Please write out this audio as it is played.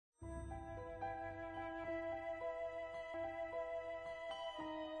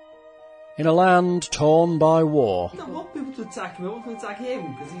In a land torn by war. I don't want people to attack him, I want them to attack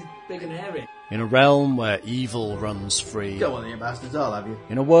him, because he's big and hairy. In a realm where evil runs free. Don't want any bastards, I'll have you.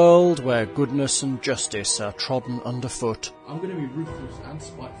 In a world where goodness and justice are trodden underfoot. I'm going to be ruthless and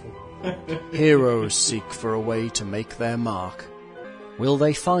spiteful. Heroes seek for a way to make their mark. Will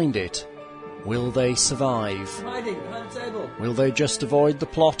they find it? Will they survive? Hiding behind the table. Will they just avoid the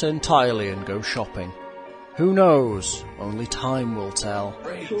plot entirely and go shopping? Who knows? Only time will tell.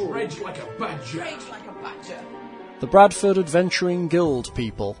 Rage like a badger. Rage like a badger. The Bradford Adventuring Guild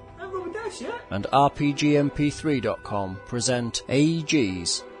people I'm Robin Dash, yeah? and RPGMP3.com present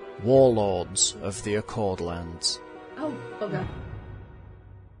AEG's Warlords of the Accordlands. Oh, bugger.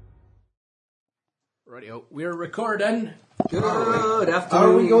 Radio, we're recording. Good afternoon.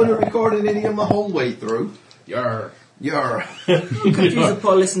 Are we going to record an idiom the whole way through? You're Confuse the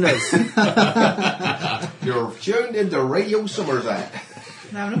poor listeners. You're tuned into Radio Somerset.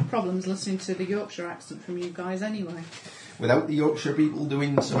 I have enough problems listening to the Yorkshire accent from you guys anyway. Without the Yorkshire people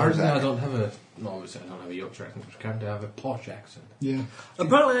doing Apparently I Somerset. don't have a... No, obviously I don't have a Yorkshire accent, but I kind of have a posh accent. Yeah.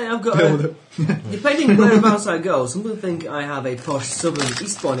 Apparently I've got a... Depending whereabouts I go, some people think I have a posh southern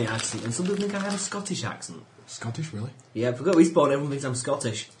Eastbourne accent, and some people think I have a Scottish accent. Scottish, really? Yeah, if I go Eastbourne, everyone thinks I'm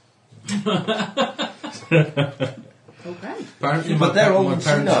Scottish. Okay. Apparently But they're all my parents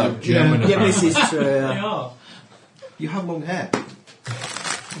Sinner. are German. Yeah, this is true, yeah. You have long hair.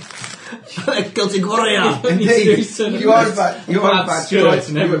 Celtic warrior! Indeed. You are bad. You are Bad bad. skirts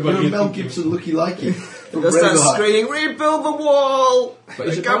and You're everybody- a Mel Gibson looky-likey. from They'll start Braveheart. screaming, rebuild the wall! But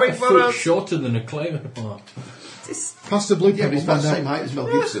is They're it like coming a for foot us! shorter than a claim? Oh. Pass the blue Yeah, but pebble it's not find the same out. height as Mel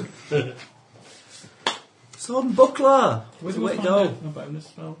Gibson. Sword and buckler! Where's the way to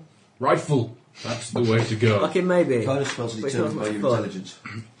go? Rifle. That's the way to go. Fucking maybe. Kind of spells But it's determined not by much your fun. intelligence.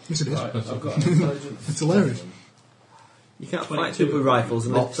 Yes, it is. I've got intelligence. It's hilarious. You can't fight people with rifles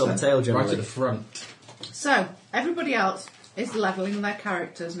and lift on the tail Right at generally. the front. So, everybody else is levelling their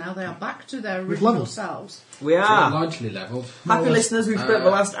characters now. They are back to their With original levels. selves. We So we're are. largely levelled. Happy listeners, we've spent the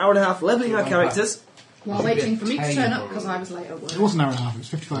last hour and a half levelling our characters. While waiting for me to turn up because I was late at It work. wasn't an hour and a half, it was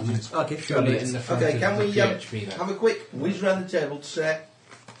 55 minutes. Okay, Surely in the front Okay, of can the we PHP then. have a quick whiz round the table to say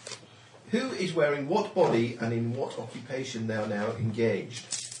who is wearing what body and in what occupation they are now engaged?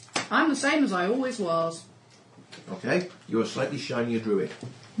 I'm the same as I always was. Okay, you're a slightly shinier druid.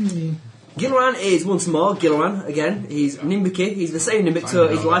 Gilran is once more Gilran again. He's Nimbicky. He's the same Nimbic, so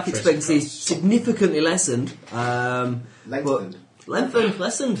his life expectancy is significantly lessened. Lengthened.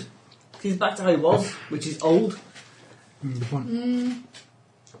 Lessened. He's back to how he was, which is old. Good point.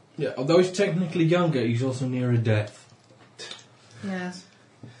 Yeah, although he's technically younger, he's also nearer death. Yes.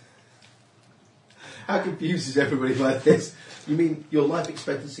 How confused is everybody by this? You mean your life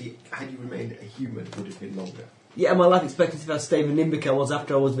expectancy, had you remained a human, would have been longer? Yeah, my life expectancy if I stayed the Nimbic I was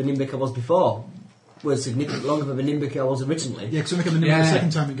after I was the Nimbic I was before was significantly longer than the Nimbic I was originally. Yeah, because I think the Yeah.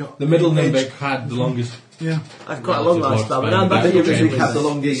 second time it got... The middle aged. Nimbic had the longest. Yeah. I had quite a long Relative lifespan, but now I'm back to lifespan. the That's original Nimbic had the Nimbic.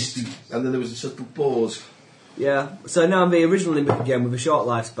 longest, and then there was a subtle pause. Yeah, so now I'm the original Nimbic again with a short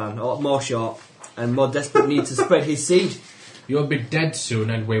lifespan, a lot more short, and more desperate need to spread his seed. You'll be dead soon,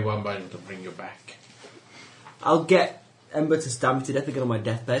 and we won't be able to bring you back. I'll get Ember to stab me to death again on my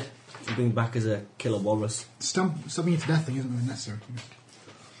deathbed and bring me back as a killer walrus. Stabbing you to death thing isn't really necessary.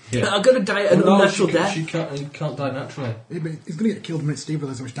 I'm going to die an unnatural death. She can't die naturally. Yeah, but he's going to get killed when Steve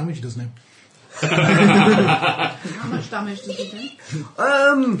realises how much damage he does now. How much damage does it do?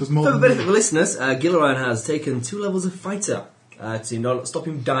 Does more For the than benefit of the listeners, Gilliran has taken 2 levels of fighter to not stop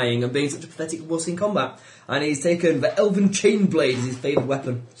him dying and being such a pathetic wuss in combat. And he's taken the Elven Chain Blade as his favourite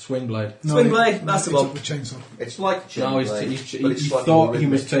weapon. Swing blade. Swing blade, that's the it's one. The chainsaw. It's like chain No, blade, he but it's slightly thought more he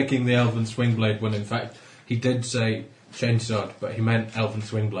was rhythmic. taking the elven swing blade when in fact he did say chainsword, but he meant elven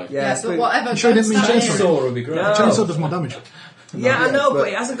swing blade. Yes, but whatever. You sure he didn't mean don't chainsaw? stab him. would be great. No. Chainsaw does more damage. Yeah, I Yeah, know, but- but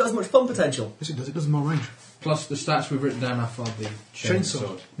it hasn't got as much fun potential. Yes, it does. It does more range. Plus the stats we've written down are for the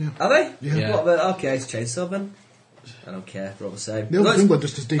Chainsaw. Yeah. Are they? Yeah. What the, okay, it's chainsaw then. I don't care, they're all the same. The old As- thing blood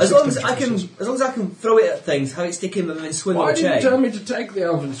just does D6 as long as damage. I can throw it at things, have it stick in them and then swing Why on a did you chain. tell me to take the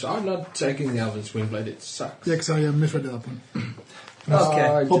elven swing? I'm not taking the elven swing blade, it sucks. Yeah, because I misread it at that point.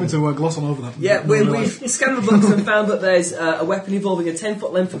 Okay. Hoping to gloss on over that. Yeah, No, we've scanned the books and found that there's a weapon involving a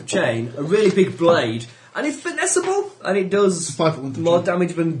 10-foot length of chain, a really big blade, and it's finessable, and it does 5 foot length of more chain.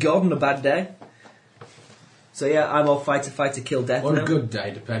 damage than God on a bad day. So yeah, I'm all fighter, kill death On now. a good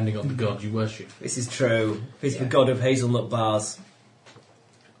day, depending on the god you worship. This is true. He's the god of hazelnut bars.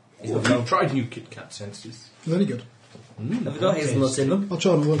 He's Have the you god. tried new Kit Kat senses? Very good. Have we got hazelnuts in them? I'll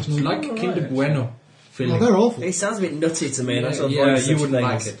try and work It's like Kinder Bueno filling. Oh, they're awful. It sounds a bit nutty to me, and I sort of yeah, avoid you such wouldn't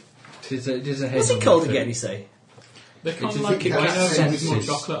things. like it. It is a What's it hazelnut called filling. again, you say? They kind It's of a like Kit it Kat with more senses.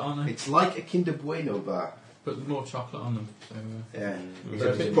 chocolate on it. It's like a Kinder Bueno bar. But with more chocolate on them. So, Yeah.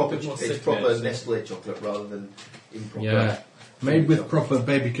 They're a bit more It's sick proper now, so- Nestle chocolate rather than improper. yeah. Made with proper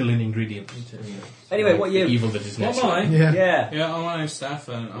baby-killing ingredients. Anyway, what The you? evil that is What Nestle. am I? Yeah. Yeah. Yeah, my name's Steph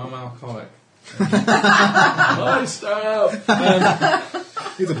and I'm alcoholic. Hi, Steph!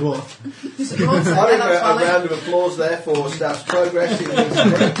 He's a dwarf. It's a dwarf, I yeah, think that's a valid. round of applause there for Staff's progress in this.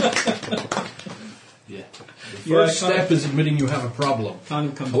 Yeah. The Yeah, first kind step is admitting you have a problem. Kind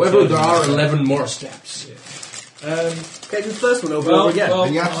of comes However, to there are terms. 11 more steps. Okay, do the first one over Well, again. well-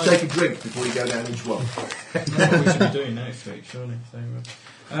 And you have to take a drink before you go down each one. That's what we should be doing next week, surely. So,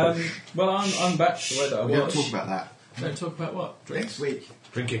 well, I'm back to the way that I We don't was. talk about that Don't talk about what? next week.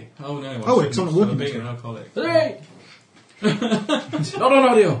 Drinking. Oh no. Oh, I it's on shouldn't. a walking I'm being tour. an alcoholic. Hey! Not on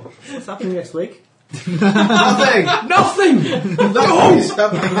audio. What's happening next week? Nothing! Nothing! Nothing is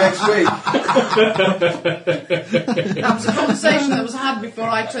happening next week. That was a conversation that was had before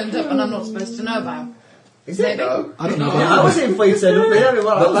I turned up and I'm not supposed to know about. Is it? No. I don't know. Yeah, I was in for you turned up. I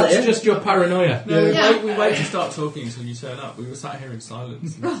But was that's here. just your paranoia. No, Yeah. we wait to start talking until you turn up. We were sat here in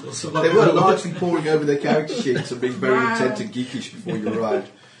silence. And sort of like, They were largely poring over their character sheets and being very Wow. intent and geekish before you arrived.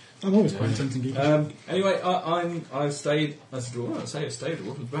 I'm always quite intense and geeky. Anyway, I've stayed as a dwarf. I say I stayed a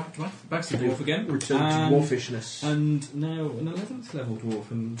dwarf. Back to dwarf again. Return to And- dwarfishness. And now an 11th level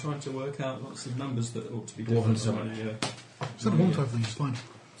dwarf, and trying to work out lots of numbers that ought to be Dwarven different. summon. Just add 1 to everything, it's fine.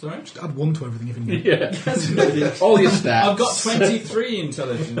 Sorry? Just add 1 to everything if you can. Yeah. All your stats. I've got 23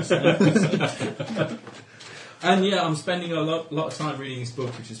 intelligence. And yeah, I'm spending a lot of time reading this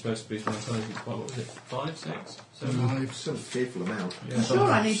book, which is supposed to be my intelligence. What was it? 5, 6, 7? Some fearful amount. I'm sure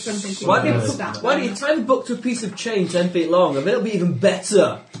I need something to Why do put you, that why do you tie the book to a piece of chain 10 feet long? I bet it'll be even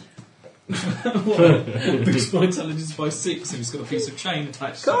better. Boost my intelligence by 6 if it's got a piece of chain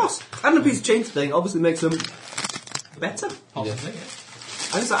attached Of course. Adding a piece of chain to thing obviously makes them better. to it. Possibly,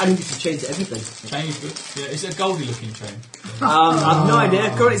 I just like adding a piece of chain to everything. yeah. Chain is good. Yeah, is it a goldy looking chain? I've no idea.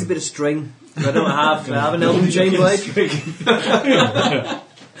 Currently it's a bit of string. I don't have. I have an elven chain blade.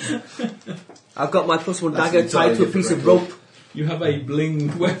 I've got my +1 That's dagger tied to a entirely piece of different. rope. You have a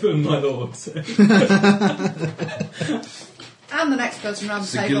blinged weapon, my lord. And the next person around the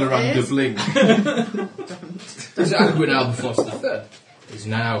table Sigillarand de is... Bling. Is Alguin Albafoster is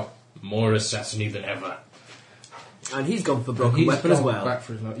now more assassiny than ever. And he's gone for broken He's weapon as gone well. Back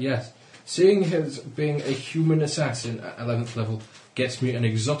for his yes. Seeing his being a human assassin at 11th level gets me an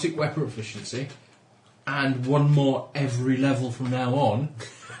exotic weapon efficiency and 1 more every level from now on.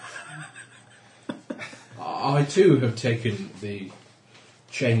 I too have taken the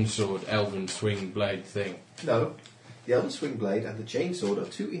chainsword elven swing blade thing. No. The Elven Swing Blade and the Chainsword are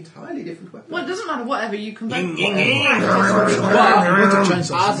 2 entirely different weapons. Well, it doesn't matter, whatever, you can both... But chainsaw.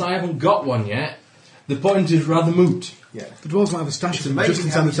 as I haven't got one yet, the point is rather moot. Yeah. The dwarves might have a stash It's of them just amazing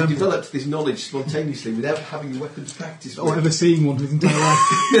inside how the he's temple. developed this knowledge spontaneously without having weapons practice. Or ever seeing one his entire life.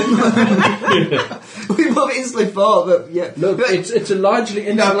 We both instantly thought that, yeah. Look, it's a largely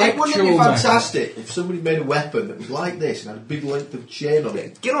You know, intellectual wouldn't it be matter. fantastic if somebody made a weapon that was like this and had a big length of chain on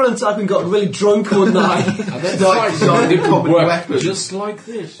it? Get on and type and got really drunk one night. And then Like fight designing it would common work weapons. just like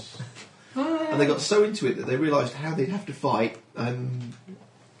this. And they got so into it that they realised how they'd have to fight and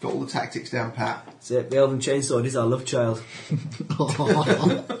got all the tactics down pat. That's it, the elven chainsword is our love child.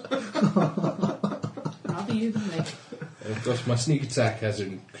 Rather you than me. And of course, my sneak attack has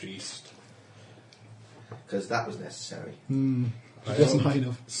increased. Because that was necessary. It wasn't high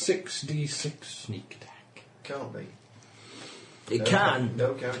enough. 6d6 sneak attack. Can't be. It can.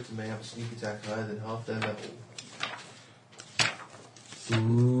 No character may have a sneak attack higher than half their level.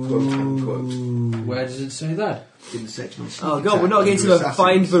 Quote unquote. Where does it say that? In the section on sneak Oh god, attack we're not getting to under the assassins.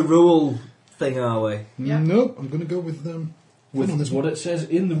 find the rule thing, are we? Yeah. Nope, I'm going to go with on With this what it says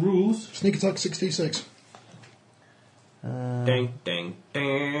in the rules. sneak attack 66. Ding, ding,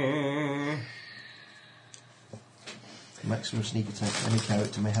 ding. Maximum sneak attack any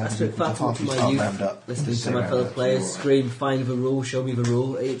character may have That's is a bit equal to far half from his my half youth. round up. Listening to Say my round fellow up, players you're all scream, find the rule, show me the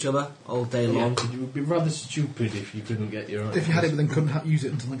rule at each other all day long. It would be rather stupid if you couldn't get your own. If you had it but then couldn't use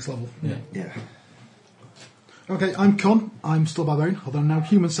it until next level. Yeah. right. Yeah. Okay, I'm Con. I'm still barbarian, although I'm now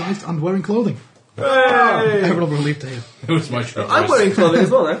human-sized and wearing clothing. Everyone will be relieved to hear. It was much better. I'm wearing clothing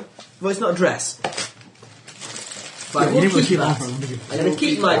as well, then. Well, it's not a dress. But You we'll didn't really keep keep it on that. for long, did you? I'm going to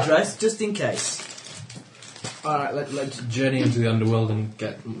keep my dress just in case. Alright, let's journey into the underworld and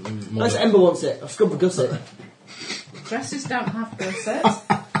get more. Unless Ember wants it. I've scrubbed the gusset. Dresses don't have gussets.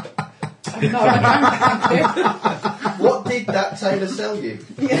 I'm not a man, thank you. What did that tailor sell you?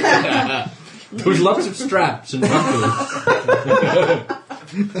 There was lots of straps and buckles.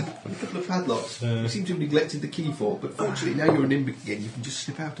 A couple of padlocks. You seem to have neglected the key for, but fortunately now you're an imp again, you can just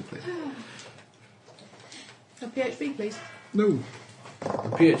slip out of it. A PHB, please. No.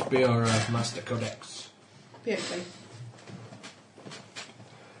 PHB or Master Codex? PHB.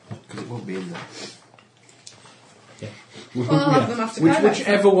 Because it won't be in there. Well, I'll have the Master Codex.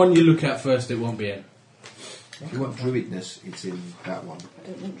 Whichever one you look at first, it won't be in. If you want druidness, it's in that one. I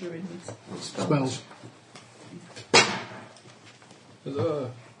don't want druidness. It's Spells.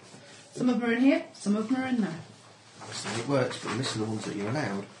 Some of them are in here, some of them are in there. So it works, but the list of the ones that you're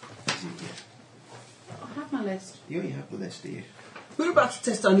allowed is in here. I have my list. You only have the list, do you? We were about to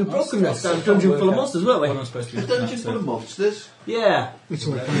test our new brokenness down Dungeon Full of Monsters, weren't When we? I'm supposed to The be dungeon full of monsters. Yeah. It's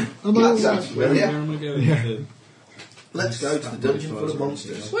all right. That sounds Where familiar. am I going? Let's go to the dungeon full of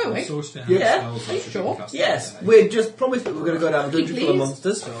monsters. Were we? Yeah. Are you sure? Yes, we just promised that we were going to go down the Dungeon Full of Please.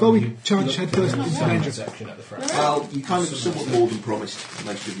 Monsters. Before we charge head first into danger. Section at the front. Well, you kind of somewhat more than promised,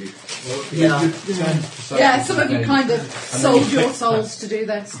 most of you. Yeah. Yeah, some of you kind of sold your souls to do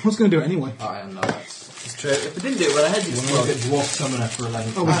this. I was going to do it anyway. I am not. It's true. If we didn't do it, well, our heads When we look at explode. Dwarf Summoner for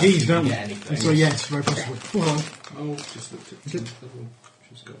 11. Oh, we geese, don't we? Get anything. So yes, very possibly. Oh, Oh, just looked at the level.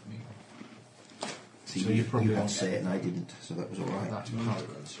 She's got me. See, So you you probably had won't to say it and I didn't, so that was alright. That's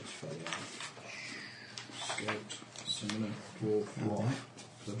Paladins, just for Scout, Summoner, Dwarf, Dwarf.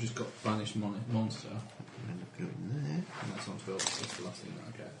 Because I've just got Banished Monster. End up going there. And that's on 12. That's the last thing that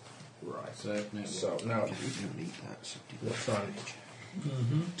I get. Right. So now You don't need that. So do what that. signage?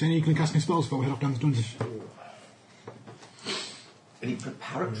 Jenny, you can cast any spells before we head off down the dungeon. Any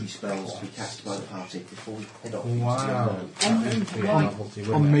preparatory spells to be cast by the party before we head off? Wow.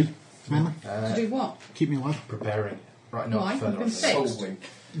 Why? On me, mainly. To do what? Keep me alive. Preparing. Right, no, Why? further You've on. been fixed.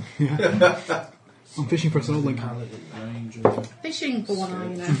 Yeah. I'm fishing for a soul link. Paladin, Ranger, Fishing for one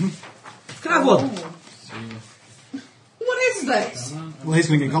eye, you know. Can I have one? Oh. What is this? Well, he's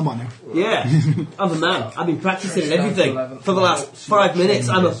going to get in combat now. Yeah. I'm a man. I've been practicing and everything for the last 5 minutes.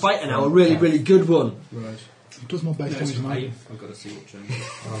 I'm a fighter now, a really, really good one. Right. It does more base damage than I do. I've got to see what changes.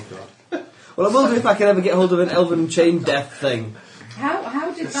 Oh god. Well, I wonder if I can ever get hold of an elven chain death thing.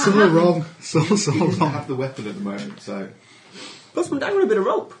 How did that So happen? wrong. So He doesn't wrong. have the weapon at the moment, so... Plus, I'm dangling a bit of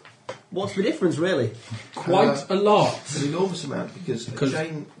rope. What's the difference, really? Quite a lot. An enormous amount, because a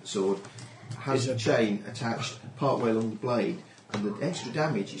chain sword has a chain attached partway along the blade, and the extra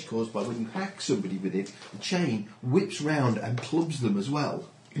damage is caused by when you hack somebody with it, the chain whips round and clubs them as well.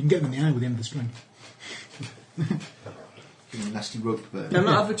 You can get them in the eye with the end of the string. Give them a nasty rope burn. Can I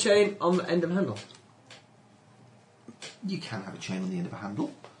not have a chain on the end of a handle? You can have a chain on the end of a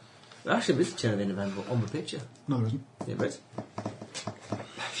handle. Actually, there is a chain on the end of a handle on the picture. No, there isn't. Yeah, there is.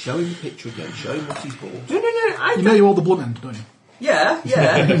 Show him the picture again, show him what he's bought. No, I You know you hold the blunt end, don't you? Yeah.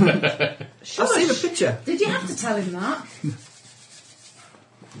 I've seen a picture. Did you have to tell him that?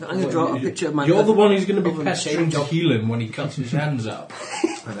 I'm going to draw a picture of my... You're the one who's going to be of a pestering chain to job. heal him when he cuts his hands up.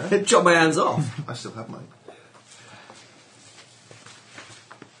 I know. Chop my hands off. I still have mine.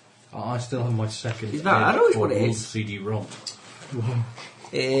 Oh, I still have my second. Is that- I don't know which one it World is. CD-ROM.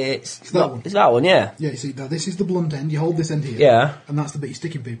 It's that one. It's that one, yeah. Yeah, you see, now this is the blunt end. You hold this end here. Yeah. And that's the bit you're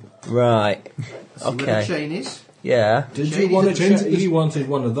sticking people. Right. See where the Okay. chain is? Yeah. Did Chain you want to is- chain's- check? He wanted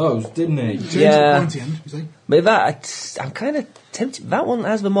one of those, didn't he? Change Yeah. the pointy end, you see. But I'm kind of tempted. That one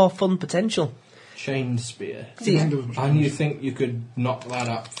has the more fun potential. Chain spear. See, Doesn't do as much And you think you could knock that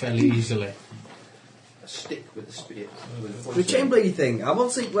up fairly easily? A stick with a spear. the chain bladey thing. I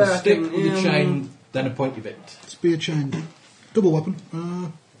want to see where A I stick can... with a chain, then a pointy bit. Spear chain. Double weapon.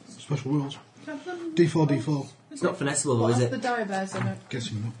 Special rules. D4, D4. It's not finessable, though, What is has it? the dire bears in it?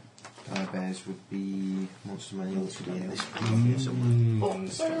 Guessing not. Dire bears would be monster manual, should be in this here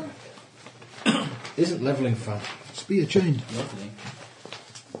somewhere. Isn't levelling fun? Spear chain. Lovely.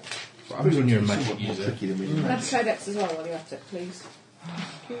 What happens when you're a magic Somewhat more user? tricky than we Can I have imagine. Codex as well while you're at it, please?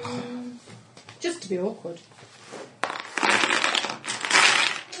 Just to be awkward.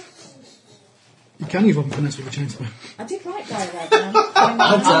 You can use weapon finesse with a chain spear. I did like dire bear.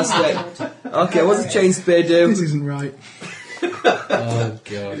 Fantastic. Okay, what's a chain spear do? This isn't right. Oh It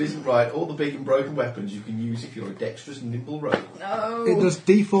god. isn't right. All the big and broken weapons you can use if you're a dexterous and nimble rogue. No. It does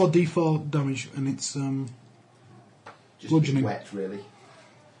D4, D4 damage, and it's Just Bludgeoning. wet, really.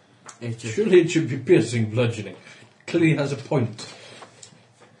 It's just... Surely it should be piercing bludgeoning. Clearly has a point.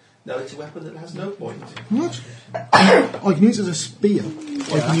 No, it's a weapon that has no point. what? Oh, you can use it as a spear,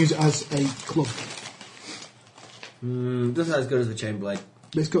 or you can use it as a club. doesn't sound as good as the chain blade.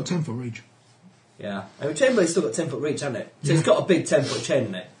 But it's got 10-foot reach. Yeah. I mean, chain blade's still got 10-foot reach, hasn't it? So it's got a big 10-foot chain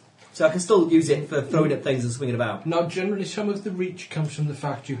in it. So I can still use it for throwing at things and swinging about. Now, generally, some of the reach comes from the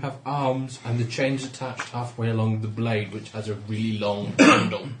fact you have arms and the chain's attached halfway along the blade, which has a really long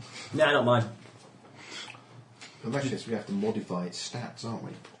handle. Nah, not mine. Imagine this, we have to modify its stats, aren't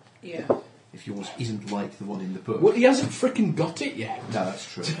we? Yeah. If yours isn't like the one in the book. Well, he hasn't frickin' got it yet. No, that's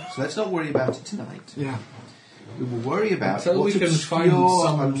true. So let's not worry about it tonight. Yeah. We will worry about Until what we can find obscure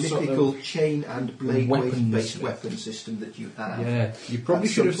some and sort mythical chain and blade weapon based smith. weapon system that you have. Yeah, you probably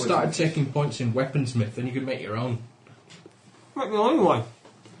At should have some started point. taking points in weaponsmith, then you could make your own. Make the only one.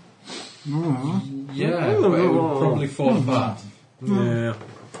 Yeah, but it would probably fall apart. Yeah.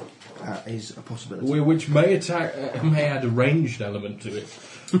 That is a possibility. Which may may add a ranged element to it.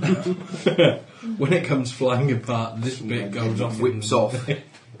 When it comes flying apart, this bit goes off. Whips off.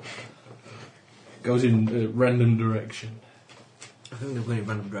 Goes in a random direction. I think they're going in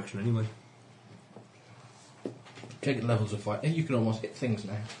random direction anyway. Taking levels of fight. You can almost hit things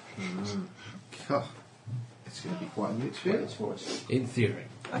now. God, it's going to be quite a new experience for us. In theory.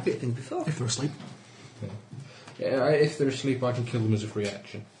 I've hit things before. If they're asleep. Yeah, if they're asleep, I can kill them as a free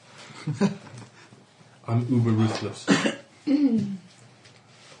action. I'm uber ruthless.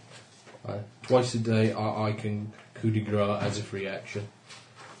 Twice a day, I can coup de grace as a free action.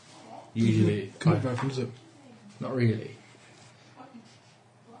 Usually, Can't be very fun, does it? not really.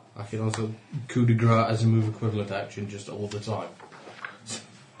 I can also coup de grace as a move equivalent action just all the time.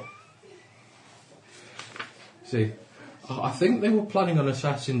 See, I think they were planning on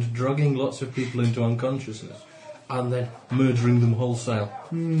assassins drugging lots of people into unconsciousness and then murdering them wholesale.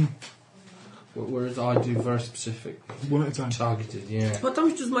 Whereas I do very specific, One at a time. targeted, yeah. What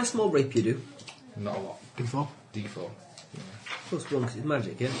damage does my small rapier do? Not a lot. D4. D4. Plus 1 because it's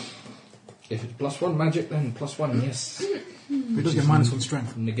magic, yeah? If it's +1 magic, then +1, yes. It does get -1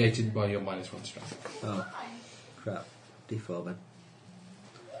 strength. Negated by your -1 strength. Oh, crap. D4 then.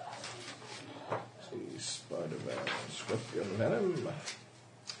 See, spider venom, scorpion venom.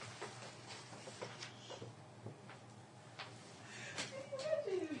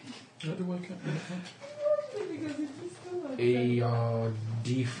 How do I work out? A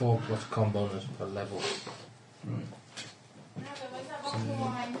D4 plus com bonus per level. Right.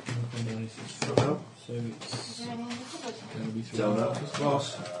 So it's going to be 3. Donut,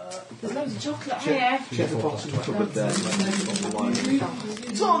 glass. There's loads of chocolate here. Check the box in the cupboard there.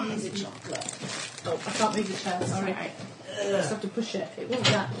 Tons of chocolate. Oh, I can't move the chair, sorry. I just have to push it. It wasn't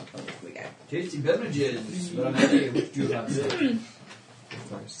that. Oh, here we go. Tasty beverages. But I'm ready. Which do you have?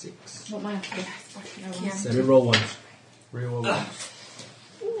 5, 6. What am I after? Seven. Reroll ones. Real ones.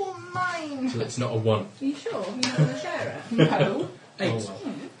 Oh, mine. So it's not a 1. Are you sure? You're not going to share it? No. 8. Oh, well.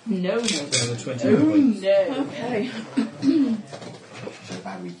 No, no. So the 20 Oh, points. no. Okay. So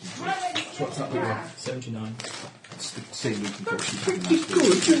about we can What's that big one? 79. see we can go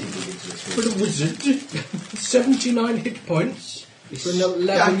For the wizard, 79 hit points. For an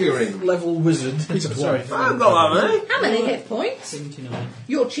staggering. level wizard. Sorry. I've got that many. How many hit points? 79.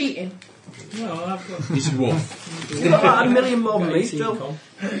 You're cheating. No, I've got He's a wolf. You've got about 1 million more than me 18 still. com.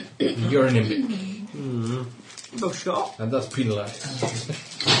 You're an imbic. Both shot. And that's penalised.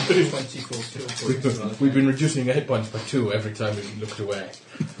 24 still. We've been reducing your hit points by 2 every time we looked away.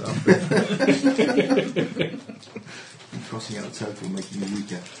 crossing out the total, making you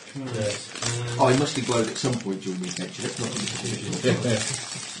weaker. Yes. Oh, he must have glowed at some point during the adventure. Let's not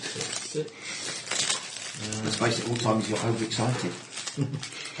let's face it, all times he got overexcited.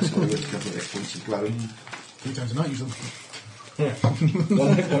 That's why we had a couple of hit points of glowing. 3 times a night, usually. 1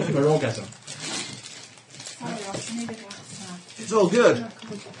 hit point per orgasm. Sorry, I need a glass now. It's all good.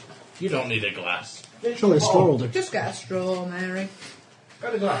 You don't need a glass. Surely a straw will do. Just get a straw, Mary.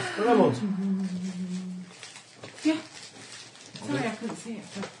 Got a glass. The lemons. Yeah. Sorry, I couldn't see it.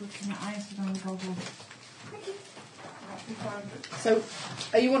 I was looking at eyes on the goggle. So,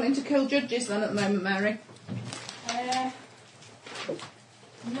 are you wanting to kill judges then at the moment, Mary?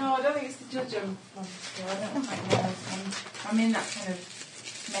 No, I don't think it's the judge I'm after. I don't think I'm in that kind of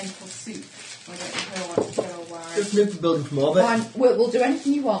mental soup. I don't know who I want to kill why. Just move the building from orbit. Fine, we'll do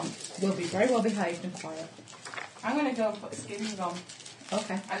anything you want. We'll be very well behaved and quiet. I'm going to go and put skins on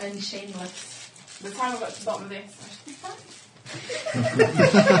Okay. and then shameless. By the time I got to the bottom of this, I should be fine.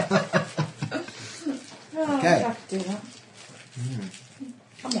 Oh, Okay. I could do that.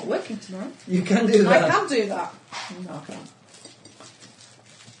 I'm not working tomorrow. You can do I that. can do that. No, I can't.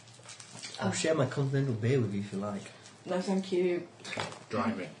 I'll share my continental beer with you if you like. No, thank you.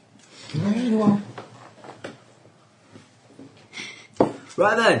 Driving. You are.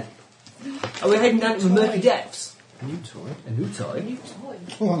 Right then. Are we heading down to the murky depths? A new toy. A new toy? New toy.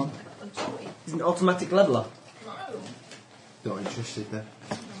 Oh, hang on. A toy. It's an automatic leveller. No. Not interested there.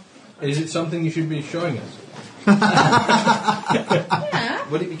 Is it something you should be showing us? Yeah.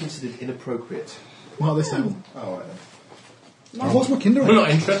 Would it be considered inappropriate? Not this level. Oh, right then. What's my kinder? We're not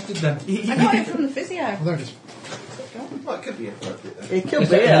interested then. I got it from the physio. Oh, there it is. Well, it could be inappropriate then. It could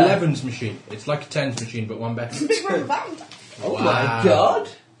It's be, like yeah. an 11's machine. It's like a 10's machine, but one better. Big rubber band. Oh my god.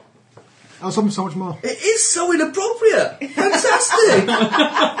 I was hoping so much more. It is so inappropriate. Fantastic.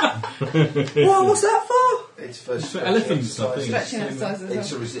 What? What's that for? It's for, for elephants, I think. Stretching exercises.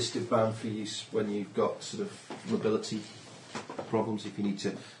 It's a resistive band for use when you've got sort of mobility problems, if you need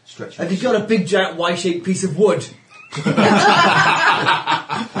to stretch. Have you got a big giant Y-shaped piece of wood?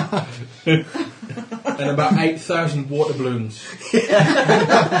 And about 8,000 water balloons.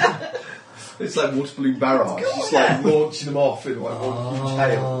 It's like water balloon barrage, just like launching them off in like one huge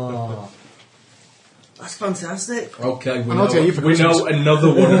hail. That's fantastic. Okay, we And I'll tell you for know Christmas. another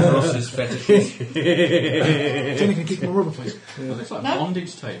one of Ross's fetishes. Jenny, can you keep my rubber, please? It looks like No.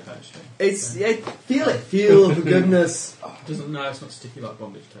 bondage tape, actually. It's feel it. Feel for goodness. No, it's not sticky like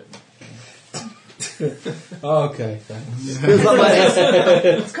bondage tape. Okay, thanks. Feels like my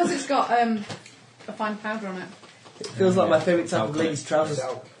It's because it's got a fine powder on it. it feels like my favourite type of ladies' trousers.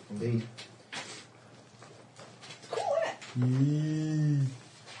 Indeed. Cool, isn't it?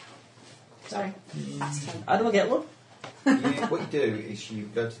 Sorry. That's fine. How do I get one? What you do is you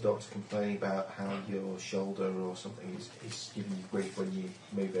go to the doctor complaining about how your shoulder or something is giving you grief when you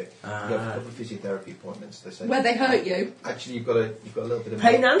move it. You go for a couple of physiotherapy appointments. They say Where they hurt you. actually you've got a little bit of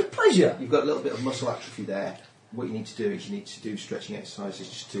Pain and pleasure. You've got a little bit of muscle atrophy there. What you need to do is you need to do stretching exercises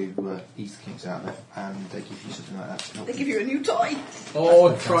just to ease the kinks out there, and they give you something like that to help. They give you a new toy.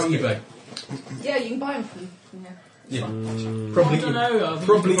 Or try eBay. Yeah, you can buy them from here. Yeah. I Probably, don't know. I think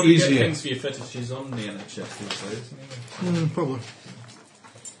probably you get easier. things for your fetishes on the NHS these days. Probably.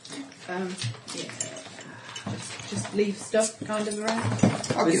 Yeah. Just leave stuff kind of around.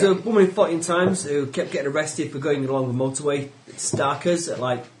 There's a woman in 14 times who kept getting arrested for going along the motorway starkers at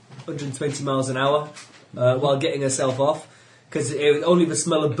like 120 miles an hour while getting herself off, because only the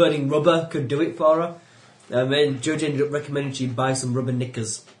smell of burning rubber could do it for her. And then Judge ended up recommending she buy some rubber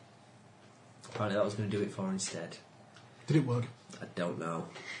knickers. Apparently that was going to do it for her instead. Did it work? I don't know.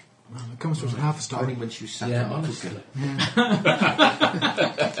 Well, it comes to us half a star. Only when she was sat Yeah, on the honestly. cooker.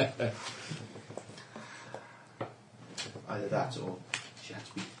 Either that or she had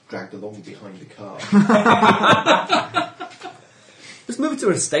to be dragged along behind the car. Just move it to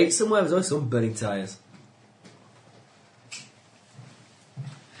an estate somewhere. There's always some burning tyres.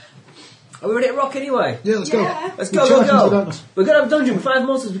 Are we ready to rock anyway? Yeah, let's Yeah. go. Let's We go, charge go, into the go. darkness. We're going to have a dungeon with 5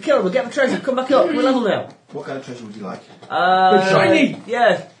 monsters. We kill them. We get the treasure. Come back up. We're level now. What kind of treasure would you like? Shiny.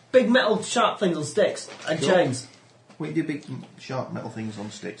 Yeah, big metal sharp things on sticks and Sure. chains. Well, you do big sharp metal things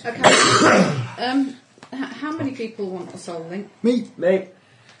on sticks. Okay. How many people want a soul link? Me. Mate,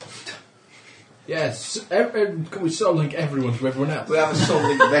 Yes. Can we sort of link everyone to everyone else? We have a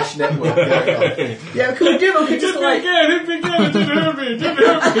solid mesh network going on. yeah, could we do it? We could just like...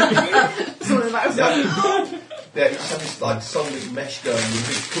 Something about Yeah, you just have this like solid mesh going with a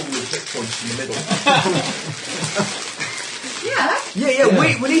big pool of hit points in the middle. Yeah. Yeah,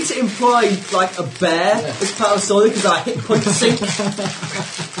 we need to employ like a bear as part of Solid because our hit points sink.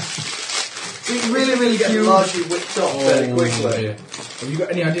 It's really, really You get cute. largely whipped off fairly quickly. dear. Have you got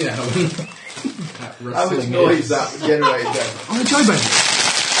any idea how How much noise that would generate then? I'm a joy baby.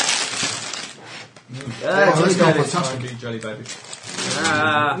 Jelly go baby. for a Tiny jelly baby.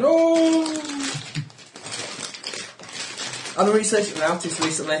 No! I've been researching an artist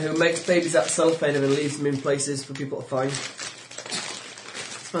recently who makes babies out of cellophane and then leaves them in places for people to find.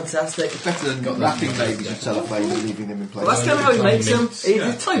 It's fantastic. Better than wrapping babies with cellophane and leaving them in place. Well, that's kind of how he makes them. He's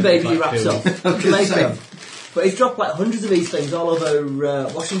a toy baby he wraps up. gonna Make say. them. But he's dropped like hundreds of these things all over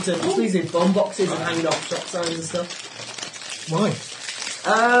Washington. Just these in phone boxes and hanging off shop signs and stuff. Why?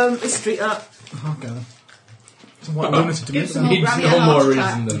 It's street art. Okay then. Some white lunatic to me. Give some then. more Needs Grammy no a more heart reason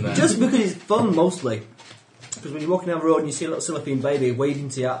attack. than that. Just because it's fun mostly. Because when you're walking down the road and you see a little cellophane baby waving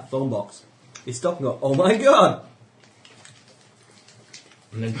to you out the phone box, you stop and go, oh my god!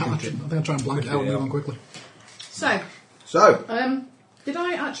 And then I shoot it. think I'll try and blank it out and move on quickly. So, So, did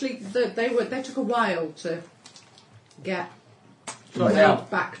I actually? They took a while to get Right made now.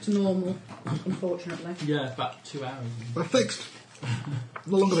 back to normal. Unfortunately, Yeah, about 2 hours. They're fixed.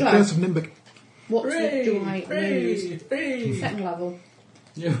 No longer the So- curse of Nimbic. what do I lose? Second level.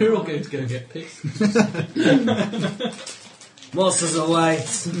 Yeah, we're all going to go get pissed. Monsters away!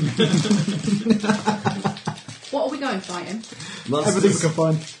 What are we going fighting? Everything we Monsters. can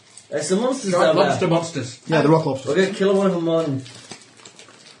find. There's some monsters Right, out there. monsters. Yeah, the rock lobsters. We're going to kill one of them on...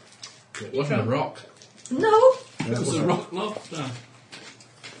 It wasn't a rock. No! It was a rock lobster.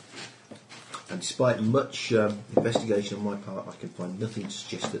 And despite much investigation on my part, I can find nothing to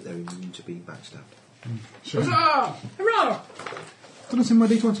suggest that they're immune to being backstabbed. Sure. Hurrah! Hurrah! Didn't see my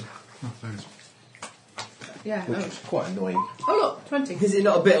D20. Oh, there it is. Yeah. Which is quite annoying. Oh, look, 20. Is it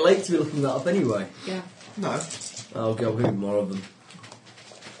not a bit late to be looking that up anyway? Yeah. No. Oh god, we need more of them.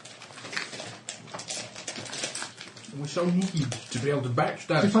 We so need to be able to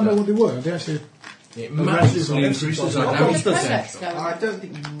backstab Did you find out stuff. what they were? They actually... It massively increases our What damage the potential. codex going? I don't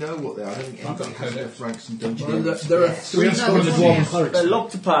think you know what they are. I don't think I've got anything has codex. enough ranks and dungeon. Well, units. there are We three have scholars of no, dwarven no. clerics. They're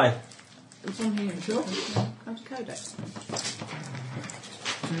Loctopi. It's on here. Sure. Go to codex.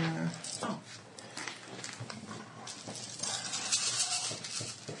 Oh.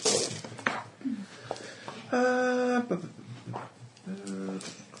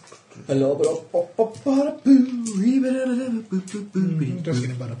 Just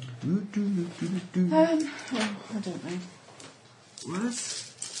getting better. Well, I don't know.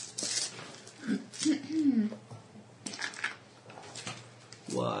 What?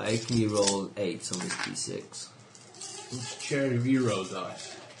 Why can you roll 8 on this D6? It's cherry reroll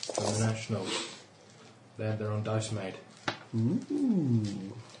dice from the Nationals. They had their own dice made. Ooh.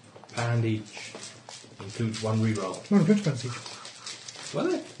 £1 each. Includes one reroll. More than 50 each. Were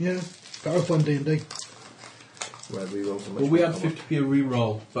they? Yeah. Got up on D&D. Where rerolls are much Well, we had more 50p a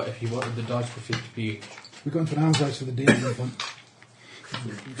reroll, but if you wanted the dice for 50p each, We got into an arms race for the D&D one.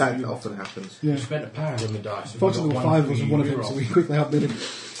 common. That often happens. Yeah. you spent £1 on the dice. and we Fortunately, got there were 5 of for us in you one of them, reroll. so we quickly outbid him. I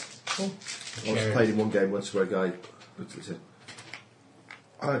was Cherry. played in one game once where a guy literally said,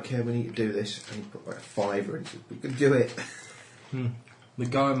 I don't care, we need to do this. And he put like a £5 and he said, we can do it. The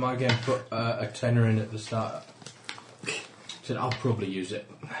guy in my game put a tenner in at the start. Said, I'll probably use it.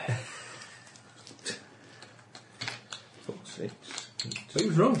 4, 6. But he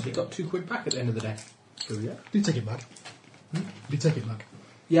was wrong, so he got £2 back at the end of the day. Oh yeah. Did you take it back? Did you take it back?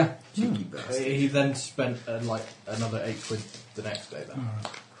 Yeah. Cheeky bastard. He then spent like another £8 the next day then.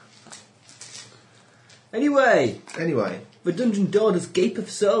 Anyway, Anyway, the dungeon door does gapeth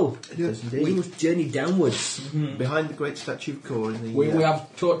so. it does We indeed. must journey downwards. Behind the great statue of Kor in the We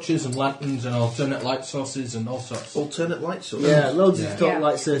have torches and lanterns and alternate light sources and all sorts. alternate light sources. Yeah, loads Yeah. of top Yeah.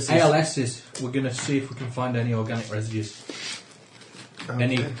 light sources. ALSs, we're going to see if we can find any organic residues. Okay.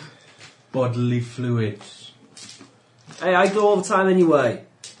 Any bodily fluids. Hey, I go all the time anyway.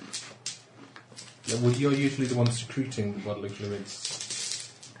 Yeah, well, you're usually the one secreting the bodily fluids.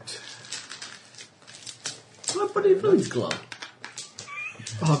 My body fluids glow.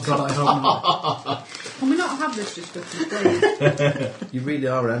 Oh god, I hope not. Can we not have this discussion, please? You really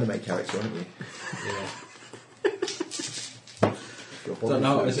are an anime character, aren't you? Yeah. Your Don't body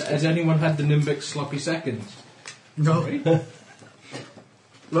know, fluids. has anyone had the Nimbic sloppy seconds? No.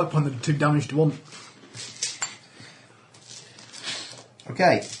 That point, they're too damaged to want.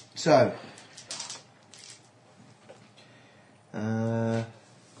 Okay, so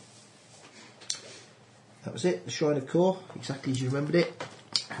that was it. The Shrine of Kor, exactly as you remembered it.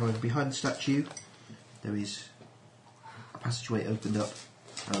 However, behind the statue, there is a passageway opened up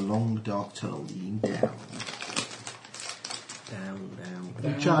and a long, dark tunnel leading down. Down.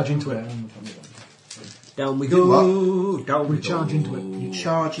 You charge into it. Down we Do go. Down we We charge go. into it. You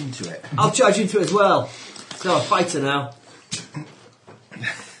charge into it. I'll charge into it as well. It's now a fighter now.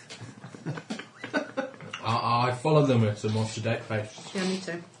 I follow them at a more sedate pace. Yeah, me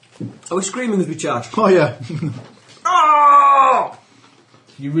too. Are we screaming as we charge? Oh yeah. Oh!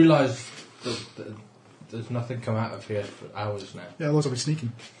 You realise that there's nothing come out of here for hours now. Yeah, otherwise I'll be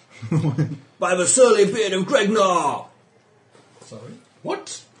sneaking. By the surly beard of Gregnar! Sorry.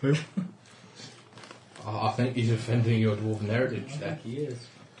 What? Who? I think he's offending your dwarven heritage there. He is.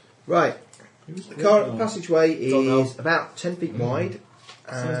 Right, the current passageway Don't know. is about 10 feet wide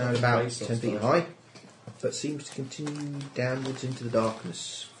Sounds and like a about race or 10 feet something. high, but seems to continue downwards into the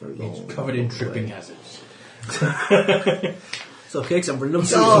darkness for a long It's covered in way. tripping hazards. It's okay, because I'm running up to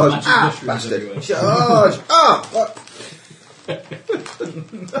Charge! Magic Ah, mushrooms bastard! everywhere. Charge! Ah! What?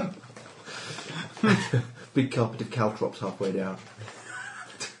 Big carpet of caltrops halfway down.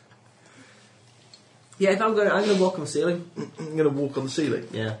 Yeah, if I'm going to walk on the ceiling. I'm going to walk on the ceiling.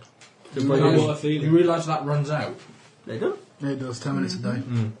 Yeah. You know what I feel? You realise that runs out? They don't. Yeah, it does. 10 minutes a day.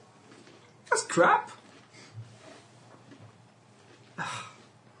 That's crap.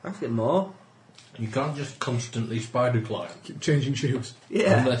 I'll get more. You can't just constantly spider climb. Keep changing shoes.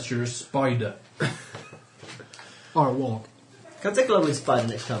 Yeah. Unless you're a spider. Or a walk. Can I take a level in spider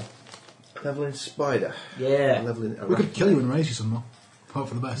next time? Leveling spider. Yeah. Leveling We could kill you and raise you some more. Hope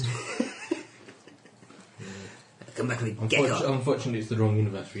for the best. Come back with gecko. Unfortunately, it's the wrong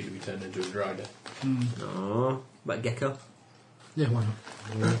universe for you to be turned into a drider. No. But gecko. Yeah, why not?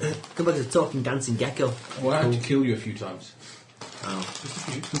 Come back as a talking, dancing gecko. Well, I had to kill you a few times. Oh. Just a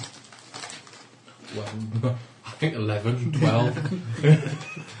few. Well, I think 11, 12.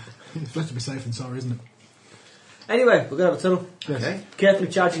 It's better to be safe than sorry, isn't it? Anyway, we're going to have a tunnel. Okay. Carefully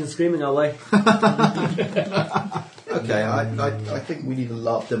charging and screaming our way. Okay, I think we need a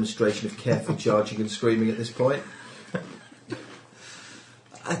large demonstration of careful charging and screaming at this point.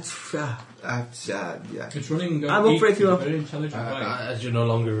 Yeah. It's running. I'm up for it if you are. Very intelligent way. As you're no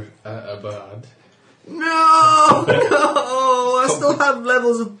longer a bird. No! No! I still have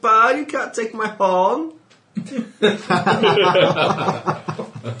levels of bad. You can't take my horn.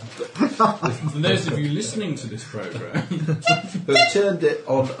 For those of you listening to this programme, Who turned it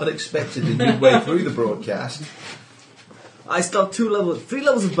on unexpectedly midway through the broadcast. I still have 3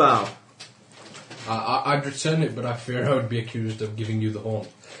 levels of bow. I'd return it, but I fear I would be accused of giving you the horn.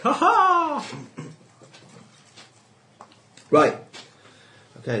 Ha ha! Right.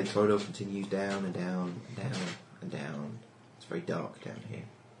 Okay, the corridor continues down and down and down and down. It's very dark down here.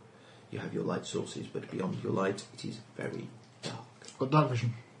 You have your light sources, but beyond your light, it is very dark. Got dark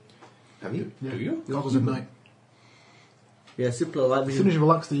vision. Have you? Yeah. Do you? Goggles at night. Yeah, super light As soon vision. as you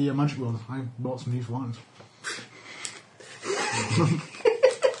relax the magic wand, I bought some useful items.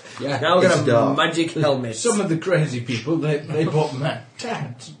 Yeah. Now we're going It's to have dark. magic helmets. Some of the crazy people, they bought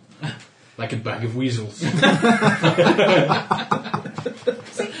like a bag of weasels. you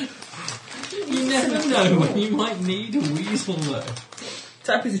never know when you might need a weasel though.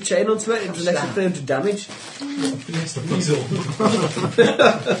 Tap a piece of chain onto it, it does an extra 300 damage. Finesse the weasel.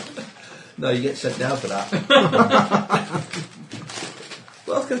 No, you get sent down for that.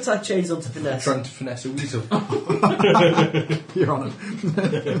 What else can I tie chains onto finesse? Trying to finesse a weasel. You're on it.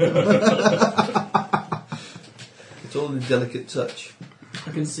 It's all in a delicate touch.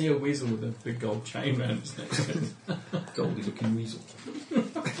 I can see a weasel with a big gold chain around its neck. Goldy looking weasel.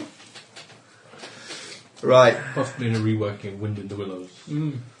 Right. Possibly in a reworking of Wind in the Willows.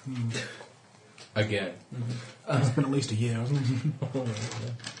 Again. It's been at least a year, hasn't it?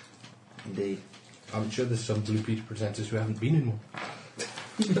 Indeed. I'm sure there's some Blue Peter presenters who haven't been in one.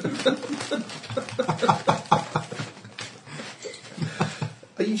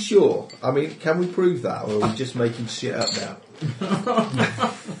 Are you sure? I mean, can we prove that, or are we just making shit up now?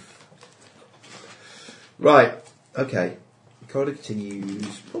 Right. Okay. The corridor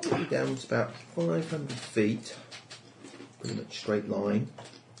continues probably down to about 500 feet. Pretty much straight line.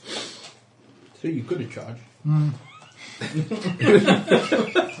 So you could have charged.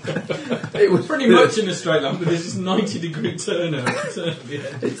 It was Pretty much in a straight line, but there's this 90-degree turn at the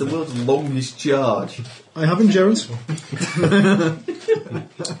end. It's the world's longest charge. I have endurance.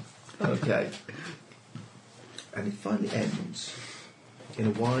 Okay. And it finally ends in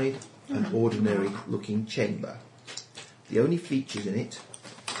a wide and ordinary looking chamber. The only features in it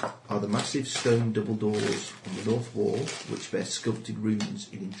are the massive stone double doors on the north wall, which bear sculpted runes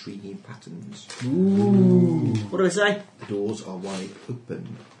in intriguing patterns. What do I say? The doors are wide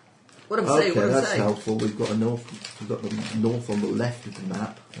open. What do I say? Okay, What do I that's say? helpful. We've got the north on the left of the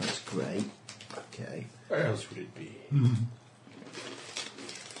map. That's great. Okay. Where else would it be?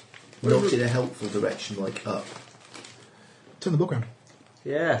 Not in a helpful direction like up. Turn the book round.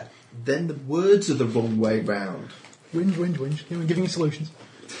 Yeah. Then the words are the wrong way round. Whinge, whinge, whinge. I'm giving you solutions.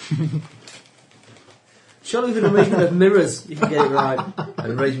 Surely with an arrangement of mirrors, you can get it right.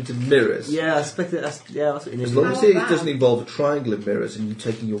 An arrangement of mirrors. Yeah, I expect that. That's what you need. As long as How it about- doesn't involve a triangle of mirrors and you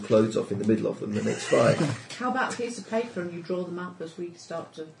taking your clothes off in the middle of them, then it's fine. How about a piece of paper and you draw the map as we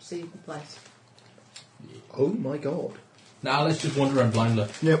start to see the place? Oh my god. Now let's just wander around blindly.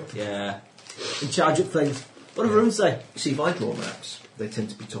 Yep. Yeah. And charge up things. What do runes say? See, if I draw maps, they tend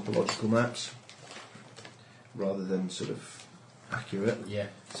to be topological maps rather than sort of accurate. Yeah.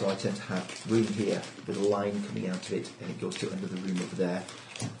 So I tend to have room here with a line coming out of it and it goes to another room over there.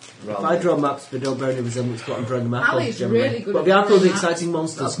 If Rather I draw maps, they don't bear any resemblance to what I'm drawing a map of. Ali's generally. really good But at they are called the drawing exciting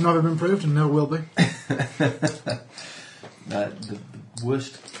That's monsters. never been proved and never will be. the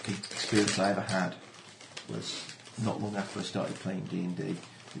worst experience I ever had was not long after I started playing D&D.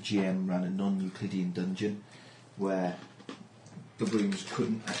 The GM ran a non-Euclidean dungeon where the rooms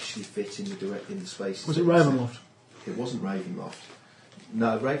couldn't actually fit in the spaces. Was it Ravenloft? It wasn't Ravenloft.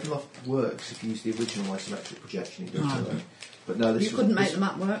 No, Ravenloft works if you use the original isometric projection. It does Oh, work. But no, this You was, couldn't make this, the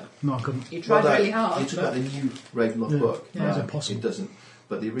map work. No, I couldn't. You tried well, no, really hard. You took out the new Ravenloft Yeah, book. yeah, it's impossible. It doesn't.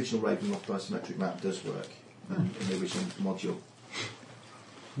 But the original Ravenloft isometric map does work in the original module.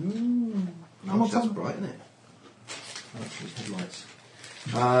 How much That's time? bright, isn't it? Oh, these headlights.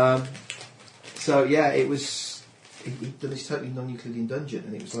 So yeah, it was he'd done this totally non-Euclidean dungeon,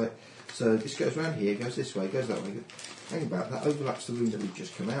 and it was like, so this goes round here, goes this way, goes that way. Hang about, that overlaps the room that we've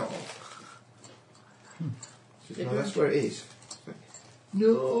just come out of. So, no, that's where it is. Like,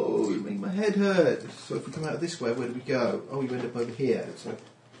 no, you make my head hurt. So if we come out this way, where do we go? Oh, you end up over here. It's like,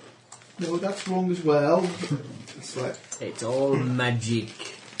 no, that's wrong as well. It's like, It's all magic.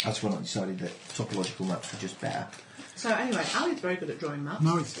 that's when I decided that topological maps were just better. So anyway, Ali's very good at drawing maps.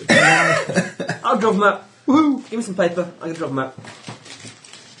 No, it's a lie. I'll draw a map. Woohoo! Give me some paper. I can draw a map.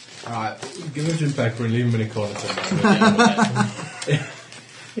 Alright, give him some paper and leave him in a corner somewhere.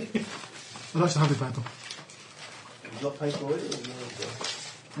 I'd like to have this paper. You've got paper already? There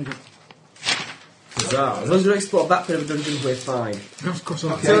you go. Bizarre. As long as we explore that bit of a dungeon, we're fine. Of course,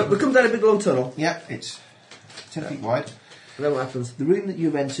 okay. So we come down a big long tunnel. Yeah, it's 10 feet wide. And then what happens? The room that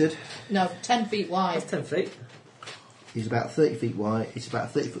you've entered No, 10 feet wide. That's 10 feet. is about 30 feet wide. It's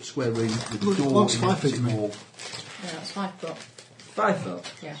about a 30-foot square room with Look, a door looks in the 5 feet opposite to me. wall. Yeah, that's 5 foot. 5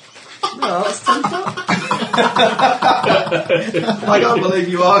 foot. Yeah. No, that's 10 foot. I can't believe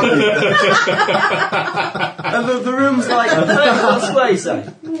you argued that. And the room's like 30 foot square, you say?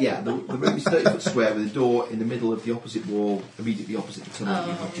 Yeah, the room is 30-foot square with a door in the middle of the opposite wall, immediately opposite the tunnel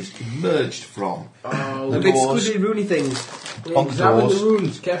you have just emerged from. Oh, The The big doors. squidgy rooney things. On the examine doors. the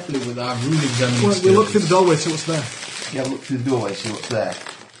runes carefully with our rune examining Well, we skills. look through the doorway, see what's there. Yeah, look through the doorway, see what's there.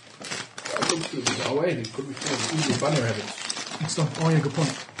 Look through the doorway, there could be some evil banner evidence. It's done. Oh, yeah, good point.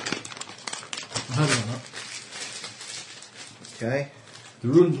 I heard about that. Okay. The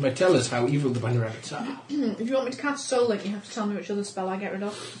runes may tell us how evil the banner rabbits are. If you want me to cast Soul Link, you have to tell me which other spell I get rid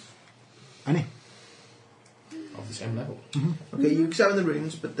of. Any? Of the same level. Okay, you examine the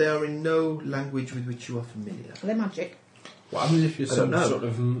runes, but they are in no language with which you are familiar. Are they magic? What happens if you're I don't some know. sort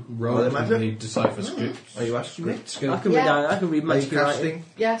of Are rogue they with magic? the decipher script? Are you asking me? Skill? I can Yeah. read Are you magic writing. casting?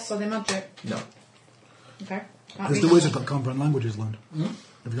 Yes, are they magic? No. Okay. Has the wizard got comprehend languages learned?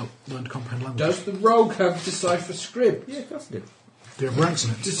 Have you got learned to comprehend languages? Does the rogue have decipher script? Yeah, of course I do. Do you have ranks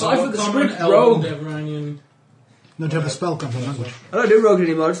in it? Decipher the Common, script, Elven, rogue! Devranian, No, do you have the spell comprehend language? I don't do rogue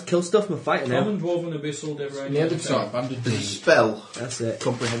anymore, I just kill stuff, I'm a fighter now. Common, Dwarven, Abyssal, Devranian. Near the top, under There's a D. spell. That's it.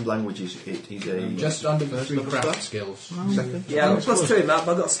 Comprehend languages. It is a... Just under the 3 level craft spell? skills. Second? Yeah, I've got plus 2 in that,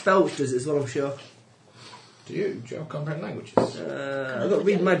 but I've got a spell which does it as well, I'm sure. Do you have comprehend languages? I've got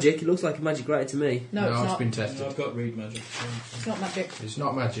read magic, it looks like a magic writer to me. No, it's it's not. been No, tested. I've got read magic. It's not magic. It's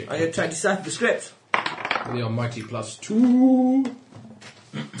not magic. I'm going to try to decipher the script. The almighty plus 2.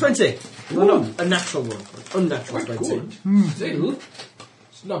 20. Well, not a natural one, unnatural Quite 20. good. Still,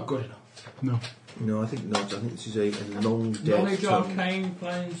 it's not good enough. No. No, I think not. I think this is a long dead Knowledge, tongue. arcane,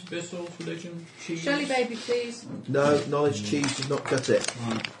 planes, abyssal, religion, cheese. Shelley baby, please. No, knowledge cheese does not cut it.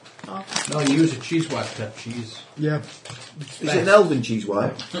 Oh. No, you use a cheese white cut cheese. Yeah. Is it an elven cheese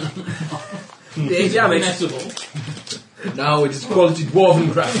wire? Yeah, damage. Finessable. No, it is quality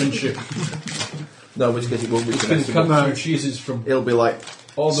dwarven craftsmanship. No, which case it won't be It's going to finessable. come through cheeses from It'll be like,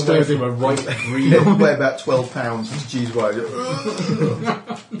 all the way from a ripe green. it'll weigh about 12 pounds, this cheese wire.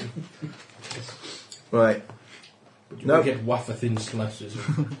 Right. You No. get wafer thin slices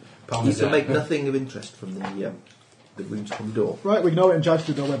of You parmesan. can make nothing of interest from the runes on the door. Right, we ignore it and charge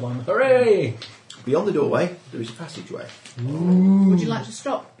the doorway blindly. Hooray! Beyond the doorway, there is a passageway, Would you like to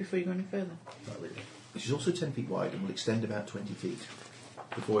stop before you go any further? which is also 10 feet wide and will extend about 20 feet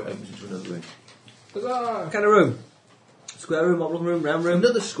before it opens into another room. What kind of room? Square room, oblong room, round room?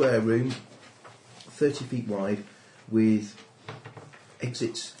 Another square room, 30 feet wide, with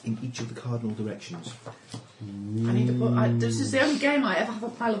exits in each of the cardinal directions. I need to put. This is the only game I ever have a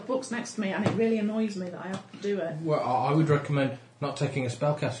pile of books next to me, and it really annoys me that I have to do it. Well, I would recommend not taking a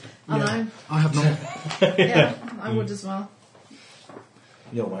spellcaster. I know. I have none. Yeah, I would as well.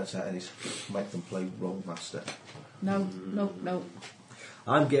 You know what it's at, is make them play Rollmaster. No.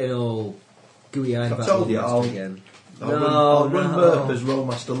 I'm getting all gooey-eyed I've about told you, Rollmaster I'll- again. I'll run Burp as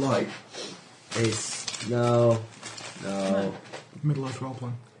Rollmaster Light. It's... No. Middle-aged role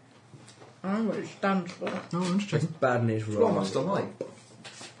playing. I don't know what it stands for. No, I'm just It's checking. bad and it's It's wrong. Rollmaster Light.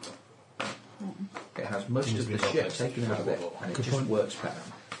 It has most of the shit taken out of it, and it Good just point. works better.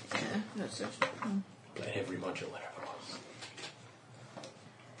 Yeah, that's it. Play every module there ever was.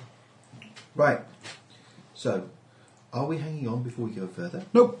 Right. So, are we hanging on before we go further?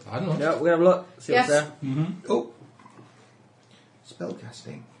 Nope. I don't know. No, we're going to have a look. See Yes. what's there. Oh.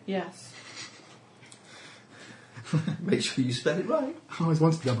 Spellcasting. Yes. Make sure you spell it right. I always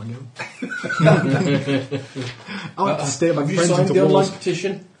wanted to go on you. I like to stay my Have you friends signed the into online walls.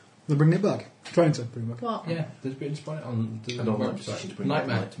 petition? They're bringing it back. Trying to bring it back. What? Yeah, there's been spite on the And online position to website. bring back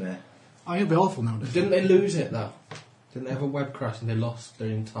Nightmare. Nightmare. Oh, it'd be awful nowadays. Didn't they lose it though? Didn't they have a web crash and they lost their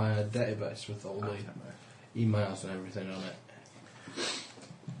entire database with all the emails and everything on it.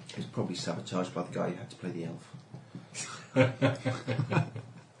 It's probably sabotaged by the guy who had to play the elf.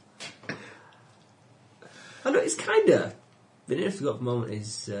 I know it's kind of. The nearest we got at the moment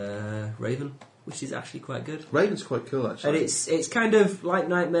is Raven, which is actually quite good. Raven's quite cool, actually. And it's kind of like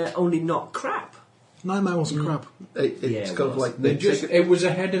Nightmare, only not crap. Nightmare wasn't crap. It's Yeah, kind it of was. like... It was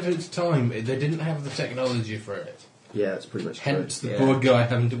ahead of its time. They didn't have the technology for it. Yeah, that's pretty much Hence the Yeah. poor guy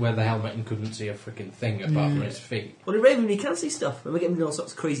having to wear the helmet and couldn't see a freaking thing apart from his feet. Well, in Raven, you can see stuff, and we're getting all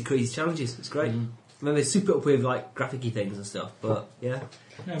sorts of crazy challenges. It's great. Remember, they soup it up with like graphic-y things and stuff, but yeah.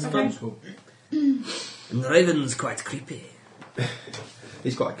 Yeah, it's Okay. cool. And Raven's quite creepy.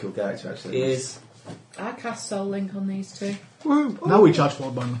 He's quite a cool character, actually. He is. I cast Soul Link on these two. Woo. Now we charge for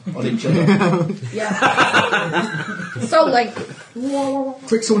it, Bun. On each other. Yeah. Soul Link.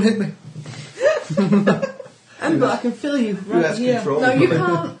 Quick, someone hit me. Amber, I can feel you Who right has here. control? No, you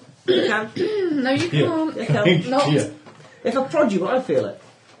can't. You can. No, you can't. You can. Not. Yeah. If I prod you, will I feel it?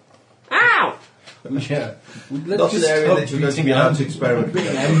 Ow! Yeah. Not an area that you're going to be allowed to experiment with.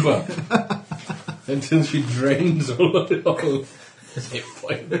 Ember. Until she drains all of it all. Hit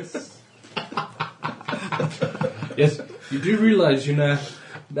points. Yes, you do realise you now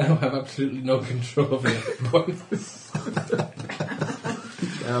have absolutely no control of it.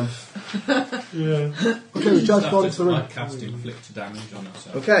 Yeah. Okay, we charge for it to the I room. cast inflict damage on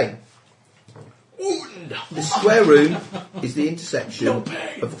herself. Okay. The square room is the intersection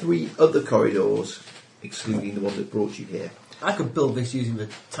of 3 other corridors, excluding the one that brought you here. I could build this using the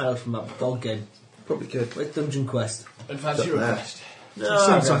tiles from that board game. Probably could. Where's Dungeon Quest? Advance It's your up there. request.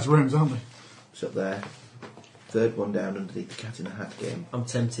 Same size rooms, aren't they? It's up there. Third one down underneath the Cat in the Hat game. I'm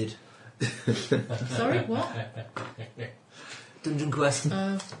tempted. Sorry, what? Dungeon Quest.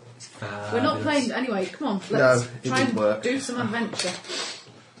 We're Fabulous. not playing anyway. Come on, No, let's it try didn't and work. do some adventure.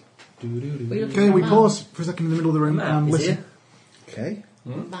 Okay, we pause for a second in the middle of the room Matt and is listen. here. Okay.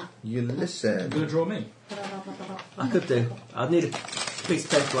 Matt. You You're listen. going to draw me? I could do. I'd need a piece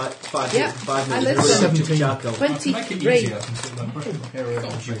of paper for like 5 Yeah, minutes. 5 I minutes. listen. Really 17. charcoal. Make it 23. easier.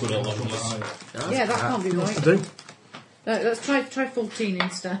 Yeah, that can't be I right. do. Let's try 14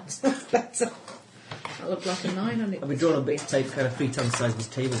 instead. That's better. That looked like a 9 on it. I've been drawing on bits of tape kind of 3 times the size of this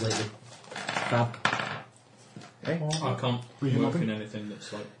table lately. Fab. Okay. I can't Read work nothing? in anything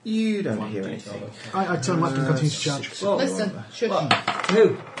that's like... You don't fine hear detail. anything. I turn left and continue to charge. Well, Listen, shush. what?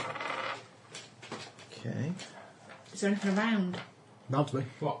 Who? Okay. Is there anything around? About to be.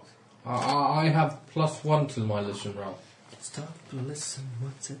 What? I have +1 to my listen roll. Stop and listen,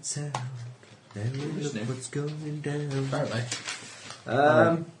 what's that sound? And look Listening. what's going down. Apparently.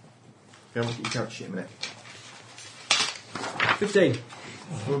 Go and look at your character sheet a minute. 15.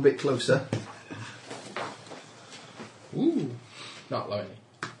 Come a bit closer. Ooh. Not lonely.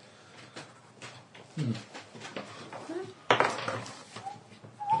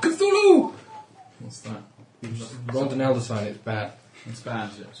 Cthulhu! What's that? Rolled an elder sign, it's bad. It's bad,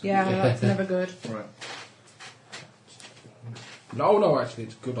 is it? Yeah, that's never good. Right. No, actually,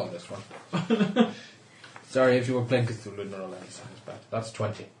 it's good on this one. Sorry, if you were playing Cthulhu, not on elder sign, it's bad. That's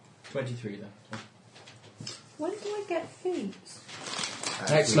 20. 23 then. When do I get feet?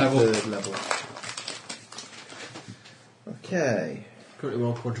 Next The level. Third level. Okay. Currently we're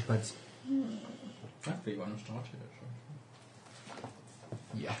all quadrupeds. Actually, when I started it.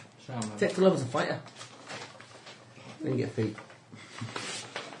 Yeah. Take the level as a fighter. Then you get feet.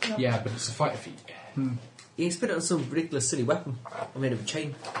 Yeah, but it's a fighter feat. You spit it on some ridiculous silly weapon. I made of a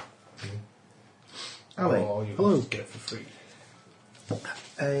chain. Ali, Oh, you Hello. can get it for free.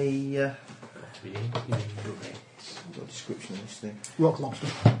 what description of this thing? Rock lobster.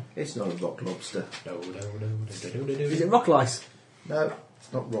 It's not a rock lobster. Is it rock lice? No,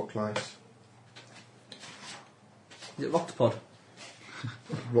 it's not rock lice. Is it roctopod?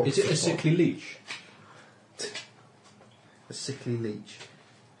 Rock Is it a sickly leech? A sickly leech.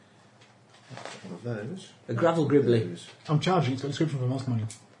 One of those. A gravel gribbly. Those. I'm charging, it's got a description for most money.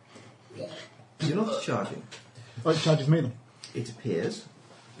 You're not charging. Oh, it charges me then. It appears.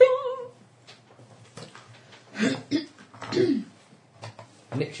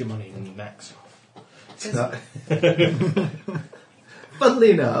 Nicks your money and knacks. No.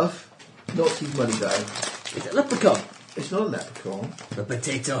 Funnily enough, not his money though. Is it a leprechaun? It's not a leprechaun. The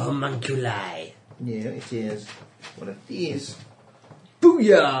potato homunculi. Yeah, it is. What it is.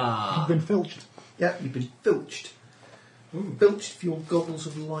 Booyah! I've been filched. Yeah, you've been filched. Filched for your goggles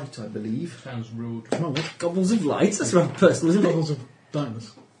of light, I believe. Sounds rude. Well, look, Goggles of light? That's rather personal, isn't it? goggles of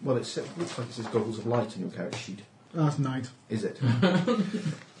darkness. Well, it looks like it says goggles of light on your character sheet. Oh, that's night. Is it?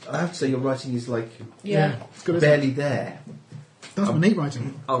 I have to say, your writing is like Yeah. It's good, isn't it? barely there. That's my neat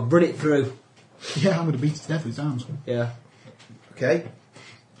writing. I'll run it through. Yeah, I'm going to beat it to death with his arms. Yeah. Okay.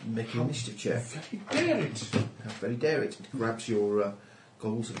 Make an initiative check. Dare it. How very dare it. It grabs your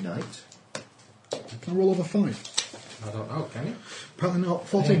goggles of night. Can I roll over 5? I don't know, can you? Apparently not.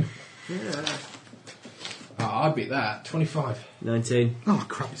 14. Yeah. I beat that. 25. 19. Oh,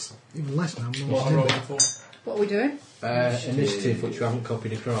 crap. It's even less now. What am I rolling for? What are we doing? Initiative, which you haven't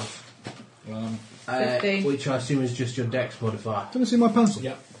copied across. 15. Which I assume is just your dex modifier. Don't you see my pencil?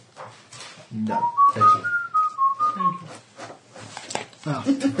 Yeah. No. Thank you. Ah.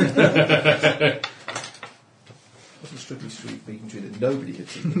 Wasn't strictly speaking true that nobody had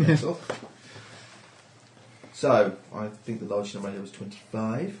seen the pencil. So, I think the largest number here was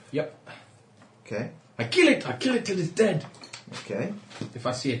 25. Yep. Okay. I kill it till it's dead. Okay. If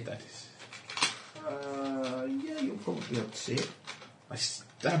I see it, that is. Yeah, you'll probably be able to see it. I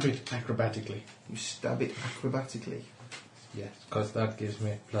stab it acrobatically. You stab it acrobatically. Yes, because that gives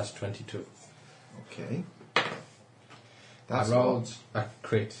me plus 22. Okay. I rolled a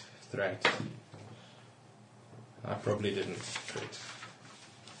crit threat. I probably didn't crit.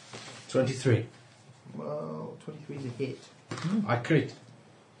 23. Well, 23 is a hit. I crit.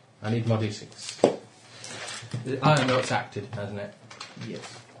 I need more d6. I know it's acted, hasn't it?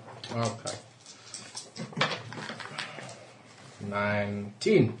 Yes. Okay.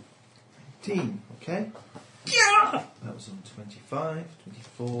 19. 18. Okay. Yeah! That was on 25,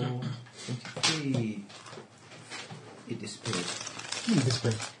 24, 23. It disappeared.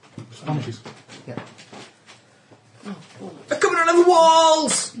 Disappear. Vanishes. Yeah. They're coming out of the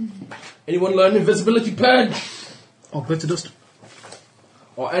walls! Anyone learn invisibility purge? Or glitter dust.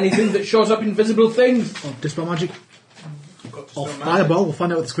 Or anything that shows up invisible things? Or dispel magic. Got to Or spell fireball. We'll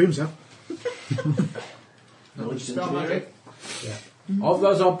find out what the screams are. Knowledge Spell engineering. magic. Of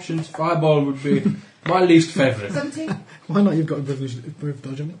those options, fireball would be my least favourite. 17. Why not? You've got improved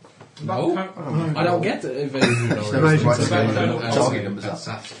dodge, haven't you? No, I don't get the evasion. It's or never the right anything. spell. So Target that's- numbers up.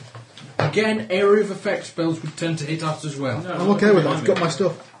 that's- Again, area of effect spells would tend to hit us as well. No, I'm okay with that. I've got my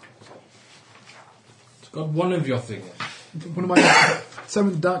stuff. It's got one of your things. One of my Seven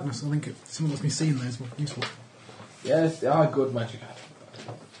in the Darkness. I think someone lets me see in there is useful. Yes, they are good magic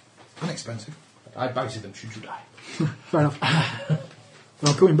items. And expensive. I bited them should you die. Fair enough.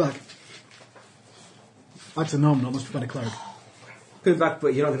 Well, coming back. Back to normal, not much better cleric. Come back,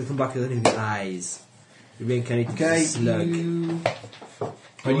 but you're not going to come back with any of your eyes. You're reincarnated Okay. slug.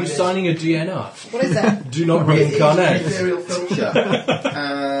 Are you signing a DNR? What is that? Do not It is an reincarnate. ethereal filter.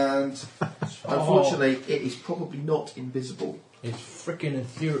 And unfortunately, it is probably not invisible. It's freaking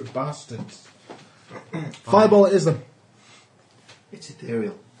ethereal bastards. Fireball it is then. It's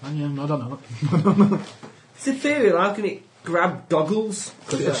ethereal. I don't know. It's ethereal. How can it grab goggles?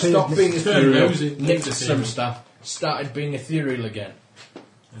 Stopped being ethereal, Nosy. nicked some stuff, started being ethereal again.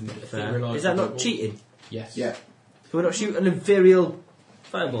 Is that not cheating? Yes. Yeah. Can we not shoot an ethereal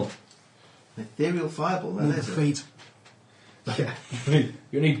fireball? An ethereal fireball, now With there's the it. feet. Yeah.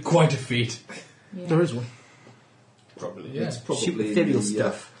 You need quite a feat. Yeah. There is one. Probably, It's Shoot probably in ethereal the,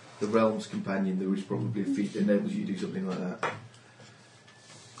 stuff. the Realm's Companion, there is probably a feat that enables you to do something like that.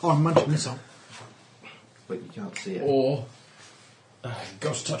 Oh, I'm mentioning this. But you can't see it. Or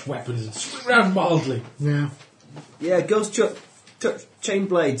ghost touch weapons and swing around mildly. Yeah. Yeah, ghost touch chain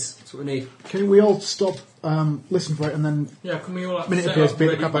blades. That's what we need. Can we all stop, listen for it, and then Yeah, can we all like, Minute set appears, up beat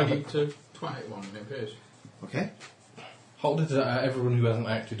the ready, crap out of ready it. to twat it one when it appears? Okay. Hold it. Everyone who hasn't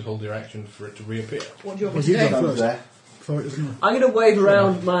acted, hold their action for it to reappear. What do you want Was me you to go do? first? There. For it, isn't it? I'm going to wave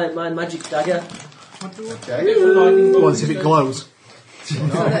around my magic dagger. Okay. Well, let's see if it glows. So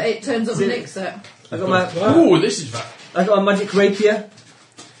that it turns up the next set. I got my Ooh, this is bad. I got my magic rapier.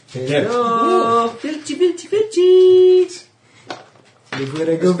 Yeah. Oh, filchy, filchy, filchy. Look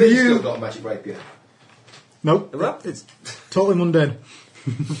where I go Has for Vince still you. got a magic rapier? Nope. What? It's totally mundane.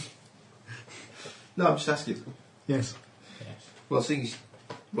 No, I'm just asking. Yes. Well, seeing as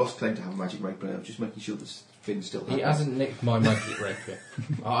Ross claimed to have a magic rapier, I'm just making sure that Finn still has He one. hasn't nicked my magic rapier.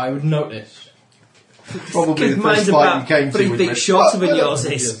 I would notice. Probably Because the mine's first fight about you came 3 to. feet shorter than yours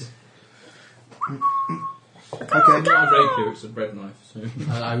is. Okay. It's not a rapier, it's a bread knife. So.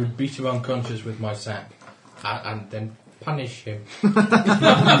 And I would beat him unconscious with my sack. And then punish him. Then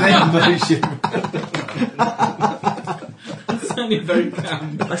punish him. It's sounding very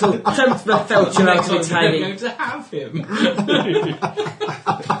camp. I shall attempt the felcher out of its We're hiding. going to have him.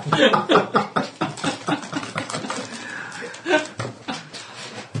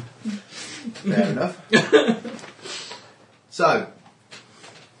 Fair enough. So,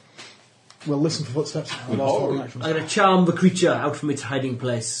 We'll listen for footsteps. And Oh. I'll start the actions. I'm going to charm the creature out from its hiding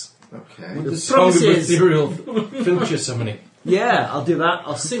place. okay. With the song of promises. ethereal filter summoning. Yeah, I'll do that.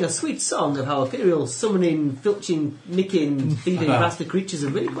 I'll sing a sweet song of how ethereal, summoning, filching, nicking, feeding bastard creatures are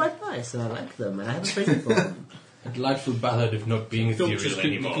really quite nice, and I like them, and I have a friend for them. A delightful ballad of not being Don't ethereal just keep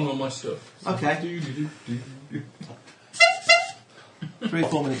anymore. nicking all my stuff. Okay. 3 or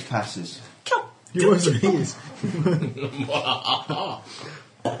 4 minutes passes. You're worse than he is.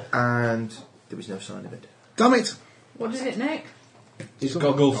 And there was no sign of it. Damn it! What is it, Nick? It's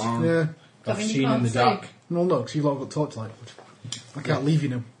goggles. Yeah. I've Something you seen in can't the see. dark. No, look, so you've all got torchlight. I can't leave you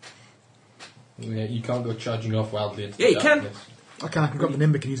now. Yeah, you can't go charging off wildly into Yeah, the you can. darkness. I can grab the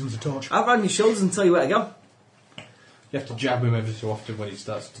Nimbic and use them as a torch. I'll round your shoulders and tell you where to go. You have to jab him every so often when he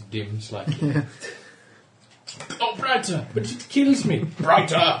starts to dim slightly. Oh, brighter! But it kills me.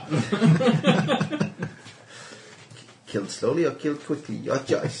 Brighter! Killed slowly or killed quickly? Your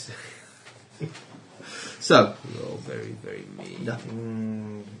choice. So, You're all very, very mean.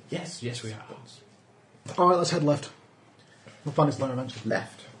 nothing Yes, yes, we are. Alright, let's head left. We'll find its lair eventually.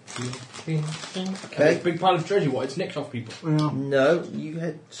 left. Okay. Big pile of treasure. What? It's nicked off people. Yeah. No,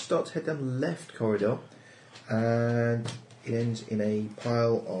 you start to head down the left corridor, and it ends in a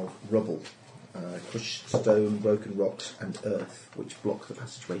pile of rubble, crushed stone, broken rocks, and earth, which block the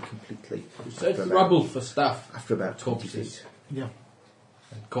passageway completely. So it's rubble for stuff. After about 20 Corpses. feet. Yeah.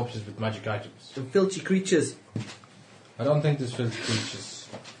 And corpses with magic items. Some filchy creatures. I don't think there's filthy creatures.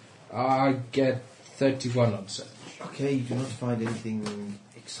 I get 31 on search. Okay, you do not find anything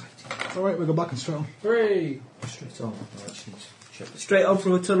exciting. Alright, we'll go back and straight on. Hooray! Straight on. I actually need to check this. Straight on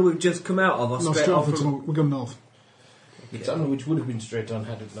from a tunnel we've just come out of, or No, straight straight on off from... until we're going north. The tunnel which would have been straight on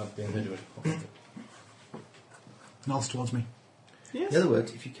had it not been midway. North towards me. In other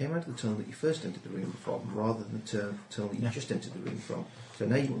words, if you came out of the tunnel that you first entered the room from, rather than the tunnel that you Yeah. just entered the room from, so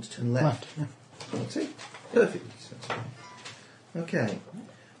now you want to turn left. Yeah. That's it. Perfectly sensible. Okay.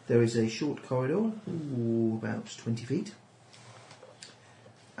 There is a short corridor, about 20 feet.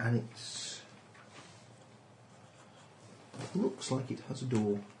 And it looks like it has a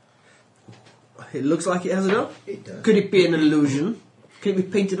door. It looks like it has a door. It does. Could it be an illusion? Could it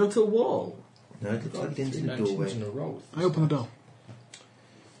be painted onto a wall? No, it looks like it ends in a doorway. In a row. I open the door.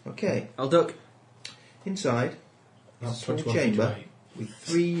 Okay. I'll duck. Inside is a That's small 21 feet chamber away. with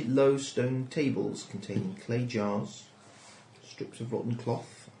 3 low stone tables containing clay jars, strips of rotten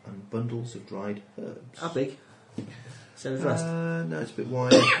cloth, and bundles of dried herbs. How big? Same as rest. No, it's a bit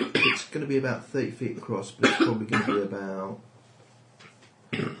wide. It's going to be about 30 feet across, but it's probably going to be about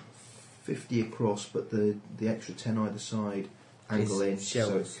 50 across, but the extra 10 either side angle in, It's so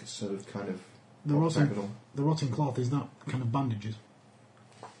shelves. it's sort of kind of The rotting, octagonal. the rotting cloth, is that kind of bandages?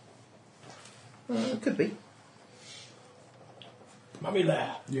 Could be. Mummy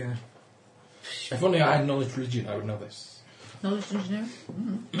lair. Yeah. If only I had knowledge religion, I would know this. Knowledge engineer?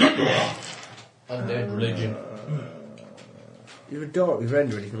 Undead religion. You're a door with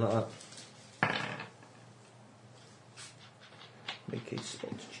render or anything like that. Make a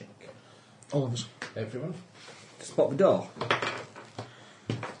spot check. All of us. Everyone. Spot the door.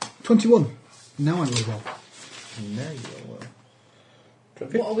 21. Now I know well. Now you are well.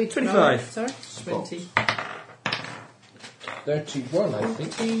 What are we 25. Sorry? Spot. 20. 31, I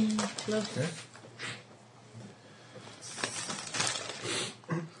think. 20 plus.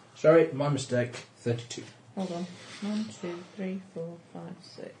 Sorry, my mistake. 32. Hold on. 1, 2, 3, 4, 5,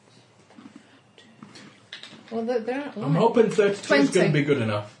 6. Well, they're not I'm hoping 32 is 20. going to be good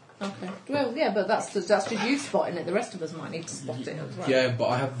enough. Okay. Well, yeah, but that's just you spotting it. The rest of us might need to spot it as well. Yeah, but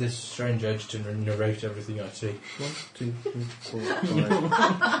I have this strange urge to narrate everything I see. 1, 2, 3, 4,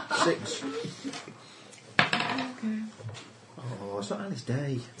 5, 6. Oh, it's not Alice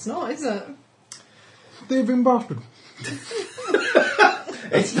Day. It's not, is it? Thieving bastard.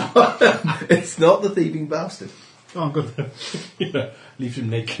 It's not. It's not the thieving bastard. Oh, good. Yeah, leaves him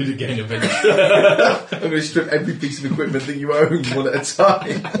naked again eventually. I'm going to strip every piece of equipment that you own one at a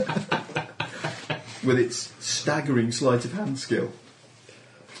time. With its staggering sleight of hand skill.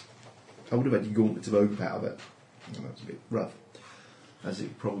 I would have had your gauntlets of oak out of it. And that's a bit rough. As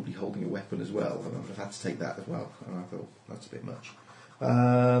it probably holding a weapon as well. And I would have had to take that as well. And I thought, that's a bit much.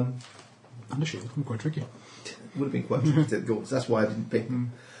 And the shit was quite tricky. Would have been quite tricky to take the gauntlets. That's why I didn't pick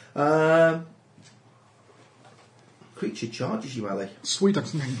them. Creature charges you, Ali. Sweet, I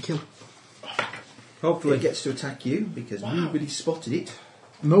can kill. Hopefully. It gets to attack you because nobody spotted it.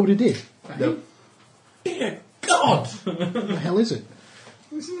 Nobody did. No. Dear God! What the hell is it?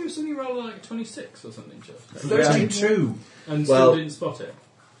 Isn't there roll like 26 or something, Jeff? 32! And Well- still didn't spot it?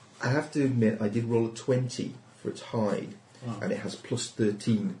 I have to admit, I did roll a 20 for its hide. Oh. And it has plus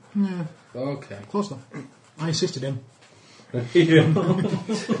 13. Yeah, Okay. close enough. I assisted him.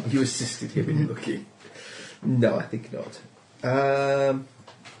 You assisted him in looking. No, I think not. Wow,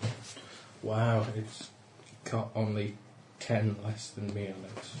 it's got only 10 less than me on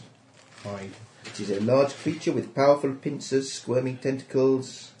its hide. It is a large creature with powerful pincers, squirming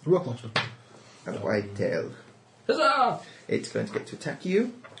tentacles, Rock lobster. and a wide tail. Huzzah! It's going to get to attack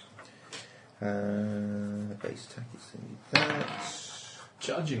you. Base attack is going to be that.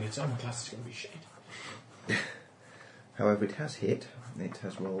 Charging its armor class is going to be shit. However, it has hit. It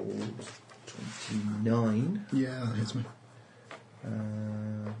has rolled 29. Yeah, that hits me.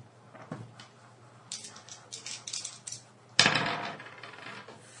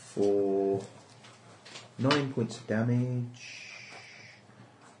 For 9 points of damage.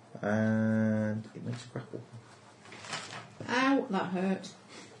 And it makes a grapple. Ow, that hurt.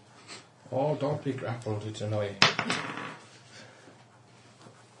 Oh, don't be grappled, it's annoying.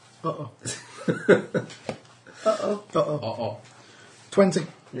 Uh-oh. Uh-oh. Uh-oh. Uh-oh. 20.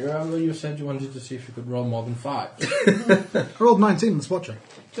 You remember you said you wanted to see if you could roll more than 5? I rolled 19 in the spot check.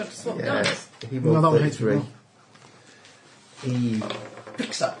 Do you want to swap Yeah, dice? he No, rolled that one hits me 33. well. He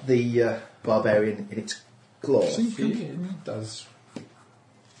picks up the barbarian in its claw. See? See, it does.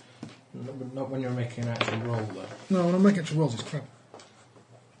 No, but not when you're making an actual roll, though. No, when I'm making extra rolls, it's crap.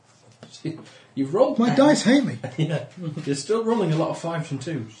 See, you've rolled... My dice hate me. Yeah. You're still rolling a lot of 5s and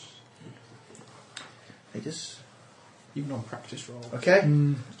 2s. They just... Even on practice rolls. Okay.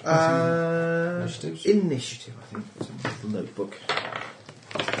 Initiatives? Initiative, I think. It's a little notebook.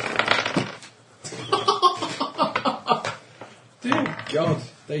 Dear God,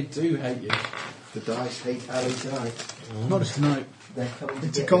 they do hate you. The dice hate Ali tonight. Not just tonight. They're coming It's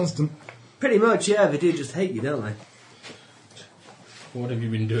a together. constant. Pretty much, yeah. They do just hate you, don't they? What have you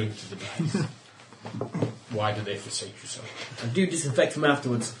been doing to the dice? Why do they forsake you so? I do disinfect them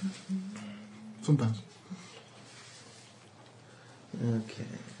afterwards. Sometimes. Okay.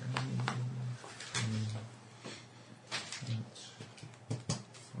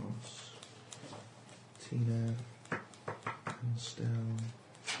 Tina, Anstel,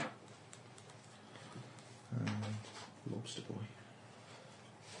 Lobster Boy.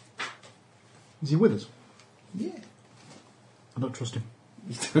 Is he with us? Yeah. I don't trust him.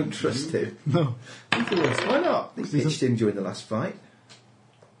 You don't trust him? No. Why not? They He's pitched him during the last fight.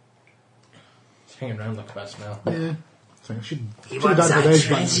 It's hanging around like a bad smell. Yeah. So I should have died of old age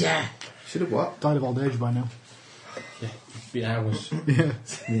by now. Should have what? Died of old age by now. Yeah, it's been hours. Yeah.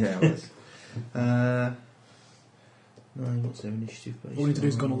 Yeah, it was. 9, what's their initiative base? All we need to do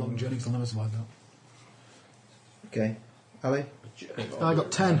is go on a long journey, because I'll never survive that. Okay. Ali? I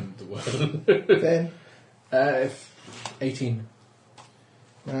got 10. The world. Ben? 18.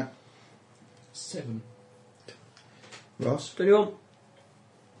 Matt? 7. Ross? 21.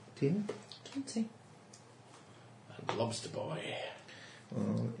 Tina? 20. And Lobster Boy.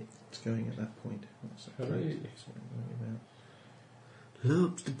 Well, it's going at that point. That's not Hooray. great. That's what I'm worried about.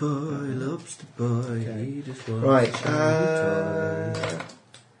 Lobster boy, lobster boy, Okay. he just wants Right, to toy.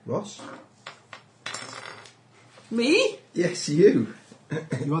 Ross? Me? Yes, you.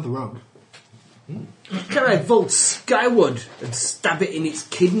 You are the rogue. Can I vault skyward and stab it in its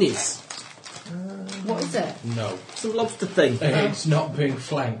kidneys? What is it? No. Some lobster thing. It's not being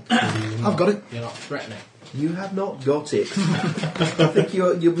flanked. I've got it. You're not threatening. You have not got it. I think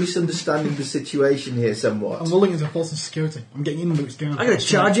you're misunderstanding the situation here somewhat. I'm willing into false security. I'm getting in with its down. I'm going to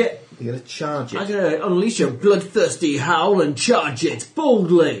charge it. You're going to charge I'm it going to unleash a bloodthirsty howl and charge it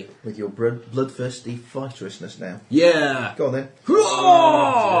boldly. with your bloodthirsty fighterousness now. Yeah. Go on then.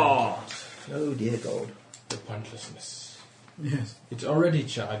 Roar! Oh dear God. The pointlessness. Yes. It's already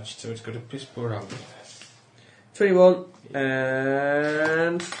charged, so it's got a piss poor out. 21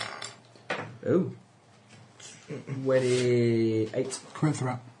 and... Oh. 28. Crit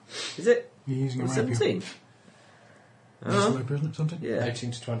threat. Is it? You're using a Or rapier. 17? Is this a rapier, isn't it? 17? Yeah.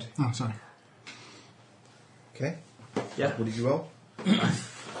 18 to 20. Oh, sorry. Okay. Yeah. What did you roll?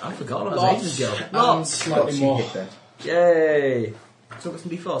 I forgot that was Lots. ages ago. And Lots. slightly Lots you more. hit there. Yay. So got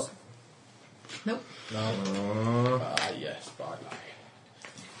some D4s. Nope. No. Yes, by lie.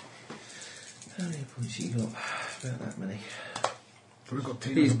 How many points you got? About that many. We've got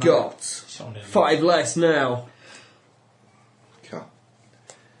Tina He's in the back. got 5 less now. Cool.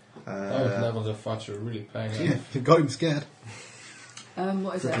 Those levels of fighter are really paying Yeah, off. you've got him scared.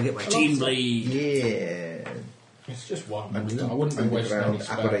 What is So I it? can get my A team lobster? bleed. Yeah. It's just one. And I wouldn't be wasting any underground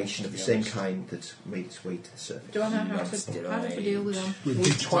spells, aberration of to the be same honest. kind that made its way to the surface. Do I know how to deal with them? We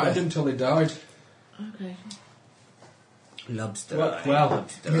twatted until they died. Okay. Lobster. Well,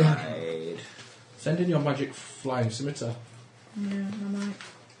 lobster. Yeah. send in your magic flying scimitar. Yeah, I might.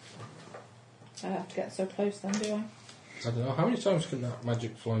 I have to get so close then, do I? I don't know, how many times can that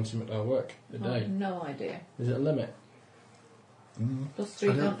magic flying scimitar work a I day? have no idea. Is it a limit?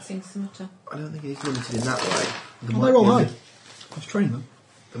 +3 I don't- dancing scimitar. I don't think it is limited in that way. There Oh, might they're all be a high. li- I've trained them.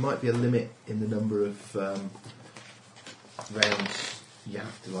 There might be a limit in the number of rounds you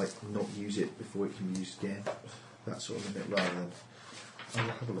have to not use it before it can be used again. That sort of limit rather than. I'll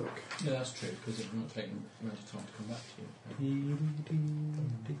have a look. Yeah, that's true, because it might take a amount of time to come back to you.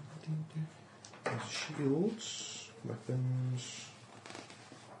 Shields, weapons.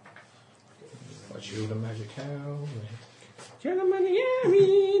 What shield and magic helmet?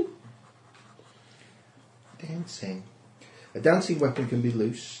 Dancing. A dancing weapon can be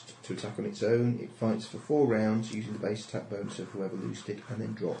loosed to attack on its own. It fights for 4 rounds using the base attack bonus of whoever loosed it and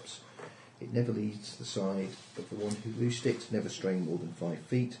then drops. It never leaves the side of the one who loosed it, never straying more than 5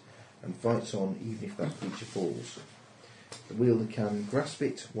 feet, and fights on even if that creature falls. The wielder can grasp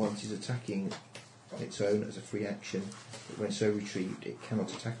it while it is attacking on its own as a free action, but when so retrieved, it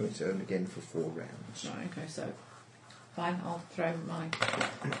cannot attack on its own again for 4 rounds. Right, okay, so fine, I'll throw my...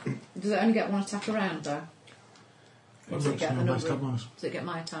 Does it only get one attack around, though? Or does it get the Base number? attack bonus. Does it get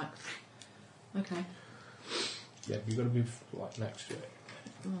my attack? Okay. Yeah, you've got to be next to it.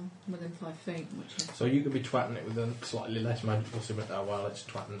 Well, within 5 feet, which is... So you could be twatting it with a slightly less magical scimitar while it's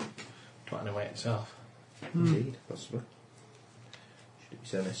twatting away itself. Indeed, possibly. Should it be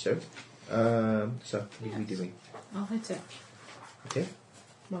so necessary? So, what are we doing? I'll hit it. Okay,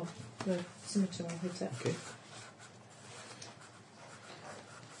 Well, the scimitar will hit it. okay.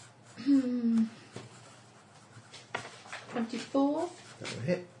 24. That will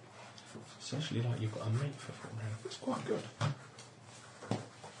hit. It's actually like you've got a mate for 4 rounds. It's quite good.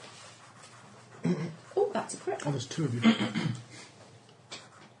 Oh, that's a crit. Oh, there's 2 of you.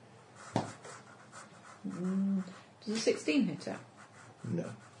 Does a 16 hit it? No.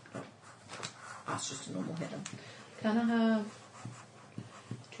 That's just a normal hit then. Can I have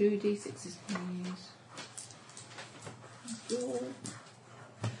 2 d6s, please? Four.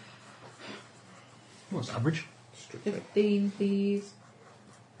 What's average? Strictly. 15, please.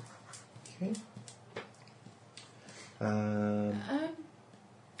 Okay.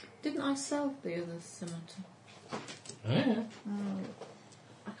 Didn't I sell the other scimitar? Yeah.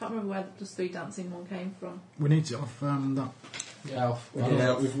 I can't remember where the +3 dancing one came from. We need to off that. Yeah, we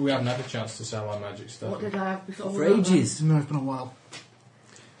haven't had a chance to sell our magic stuff. What did I have before? For ages. No, it's been a while.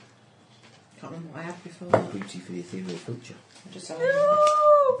 Can't remember what I had before. Booty for the ethereal future. I just saw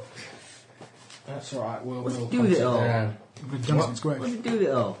That's alright, we'll What's it hunt do with it all? down. With dancing's great. What do you do with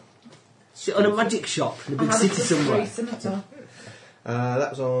it all? Sit on a magic shop in a I big had a city somewhere. +3 scimitar. That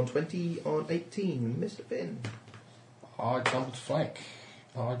was on 20 on 18, Mr. Finn. I tumbled to flank.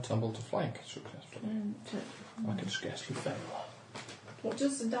 Successfully. I can scarcely fail. What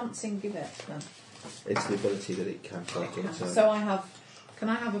does the dancing give it then? It's the ability that it can take it. So I have. Can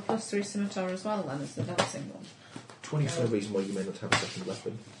I have a +3 scimitar as well then as the dancing one? 20 for no reason why you may not have a second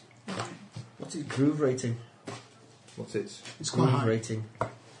weapon. What's its groove rating? What's its? It's quite Groove high. rating.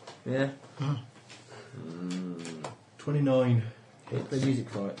 Yeah. 29. Play music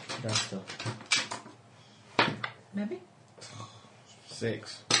for it. Dance stuff. Maybe.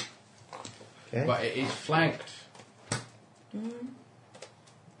 6. Okay. But it is flanked.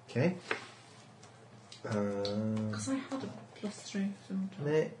 Okay. Because I had a +3 scimitar.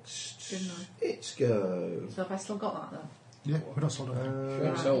 Next, Didn't it's go. So have I still got that then? Yeah, we're not sold out. If you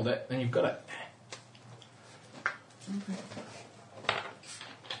haven't sold it, then you've got it. Okay.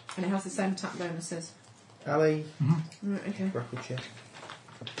 And it has the same attack bonuses. Ali, Right, okay. grapple check.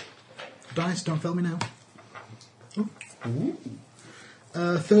 Dice, don't fail me now. Ooh.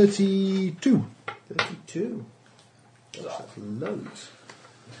 32. 32. That's loads.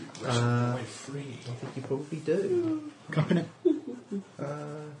 Way free. I think you probably do. Can I pin it?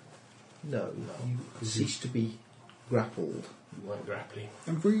 No, you cease to be grappled. You weren't grappling.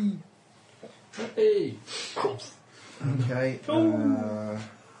 I'm free. Hey! Okay.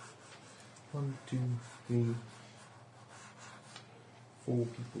 1, 2, 3, 4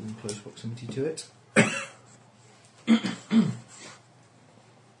 people in close proximity to it.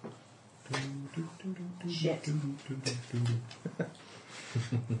 Shit.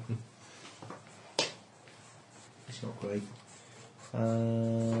 It's not great.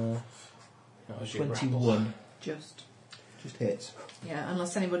 That was your grapple. 21. Just. Just hits. Yeah,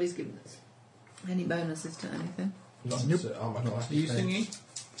 unless anybody's given us any bonuses to anything. Not Nope. armor class. Are you singing?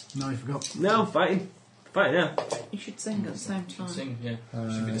 No, I forgot. No, I'm fighting. Fighting now. You should sing at the same time. Sing, yeah. Uh,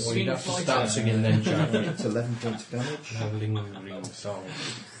 Should be the Well, singing you'd have to fighter. start singing then, Jack. It's 11 points of damage. No lingering song.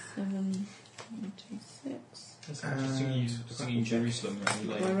 7, 26. That's like singing Jerusalem.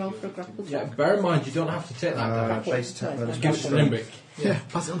 Do I roll for a grapple Yeah, check? bear in mind you don't have to take that. Base attack bonus. Give it to Limbic. Yeah,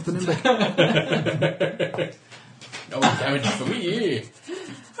 pass it on to the Nimbic. No damage for me.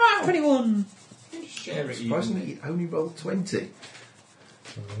 21. Share it Surprisingly, evenly. you only rolled 20.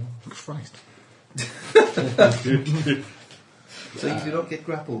 Christ. So you do not get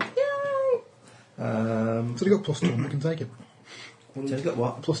grappled. So you got +2 on me, I can take it. So you got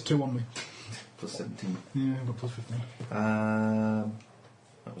what? +2 on me. Plus 17. Yeah, I've got +15.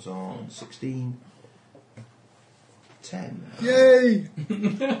 That was on 16. 10. Yay!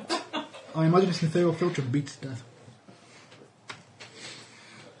 I imagine this ethereal filter beats death.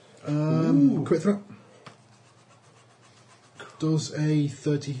 Crit threat. Does a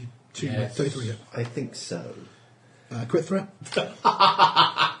 32, Yes. 33 hit? I think so. Crit threat.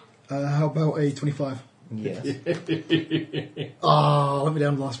 How about a 25? Yes. Let me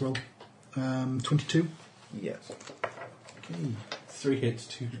down the last roll. 22. Yes. Okay. 3 hits,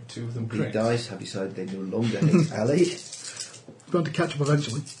 two of them The crits. dice have decided they no longer hate Ali. Going to catch up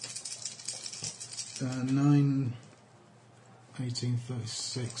eventually. 9, 18,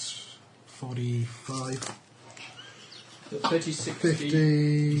 36, 45, 36,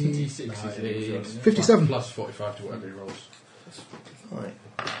 50, 57. 57. Plus 45 to whatever he rolls. Right.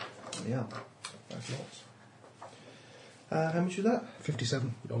 Yeah. That's lots. How much was that?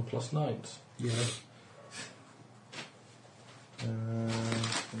 57. You're on plus 9s. Yeah.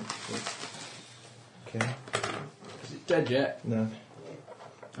 Okay. Is it dead yet? No.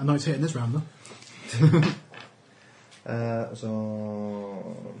 I know it's hitting this round though. It was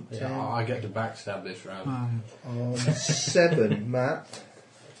on 10. Yeah, I get to backstab this round. On 7, Matt.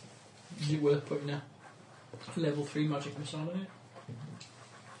 Is it worth putting a level 3 magic missile in it?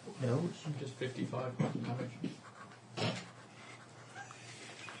 No. Just 55 damage.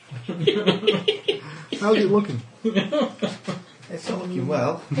 How's it looking? It's not looking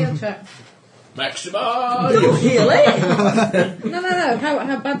well. Heal check. Maxima! Don't heal it! No.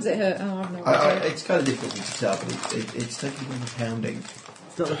 How bad's it hurt? Oh, I've no idea. It's kind of difficult to tell, but it's taking a pounding.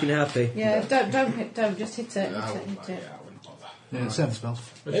 It's not looking happy. Yeah, don't just hit it. No, Hit it. I wouldn't bother. Yeah, 7 spells.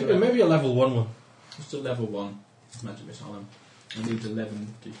 Maybe a level 1 one. Just a level 1 magic missile. I need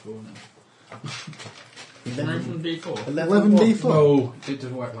 11 d4 now. 11 d4? 11 d4. No, it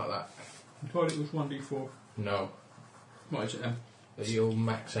doesn't work like that. I thought it was 1d4. No. What is it then? You'll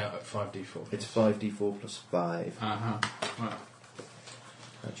max out at 5d4. It's 5d4 plus 5. Right.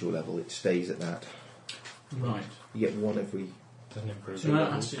 At your level, it stays at that. Right. You get one every. Doesn't improve. So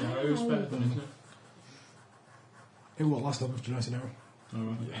that has to be better than, isn't it? It what last level was Generic Arrow?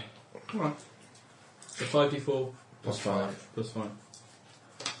 Alright. Alright. So 5d4 Plus 5. plus 5.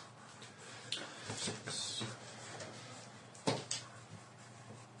 6.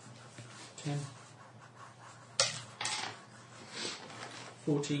 10.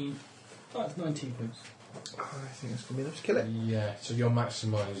 14. That's 19 points. I think that's going to be enough to kill it. Yeah, so your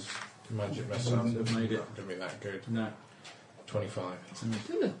maximised magic missile Wouldn't have made it. Wouldn't be that good. No. 25. It's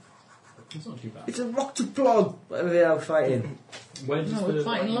not too bad. It's a rock to plod! Whatever they are fighting. Where does No, the we're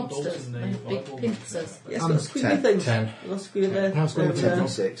fighting lightning bolt lobsters. in the They have big Bible pincers. Yeah, it's got a squiggly 10. thing. 10. It's got a squiggly there. How's it there, there.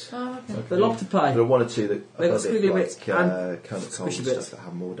 6. Oh, okay. The loptopie. There are one or two that They've got above it, squiggly like, bits and kind of cold squishy and bits. stuff that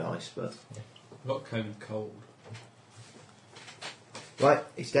have more dice, but I've got cone of cold. right,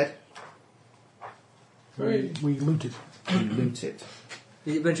 he's dead. We looted. You loot it.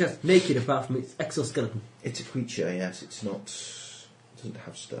 Is it just naked apart from its exoskeleton? It's a creature, yes. It's not. It doesn't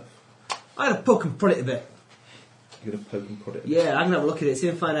have stuff. I had a poke and prod it a bit. You're going to poke and prod it. Yeah, I can have a look at it, see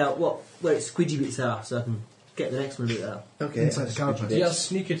and find out where its squidgy bits are, so I can get the next one a bit out. Okay. Inside the carapace. Do you have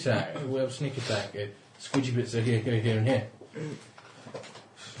sneak attack? We have sneak attack. Squidgy bits are here, and here.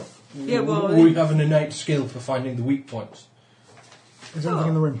 Yeah, well, We have an innate skill for finding the weak points. Is there anything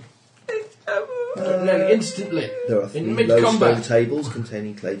in the room? And then instantly, There are 3 in low stone mid-combat. tables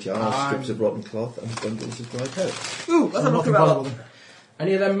containing clay jars, strips of rotten cloth, and bundles of dry coat. Ooh, let's have a I'm look not about bothered that. with them.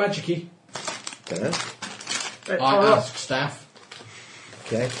 Any of them magic-y? Don't know. Right, I oh, ask staff,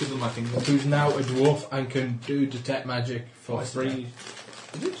 Okay. Give them my finger. who's now a dwarf and can do detect magic for Twice 3.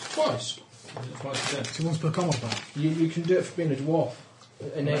 Is it twice? Twice a day. So once per combat bar. You can do it for being a dwarf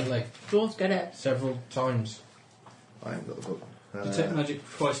innately Dwarves get it. several times. I haven't got the book. Detect magic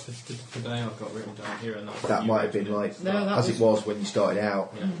twice today I've got written down here, and That might have been like No, that as it was when you started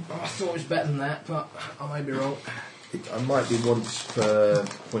out. Yeah. I thought it was better than that, but I may be wrong. I might be once per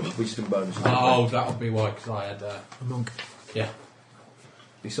point of wisdom bonus. Oh, that'll be why, because I had, A monk. yeah.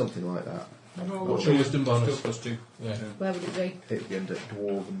 Be something like that. What's your wisdom bonus? Still +2. Yeah. Where would it be? It would be under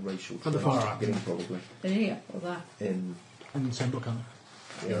dwarven racial At the traits far at right. the beginning, probably. In here or there? In In the same book, aren't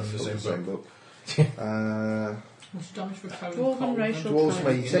You're in the sort of same book. What's the damage for cone Dwarven of cold? racial Dwarves trait.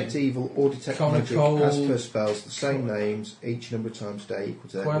 may detect evil or detect Cone of magic cold. as per spells, the same names, each number of times a day equal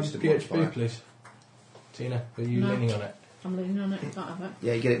to Can I their have wisdom PHP, modifier. please? Tina, are you No. leaning on it? I'm leaning on it. Can't have it.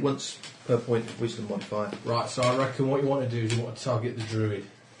 Yeah, you get it once per point of wisdom modifier. Right, so I reckon what you want to do is you want to target the druid.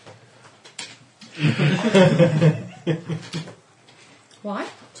 Why?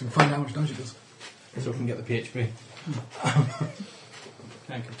 So we can find out how much damage it does. So we can get the PHP.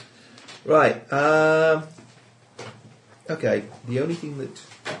 Thank you. Right. Okay. The only thing that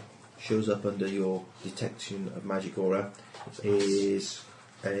shows up under your detection of magic aura is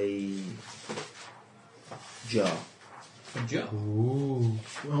a jar. A jar. Ooh.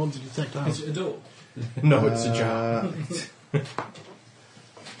 Well, did you take that? Is it a door? No, it's a jar.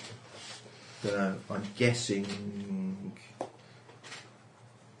 Dunno, I'm guessing.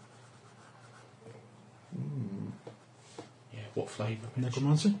 Yeah, what flavour?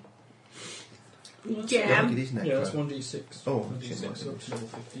 Necromancy? Yeah, I Jam. think it is necro. Yeah, that's 1d6. Oh, 1d6 shit, up to level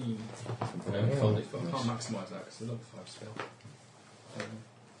 15. Oh. I can't maximise that because it's a level 5 spell.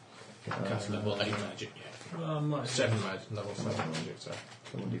 Cast level 8 magic, yeah. Might 7 magic, level 7 magic, so.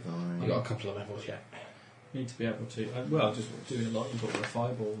 Come on, divine. You got a couple of levels yet. need to be able to. Well, just doing a lightning bolt with a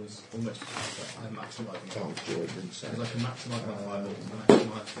fireball is almost maximising. Oh, joy, didn't say. Because I can maximise my fireball and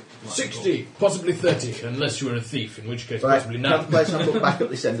maximise 60, possibly 30, unless you're a thief, in which case Right, possibly can none. place and look back up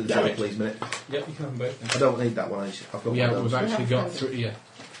this end of the Damn show, it. please, minute. Yep, you can have them both. I don't need that one. I've got Yeah, one but of we've those. actually got 3, yeah.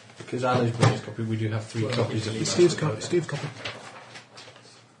 Because Ali's brought his copy, we do have 3 copies of It's it. Steve's copy.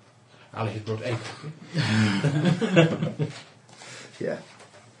 Ali has brought a copy. Yeah.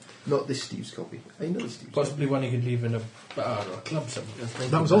 Not this Steve's copy. Another Steve's Possibly one you could leave in a bar or a club somewhere.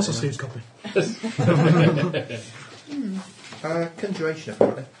 That was also Steve's copy. Conjuration,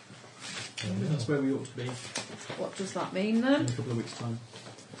 apparently. That's where we ought to be in What does that mean then? a couple of weeks' time.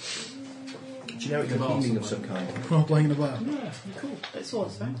 Generic healing of some kind. We're all playing in a bar. Yeah, cool. It's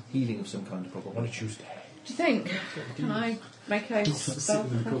what, sorry? Healing of some kind, On a probably. Tuesday. Do you think? Can I make a Sit spell?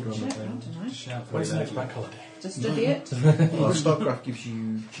 with the recorder on check? the I phone. don't know. Shout When's the way next loud. bank holiday? To study it? Well, Starcraft gives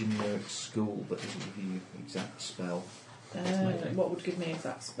you generic school, but doesn't give you exact spell. What would give me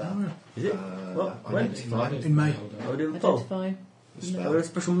exact spell? Is it? What? When? Identify In May. I would have thought. Identify. the I spell. would have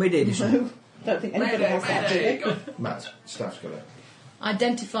special Mayday edition. No. Don't think anybody has that, do they? Matt, Staff's got it.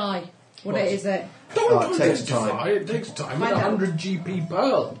 Identify. What it is it? Oh, it takes time. Identify, it takes time. With Find out. 100 GP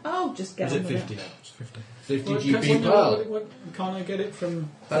pearl. Oh, just get Is on it with 50 it. now? It's 50. 50 Well, GP pearl. can't I get it from...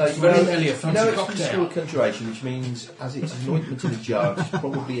 That's you very know- nearly a You fancy know, it's from cocktail. school conjuration, which means, as it's an ointment in a jar, it's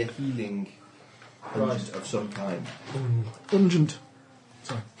probably a healing agent of some kind. Ungent.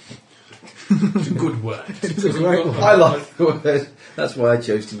 Sorry. It's a good word. It is a great one. I like the word. That's why I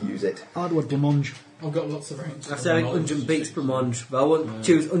chose to use it. Hard word, blancmange. I've got lots of range. I say Ungent beats Blancmange, but I won't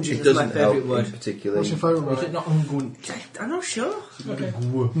choose Ungent It as my doesn't help favourite in word. particular. What's your favourite Is word? it not ungood? I'm not sure. Okay.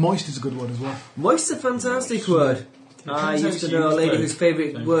 Moist is a good word as well. Moist's a fantastic word. I used to know a lady whose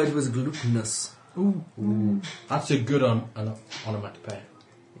favourite word was glutinous. Ooh. That's a good onomatopoeia.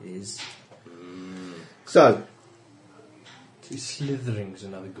 It is. So, Slithering's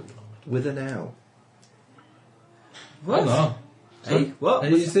another good one. with an owl. What? No. Hey, what?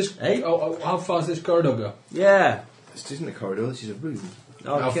 Is this, Hey? how far does this corridor go? Yeah. This isn't a corridor, this is a room.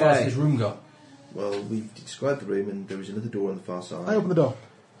 How far does Okay. this room go? Well, we've described the room and there is another door on the far side I open the door.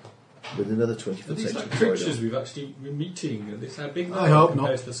 with another Are 20-foot these section like of corridor. creatures we're meeting? And this how big they I are hope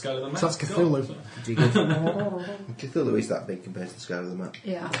compared not. to the scale of the map? So that's Cthulhu. Cthulhu is that big compared to the scale of the map.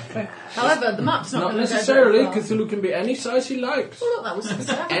 Yeah. However, the map's not Not going to necessarily. go very far. Cthulhu can be any size he likes. Oh, look, that was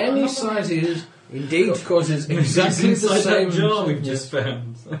successful. Any size he is. Indeed. Of course, is exactly the Inside same. that jar we've just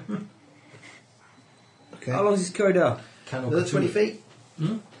found. Okay. How long is this corridor? Another 20 feet.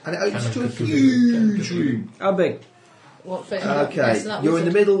 Hmm? And it opens to a Cthulhu. huge room. How big? What bit? Okay, Yes, that you're was in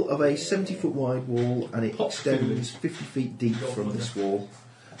the it. middle of a 70-foot wide wall and it Pop extends 50 feet deep from this wall.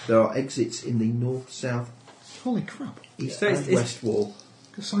 There are exits in the north, south, Holy crap. east So and it's- west wall.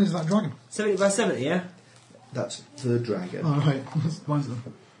 Good size of that dragon. 70 by 70, yeah? That's the dragon. Oh, right. Mine's them.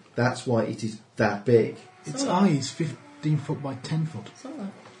 That's why it is that big. Its eyes 15 foot by 10 foot.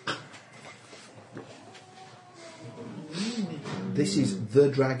 This is the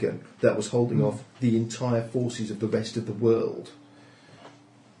dragon that was holding off the entire forces of the rest of the world.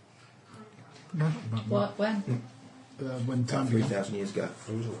 No, What? When? when time began. 3,000 years ago.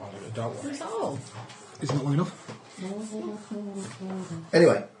 What's that all? Isn't that long enough?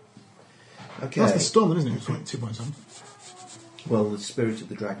 Anyway. Okay. That's the storm, then, isn't it? It's like 2.7. Well, the spirit of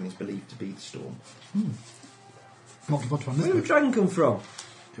the dragon is believed to be the storm. Not much fun, Where is did the it? dragon come from?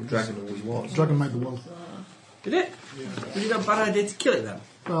 The dragon always was. Dragon made the world. Did it? Was it a bad idea to kill it then?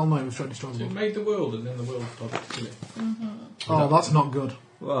 Well, no, it was trying to destroy the It world. made the world and then the world started to kill it. Oh, that's not good.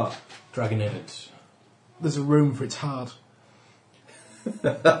 What? Dragon heads. There's a room for its heart.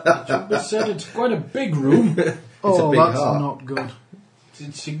 They said it's quite a big room. Oh, big that's heart. not good.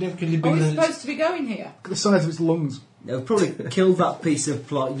 It's significantly Are bigger we than it's... supposed to be going here? The size of its lungs. They've probably killed that piece of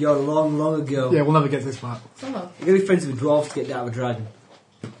plot long, long ago. Yeah, we'll never get to this part. Hello. You're going to be friends with a dwarf to get down with a dragon.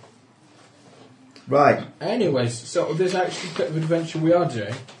 Right. Anyways, so there's actually a bit of adventure we are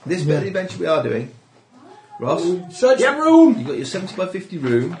doing. This bit of the adventure we are doing, Ross, Search the room! you've got your 70 by 50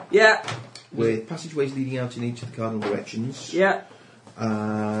 room Yeah, with passageways leading out in each of the cardinal directions. yeah.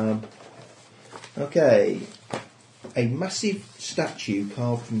 Okay. A massive statue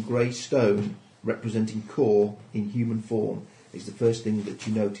carved from grey stone representing Kor in human form is the first thing that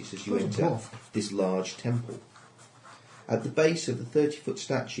you notice as you enter this large temple. At the base of the 30-foot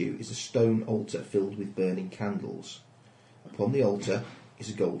statue is a stone altar filled with burning candles. Upon the altar is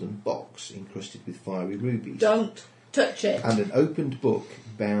a golden box encrusted with fiery rubies. Don't touch it. And an opened book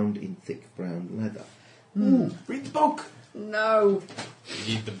bound in thick brown leather. Ooh, read the book. No.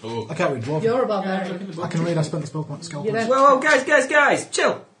 You need the book. I can't read dwarf. You're a barbarian. I can read. I spent the spell point skill You points. don't- Whoa, guys,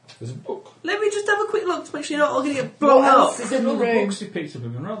 chill. There's a book. Let me just have a quick look to make sure you're not all going to get blown What up. else is in the All the room? books you picked up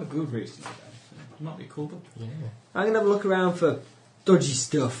have been rather good recently. Might be called up. Yeah. I'm going to have a look around for dodgy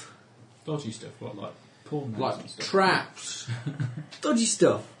stuff. Dodgy stuff, what, like porn names Like and stuff? traps. Dodgy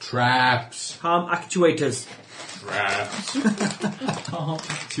stuff. Traps. Harm actuators. Traps. Oh,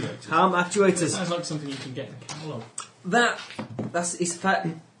 actuators. Harm actuators. Sounds like something you can get in a catalogue. That's his fact.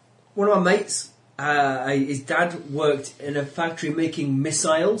 One of my mates, his dad worked in a factory making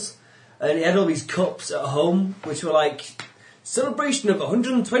missiles, and he had all these cups at home, which were like celebration of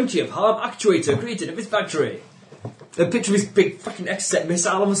 120 of Harm actuator created at his factory. A picture of his big fucking X-set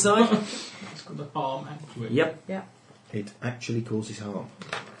missile on the side. It's called the harm actuator. Yep. Yeah. It actually causes harm.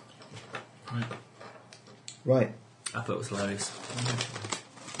 Right. Right. I thought it was hilarious.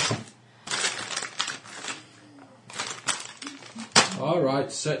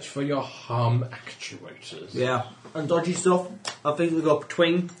 Alright, search for your harm actuators. Yeah. And dodgy stuff, I think they go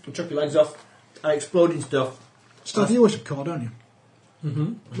between and chop your legs off, and exploding stuff. Stuff you worship core, don't you?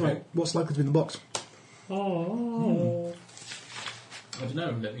 Mm-hmm. Right. What's likely to be in the box? Oh. I don't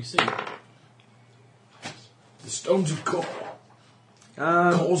know, let me see. The stones of core.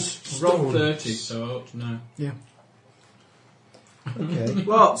 Cause Roll stones. 30, so I ought to know. Yeah. Okay.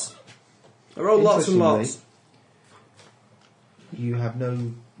 Lots. I rolled lots and lots. You have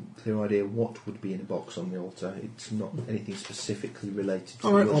no clear idea what would be in a box on the altar. It's not anything specifically related to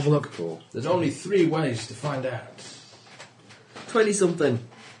All right, the I'll have a look. Kor. There's only 3 ways to find out. 20 something.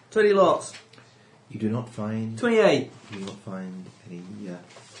 20 lots. You do not find 28. you do not find any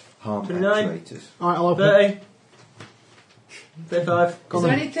harm 29. actuators. All right, I'll open it. 30. 35. Go Is on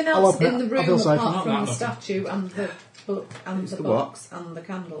there then. anything I'll else open in it. the I feel room safe. apart Not from that the much. statue and the book and It's the the what? box and the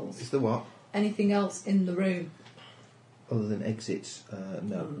candles? Is there what? Anything else in the room? Other than exits?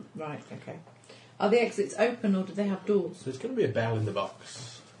 No. Right, okay. Are the exits open or do they have doors? So there's going to be a bell in the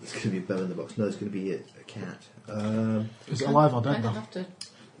box. There's going to be a bell in the box. No, there's going to be a cat. Is it alive or Kind dead, of though? have to.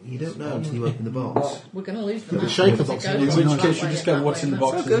 You don't know until you open the box. We're going to lose the The map. shape of the It box goes is In that which nice. case you way, discover that what's way, in the and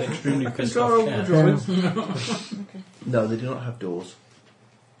box that's is an good. extremely pissed Control off over cat. drawings. No, they do not have doors.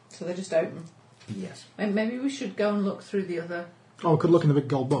 So they're just open. Yes. And maybe we should go and look through the other. Oh, we could look in the big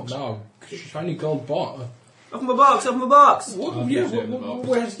gold box. No, shiny gold bot. Open my box, open my box. What? I'll Yeah, get it in the box.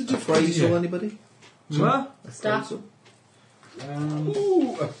 where's the difference? Appraisal, here? anybody? What? Staff. Appraisal?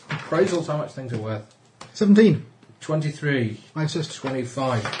 Ooh, appraisals, how much things are worth? 17. 23, I assist.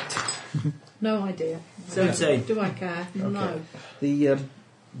 25. No idea. 17. Do I care? No.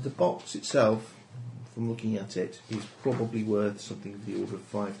 The box itself, from looking at it, is probably worth something of the order of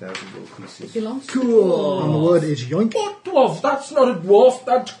 5,000 gold It pieces. belongs to Cool. And the word is yoink. What dwarf? That's not a dwarf,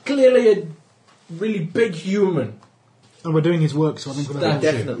 that's clearly a really big human. And we're doing his work, so I think we're It That-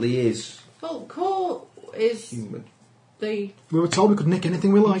 there. definitely is Well, core is human. the We were told we could nick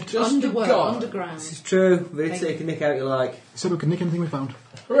anything we liked. Just underworld, a god. underground. This is true. They take a nick out you like. Said we could nick anything we found.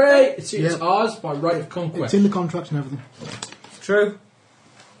 Hooray! It's Yeah. ours by right of It's conquest. in the contract and everything. It's true.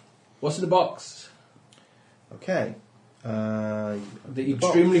 What's in the box? Okay. The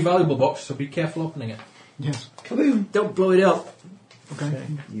extremely valuable box, so be careful opening it. Yes. Kaboom! Don't blow it up. Okay.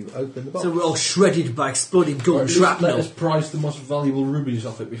 You open the box. So we're all shredded by exploding Or gold at least let shrapnel. us prize the most valuable rubies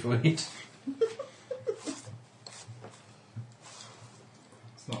off it before we eat.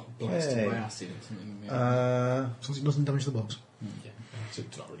 It's not blasted Okay. by acid or something. Since it doesn't damage the box. Yeah,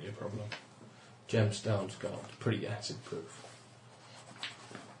 it's not really a problem. Gemstones, gold, pretty acid proof.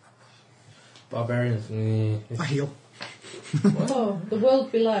 Barbarians, I heal. Oh, the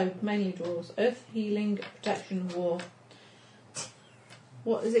world below, mainly dwarves. Earth healing, protection, war.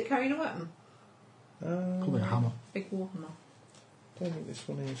 What, is it carrying a weapon? Probably a hammer. Big war hammer. don't think this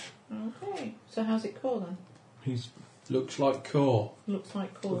one is. Okay. So how's it called then? He's Looks like core. Looks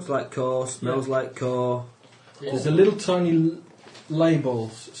like called. Looks like core, smells like core. There's a little tiny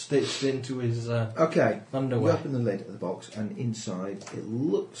labels stitched into his Okay. You underwear. open the lid of the box, and inside it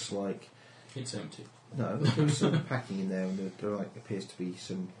looks like It's empty. no, there's some packing in there, and there like appears to be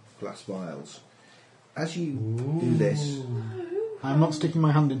some glass vials. As you do this, I'm not sticking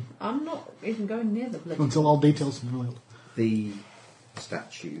my hand in I'm not even going near the bloody. until all details have been revealed. the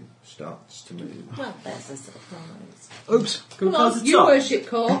statue starts to move. Well, there's a surprise. Oops. Can we Come close on, the you top? worship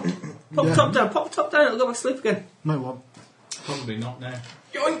core. Pop Yeah. top down, pop top down, it'll go back to sleep again. No, it won't. Probably not now.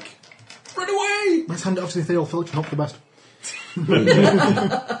 Yoink! Run away! Let's hand it off to the ethereal filch and hope for the best.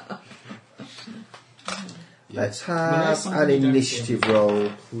 Let's Well, have there's something an you don't initiative roll,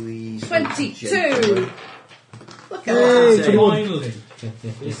 please. 22. gentlemen. Look at Hey, that. 21. Finally!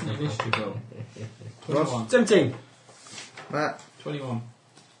 It's an initiative roll. 21. 17. Matt, 21.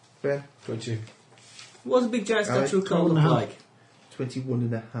 Ben, 22. What's a big giant statue of Carl 21 and a look half. like? 21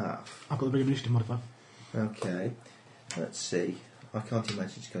 and a half. I've got the big initiative modifier. Okay, let's see. I can't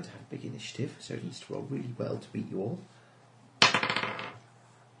imagine it's going to have a big initiative, so it needs to roll really well to beat you all.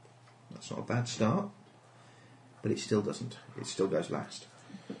 That's not a bad start, but it still doesn't. It still goes last.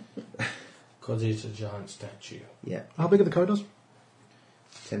 Because it's a giant statue. Yeah, How big are the corridors?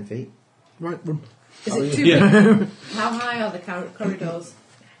 10 feet. Right, run. Is it too Yeah. big? How high are the corridors?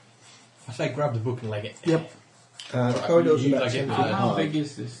 I say grab the book and leg it. Yep. The corridor's you about like 10 it feet high. How high, big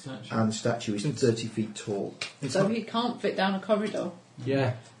is this statue? and the statue is 30 feet tall. It's So not, he can't fit down a corridor.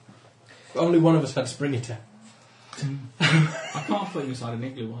 Yeah. Only one of us had spring attack. I can't put him inside an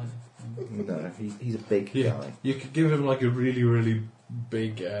igloo either. No, he's a big Yeah. guy. You could give him like a really, really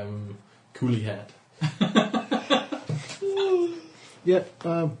big coolie hat. yeah,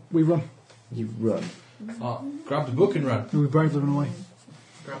 we run. You run. Grab the book and run. We bravely run away.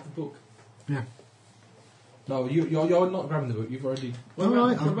 Grab the book. Yeah. No, you're not grabbing the book. You've already. What All about,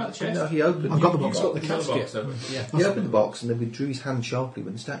 right, what about the chest? No, he opened. I've got the he- box. You've got the You've got the box, casket. haven't you? Yeah. He opened the box and then withdrew his hand sharply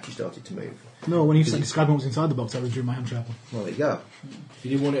when the statue started to move. No, when you said describing what was inside the box, I withdrew my hand sharply. Well, there you go. He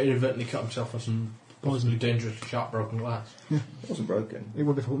didn't want to inadvertently cut himself with some possibly dangerous, sharp, broken glass. It wasn't broken. It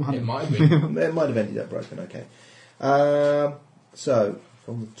would be for my It hand. might have been. It might have ended up broken, okay. So,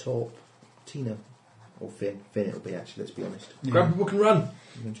 from the top, Tina, or Finn it'll be actually, let's be honest. Yeah. Grab the book and run.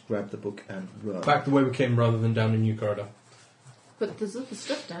 I'm going to grab the book and run. Back the way we came rather than down a new corridor. But there's other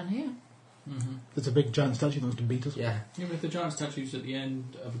stuff down here. Mm-hmm. There's a big giant statue that can beat us. Yeah. Yeah, but if the giant statue's at the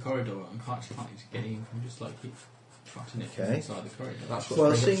end of the corridor and can't try to get in, can just like keep trotting it from Okay. inside the corridor. That's what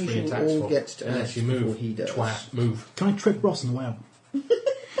Well, spring seeing as you attacks all for. get to Unless act you move. before he does. Twat, move. Can I trip Ross on the way out?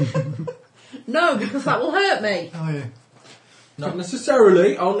 No, because that will hurt me. Oh, yeah. Not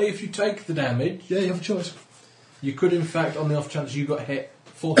necessarily, only if you take the damage. Yeah, you have a choice. You could, in fact, on the off chance you got hit,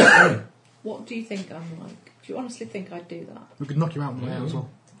 force it in. What do you think I'm like? Do you honestly think I'd do that? We could knock you out on the way out as well.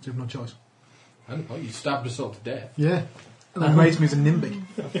 So you have no choice. I don't know, you stabbed us all to death. Yeah. And then raised me as a nimbic.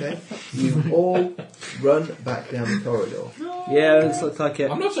 Okay. You all run back down the corridor. Yeah, it looks like it.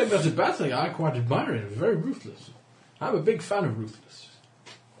 I'm not saying that's a bad thing, I quite admire it. It's very ruthless. I'm a big fan of ruthless.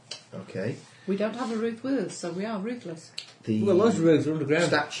 Okay. We don't have a Ruth with us, so we are ruthless. The We've got loads of rooms underground.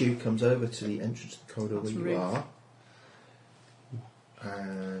 statue comes over to the entrance of the corridor That's where you rude. are.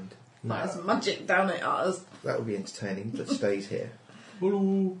 And There's magic down it at us. that will be entertaining, but stays here.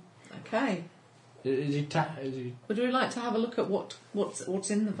 Okay. Is he Would we like to have a look at what's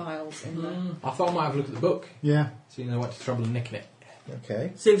in the vials in there? I thought I might have a look at the book, Yeah. seeing I went to trouble and nicking it.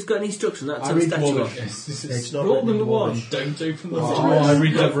 Okay. See if it's got any instruction. That's I on the read statue. more of. than It's not Roll written in number one. Dwarvish. Don't open the Oh, door. I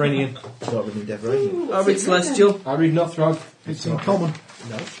read Deveranian. It's not written in Deveranian. I read Celestial. I read Northrog. It's in common.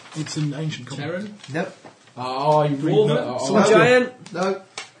 No. It's in ancient common. Terran? No. Oh, you read Dwarven? Some giant. No.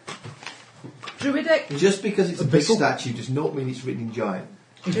 Druidic? Just because it's a big Abyssal? statue does not mean it's written in giant.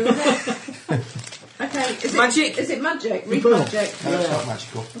 Druidic? Okay, is Magic. Is it magic? Read Infernal. magic. That's not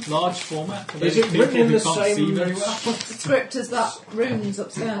magical. Large format? For Is those it written people in who the can't same see very well? The script is that runes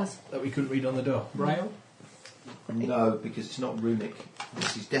upstairs. that we couldn't read on the door? Braille? No, because it's not runic.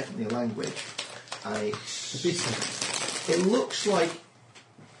 This is definitely a language. And it looks like...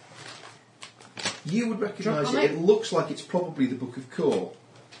 You would recognise it. Draconic? It looks like it's probably the Book of Kor.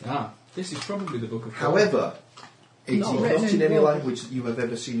 Ah, this is probably the Book of Kor. However, it is Not not written in in any Dwarvish. language that you have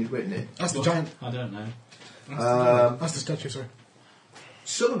ever seen it written in. That's the giant. I don't know. That's the statue, sorry.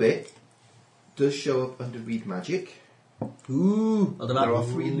 Some of it does show up under Read Magic. Ooh. I'll do that. There are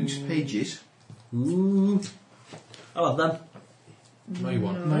 3 loose pages, Ooh. I'll have them. No, you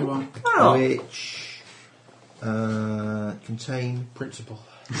won't. No, you won't. Oh. which contain Principle.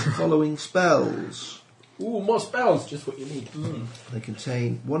 the following spells. Ooh, more spells, just what you need. They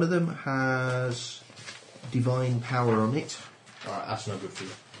contain. One of them has divine power on it. Alright, that's no good for you.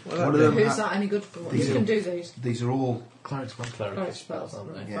 One of them. Who's that any good for? These You are- can do these. These are all Cleric spell. Cleric spells,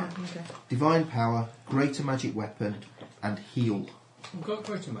 aren't they? Yeah. Fine, okay. divine power, greater magic weapon, and heal. I've got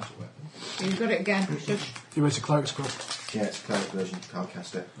quite a magic weapon. You've got it again. Shush. Erase a cleric scroll. Yeah, it's a cleric version. Can't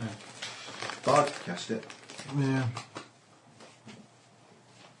cast it. Yeah. Bard can cast it. Yeah.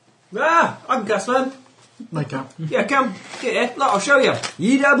 Ah, I can cast man. No count. Yeah, come. Get here. Look, I'll show you.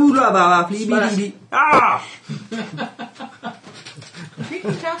 Ah! If you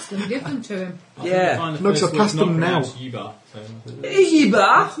can cast them, give them to him. Yeah. Look, so cast them now. Yiba. Is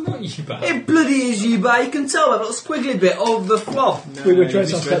Yiba? It's not Yiba. It bloody is Yiba. You can tell that little squiggly bit over the floor. We will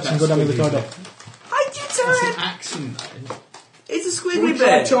trace our steps and go down the corridor. I did tell It's it. an accent, that is. It's a We squiggly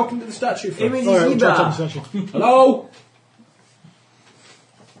tried bit. talking to the statue It first. means Alright, we'll try Yiba. to statue. Hello?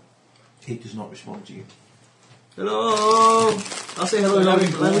 It does not respond to you. Hello. I'll say hello in all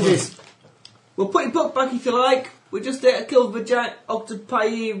different languages. We'll put your book back if you like. We're just there to kill the giant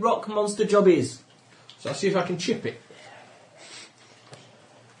octopi rock monster jobbies. So I'll see if I can chip it.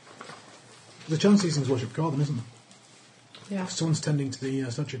 There's a chance these things worship God, then, isn't there? Yeah. Someone's tending to the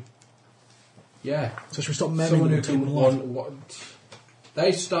statue. Yeah. So should we stop maiming Someone them who and keep can them alive? one.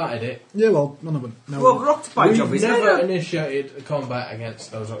 They started it. Yeah, well, none of them. No. Well, the octopi We've jobbies. never initiated a combat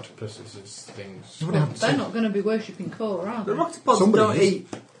against those octopuses as things. Nobody have They're to- not going to be worshipping Core, are The they? octopods Somebody is.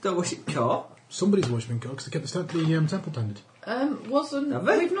 don't worship car. Somebody's worshipping God because they kept the temple tended. Wasn't Have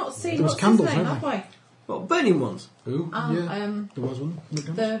they? we've not seen There was what's candles, his name, weren't have we? What, burning ones? Who? Yeah. There was one.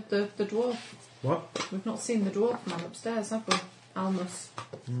 Look down. The dwarf. What? We've not seen the dwarf man upstairs, have we? Almus.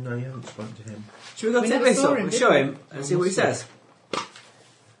 No, you haven't spoken to him. Should we go We take never this saw up him, and did show we? him and see what he says?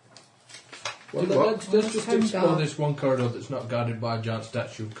 Well, What? let's just Home explore guard. this one corridor that's not guarded by a giant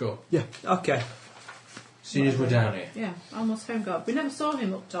statue of Ko. Okay. Seeing as we're down here. Yeah, Almus home guard. We never saw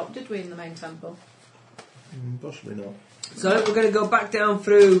him up top, did we, in the main temple? Possibly not. So we're going to go back down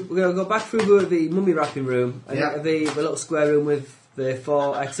through. We're going to go back through the mummy wrapping room and Yeah. the little square room with the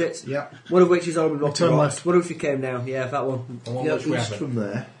 4 exits. Yeah. One of which is already blocked. Turn rocks. left. What if you came down? Yeah, that one. And one Yeah, which we east haven't. from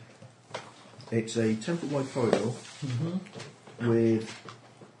there. It's a temple-wide corridor with.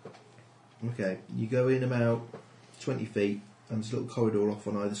 Okay, you go in about 20 feet, and there's a little corridor off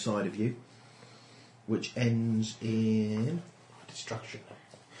on either side of you, which ends in Distraction.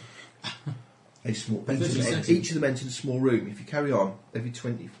 a small. Seconds. Each of them ends in a small room. If you carry on, another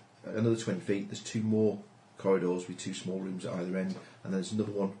 20 feet, there's 2 more corridors with 2 small rooms at either end, and there's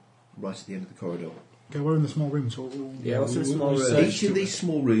another one right at the end of the corridor. Okay, we're in the small room, so Yeah, what's in the we- small we room? said- Each of these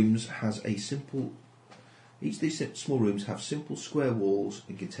small rooms has a simple. Each of these small rooms have simple square walls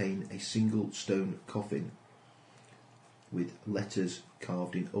and contain a single stone coffin with letters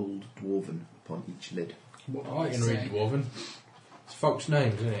carved in Old Dwarven upon each lid. I can read Dwarven. It's folks'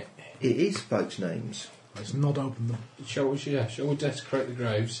 names, isn't it? It is folks' names. let's not open them. Shall we desecrate the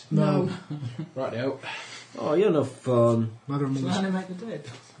graves? No. Right out. Oh, you're no fun. Neither of them. Shall I animate the dead?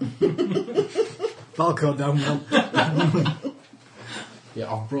 That'll go down well. Yeah,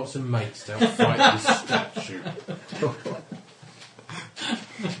 I've brought some mates to help fight this statue.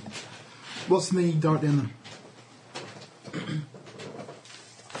 What's in the door at the end then?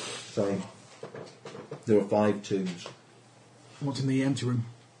 So there are 5 tombs. What's in the empty room?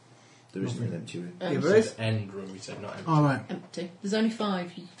 There isn't an empty room. Yeah, there is. End room, we said, not empty. Oh, right. Empty. There's only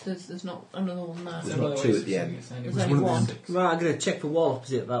 5. There's not another one there. There's not 2 at the end. There's only one. Right, I'm going to check the wall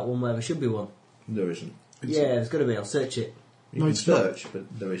opposite that one where there should be one. There isn't. Yeah, there's going to be. I'll search it. You No, can it's not. search,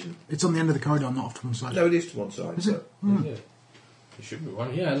 but there isn't. It's on the end of the corridor, not off to one side. No, it is to one side. Is it? but- Yeah. There should be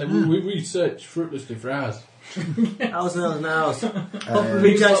one. Yeah, we searched fruitlessly for hours. Hours and hours and hours. Uh,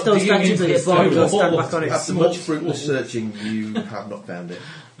 Three giant stone digging statues into that the get bored and go stone stand wall. back on it. After much fruitless searching, you have not found it.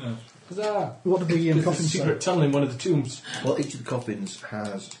 Huzzah! What did the There's a coffin say? secret tunnel in one of the tombs. Well, each of the coffins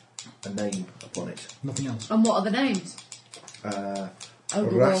has a name upon it. Nothing else. And what are the names? Ogre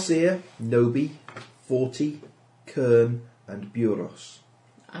Rasir, Nobi, Forty, Kern, and Buros.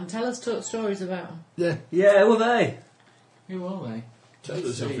 And tell us stories about them. Yeah. Yeah, who are they? Who are they? Tell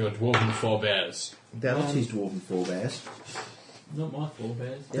us of your dwarven forebears. They're not his dwarven forebears. Not my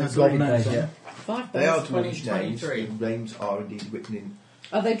forebears. Yeah, That's all bloody names, they, yeah. 5 They are boys. dwarvish names. 23. The names are indeed written in.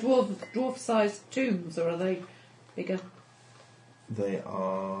 Are they dwarf-sized tombs, or are they bigger? They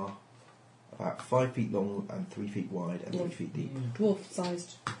are about 5 feet long and 3 feet wide and 3 feet deep.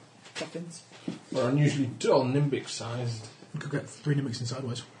 Dwarf-sized coffins. Or unusually tall, nimbic sized. We could get 3 mimics in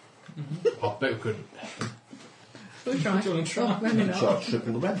sideways. I bet we couldn't. We'll try. Do you want to try? Oh, maybe not. Charge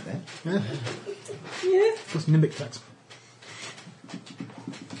triple the rent then. Yeah. Plus Nimbic tax.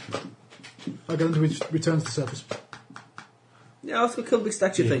 Accordlands returns to the surface. Yeah, let's go kill the big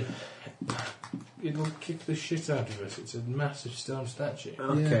statue thing. It'll kick the shit out of us. It's a massive stone statue.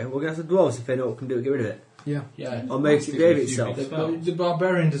 Okay, Yeah. we're going to have the dwarves if they know what we can do to get rid of it. Yeah. Yeah. Or makes it behave itself. The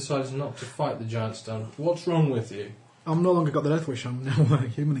barbarian decides not to fight the giant stone. What's wrong with you? I'm no longer got the death wish. I'm now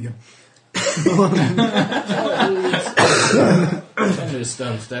human again. It's only a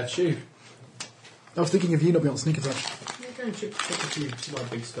stone statue. I was thinking of you not being on sneak attack. Yeah, go and check a few like,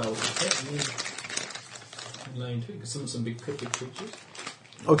 big skulls and lay into it, because some big cryptic creatures.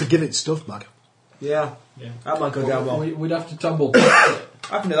 I could give it stuff back. Yeah, Yeah. that might go down well. We'd have to tumble. I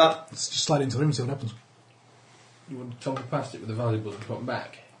can do that. Let's just slide into the room and see what happens. You would tumble past it with the valuables and put them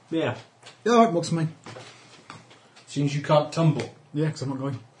back. Yeah. Yeah, alright, works for me. Seems you can't tumble. Yeah, because I'm not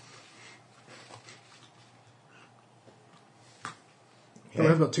going. Oh,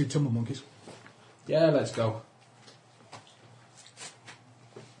 I've got 2 tumble monkeys. Yeah, let's go.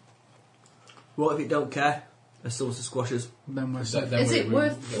 What if it don't care? There's still some squashers. Then we're So set. then Is it we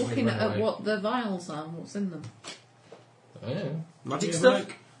worth looking run at away. what the vials are, what's in them? Oh, yeah. Magic Yeah, stuff?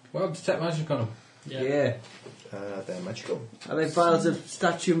 Well, detect magic on them. Yeah. They're magical. Are they vials of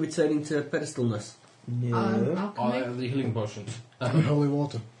statue returning to pedestalness? No. Alchemy? The healing potions. And holy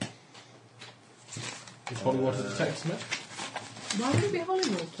water. Is holy water detecting it? Why would it be holy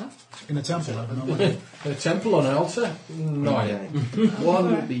water? In a temple, I don't know. A temple on an altar? No idea. Okay.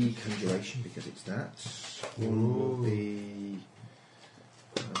 One will be conjuration because it's that. One will be.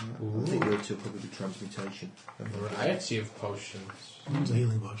 I think the other two will probably be transmutation. A variety of potions. One's a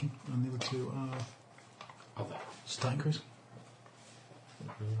healing version, and the other 2 are Other. stat increase.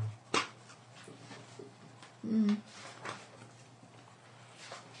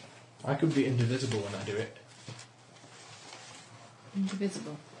 I could be indivisible when I do it.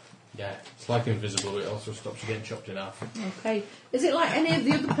 Indivisible. Yeah, it's like invisible, it also stops you getting chopped in half. Okay. Is it like any of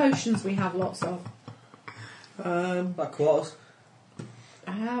the other potions we have lots of? About quarters.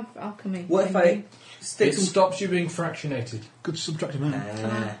 I have alchemy. What if I maybe. stick It some... stops you being fractionated. Good subtractive amount. Can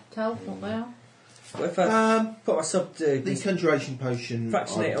I tell what they are? What if I put myself to... The conjuration potion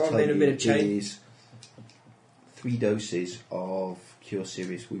Fractionate I'll or tell in a bit of you, chain. is 3 doses of cure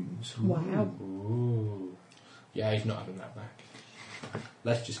serious wounds. Wow. Ooh. Yeah, he's not having that back.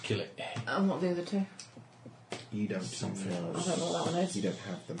 Let's just kill it. And what are the other 2? You don't Something I don't know what that one is. You don't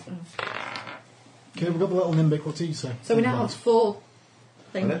have them. Okay, we've got the little nimbic. What's he say? So we now have 4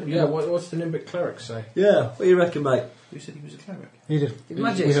 things. Yeah, what's the Nimbic cleric say? Yeah, what do you reckon, mate? Who said he was a cleric? He did. He's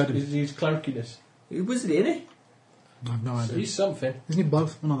magic. We heard him. He's clericiness. He was it, isn't he? I have no idea. He's something. Isn't he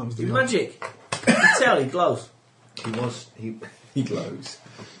both? Oh, no, that was the He's guy. magic. You can tell, he glows. He was. He glows.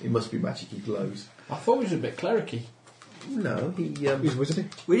 It must be magic. He glows. I thought he was a bit clericy. No, he. He's wizardy.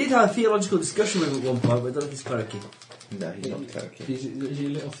 We did have a theological discussion with him at one point, but I don't think he's clericy. No, he's not a cleric. Is he a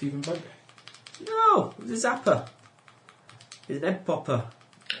little thieving bug? No, he's a zapper. He's an egg popper.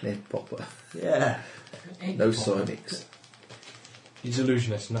 Ned Popper. Yeah. No psionics. He's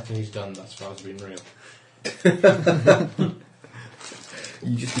illusionist. Nothing he's done thus far has been real.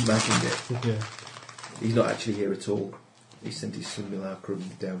 You just imagined it. Yeah. He's not actually here at all. He sent his simulacrum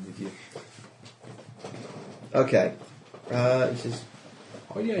down with you. Okay. He says,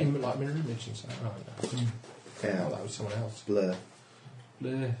 Oh yeah, you like mirror image and stuff. Oh, no. Oh, ow, that was someone else. blur.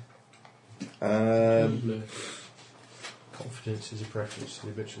 Bleh. Um, Confidence is a preference to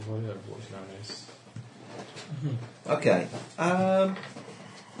the habitual value of what is known as okay. life.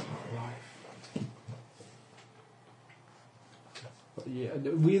 But yeah,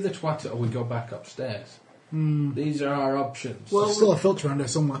 we either twat it or we go back upstairs. These are our options. There's still a filter around there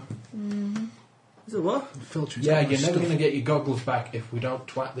somewhere. Is it what? A filter. yeah, you're never going to get your goggles back if we don't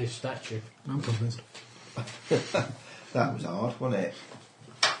twat this statue. I'm convinced. That was hard, wasn't it?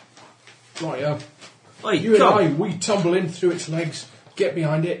 Right, yeah. Oi, You and come. I, we tumble in through its legs, get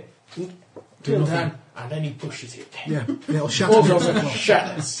behind it, pull nothing. down, and then he pushes it. Yeah, it'll shatter. All me. those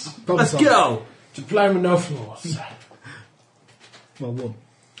shatters. Problem Let's solved. go! To play with no flaws. Well, one.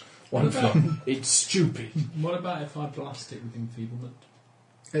 One flaw. It's stupid. What about if I blast it with enfeeblement?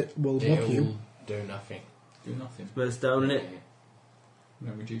 It will mock It'll you. do nothing. Do nothing. Burst down in it.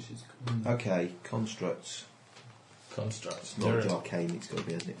 No, reduces. Okay, constructs. Constructs. It's not arcane, it's got to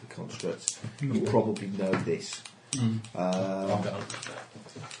be, isn't it, for constructs? You probably know this. But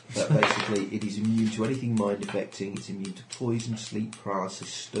basically, it is immune to anything mind affecting. It's immune to poison, sleep, paralysis,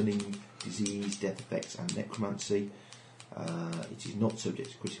 stunning, disease, death effects, and necromancy. It is not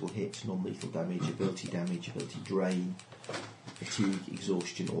subject to critical hits, non-lethal damage, ability drain, fatigue,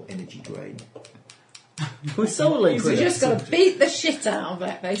 exhaustion, or energy drain. We're solely So you just got to beat the shit out of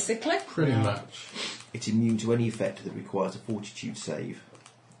it, basically. Pretty much. It's immune to any effect that requires a fortitude save.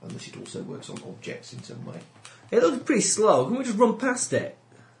 unless it also works on objects in some way. It looks pretty slow. Can we just run past it?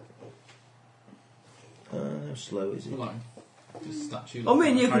 How slow is it? Like, just statue. I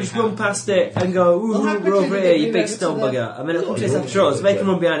mean, you can just run past it and go, ooh, Well, how we're over quickly here, did you you big move stone over to bugger. I mean, it'll Not chase really, after us. Make them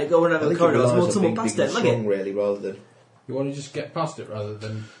but- run behind it, go run I over the think it corridors, relies we'll on tumble being past big it. and Look strong, it. really, rather than... You want to just get past it rather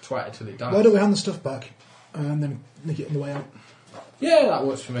than twat it till it dies. Why don't we hand the stuff back and then nick it on the way out? Yeah, that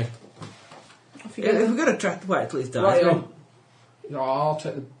works for me. Off you If go. we're going to track the white till it's died, Right, then- no, I'll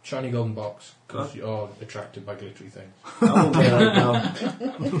take the shiny golden box because you're attracted by glittery things. I won't be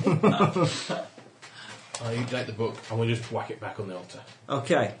like, no. You take the book and we'll just whack it back on the altar.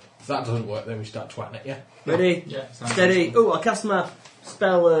 Okay, If that doesn't work, then we start twatting it, yeah? ready? Yeah, sounds Steady. Oh, I cast my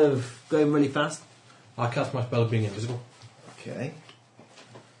spell of going really fast. I cast my spell of being invisible, Okay.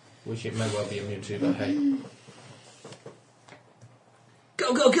 which it may well be immune to, but hey.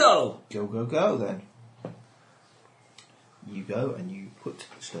 Go, go, go! Go, go, go then. You go and you put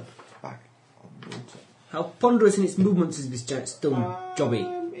the stuff back on the altar. How ponderous in its movements is this giant stone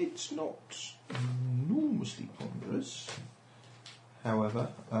jobby? It's not enormously ponderous. However,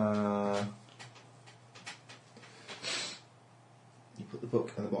 you put the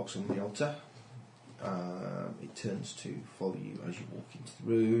book and the box on the altar. It turns to follow you as you walk into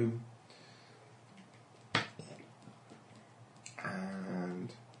the room.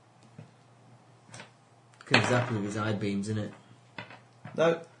 And... Could zap with his eye beams, innit?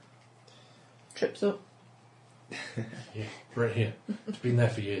 No, Trips up. Yeah, right here. It's been there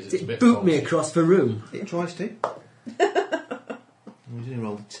for years. It's a Did bit it boot me faulty. across the room? it tries to. We didn't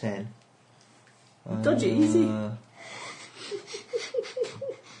roll a 10. Dodge it easy.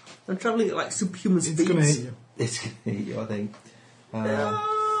 I'm travelling at like superhuman speeds. It's going to hit you. It's going to hit you, I think.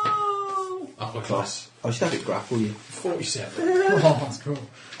 No! Upper class. I should have it grapple you. 47. Oh, that's cool.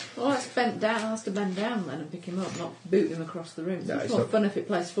 Well, that's bent down. Has to bend down then and pick him up, not boot him across the room. No, It's it's more not- fun if it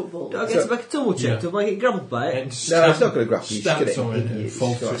plays football. Do I get to make a tumble check? Yeah. Do I get grappled by it? And No, it's not going to grapple you. stamp It's going someone to hit and you.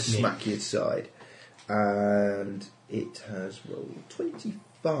 fall It's going through to it. smack you aside. And it has rolled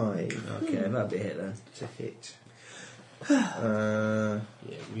 25 Okay, that'd be a hit then. to hit. Yeah,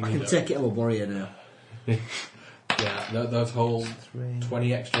 we I need can take it. I'm a warrior now. Yeah, those hold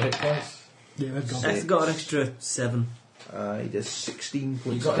 20 extra hit points. Yeah, they've gone. I've got an extra 7. He does 16 points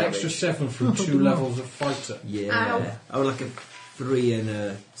You've got of an damage. extra 7 from 2 levels of fighter. Yeah. Ow. I would like a 3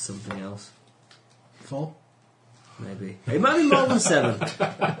 and something else. 4. Maybe. It might be more than 7.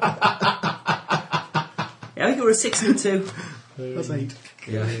 Yeah, I think it was a 6 and a 2. That's 8.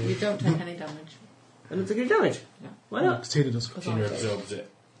 Yeah. You don't take any damage. I don't take any damage. No. Why not? Tina does. 'Cause Tina I do. absorbs it.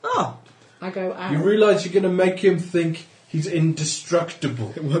 Oh! I go out. You realise you're going to make him think he's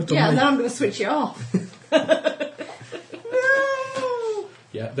indestructible. It worked Yeah, on and me. then I'm going to switch it off.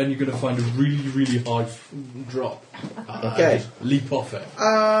 Yeah, then you're going to find a really, really high drop. Okay. Just leap off it.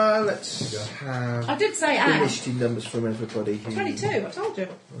 Let's have I did say out. initiative numbers from everybody. 22, I told you.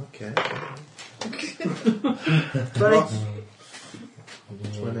 Okay. 20.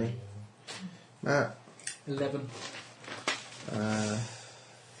 20. Matt. 11.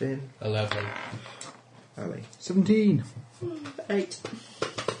 Finn. 11. Ali. 17. 8.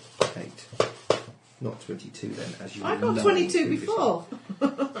 8. Not 22 then, as you I were got lying 22 previously. before.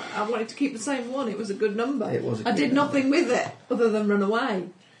 I wanted to keep the same one. It was a good number. It was a I good did number. nothing with it other than run away.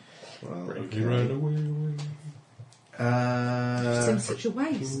 Well, Bravely ran away. It seems such a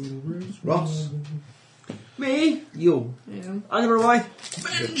waste. Ross. Me? You. Yeah. I'm gonna run away.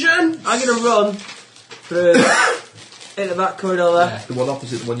 Vengeance! I'm gonna run through into that corridor there. The one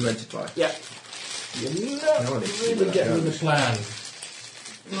opposite the one you entered by. Yeah. No, I need to see Really where get that with the goes. plan.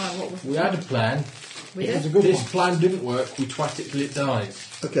 Right, what was We had a plan. we It was a did? good This one. plan didn't work. We twat it till it dies.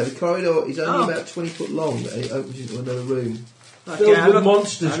 Okay, the corridor is only Oh. about 20 foot long and it opens into another room. Filled I'm with not,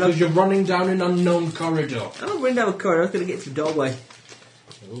 monsters I'm not, because you're running down an unknown corridor. I'm not running down a corridor. I was gonna get through the doorway.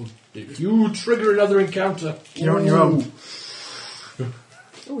 Oh, if you trigger another encounter, You're on your own.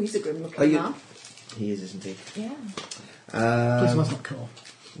 Oh, he's a grim Are looking you- man. He is, isn't he? Yeah. Please, that's not cool.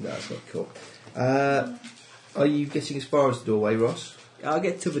 No, it's not cool. Are you getting as far as the doorway, Ross? I'll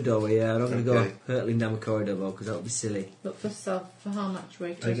get to the doorway, yeah. I'm not going to Okay. go hurtling down the corridor, though, because that would be silly. Look for self-harm Are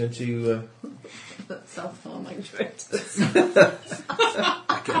you actuators. going to... Self-harm actuators.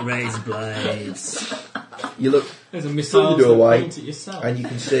 I can raise blades. you look There's a through missile the doorway point at yourself. and you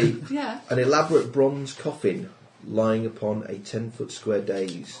can see Yeah. an elaborate bronze coffin lying upon a 10-foot square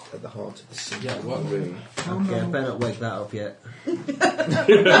dais at the heart of the single Yeah, what- room. Okay, I better not wake that up yet.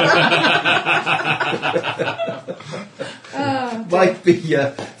 Might be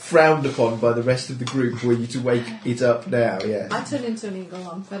frowned upon by the rest of the group were you to wake it up now, yes. I turn into an eagle.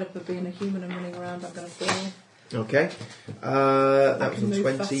 I'm fed up of being a human and running around. I'm going to fall. Okay. That was can on move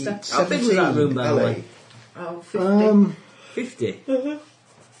 20. faster. How big was that room, by the LA. way? Oh, 50, 50.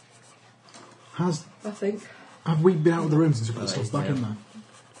 I think. Have we been out of the room since we put the stuff back yeah. in there?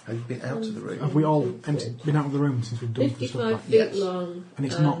 Have you been out of the room? Have we all been out of the room since we've dumped the stuff 55 back? feet Yes. long. And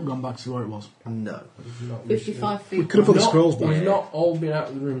it's not gone back to where it was. No. 55 feet We could have put the long. scrolls back. We've not all been out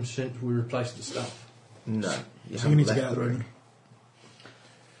of the room since we replaced the stuff. No. So you haven't need to left get out of the room.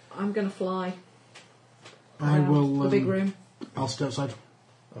 I'm going to fly. I around will. The big room. I'll stay outside.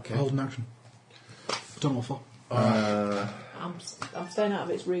 Okay. Hold an action. Don't know what for. I'm staying out of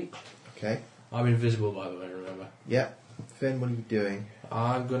its reach. Okay. I'm invisible, by the way, remember. Yeah. Finn, what are you doing?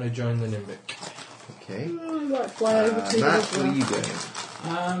 I'm going to join the Nimbic. Okay. I might fly over to Matt, the what are you doing?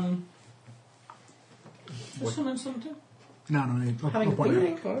 Just summon something? No. No Having a point now.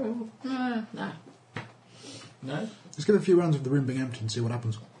 picnic? No. No? Just give it a few rounds of the room being empty and see what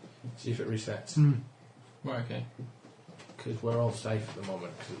happens. See if it resets. Right, okay. Because we're all safe at the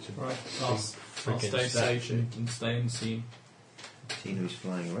moment. Cause it's a Right, big I'll freaking stay safe statue. and stay in the scene. Tina is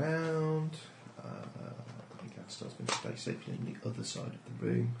flying around. I think Astar's going to stay safely on the other side of the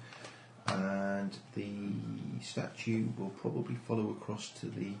room. And the statue will probably follow across to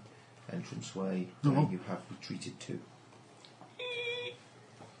the entranceway where you have retreated to.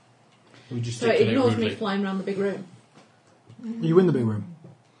 We just So it stick to ignores rudely. me flying around the big room. Are you in the big room?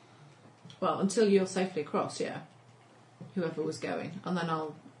 Well, until you're safely across, yeah. Whoever was going. And then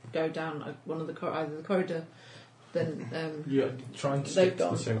I'll go down one of the either the corridor, then Yeah, try and they've stick to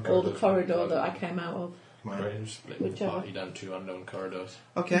gone, the same or the corridors. corridor that I came out of. Right. Split the Whichever. party down two unknown corridors.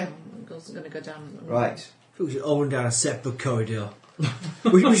 Okay. I wasn't going to go down. Right. We should all run down a separate corridor.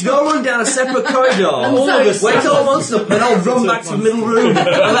 we should all run down a separate corridor. All of us. Wait till the monster up, then I'll run back to the middle room and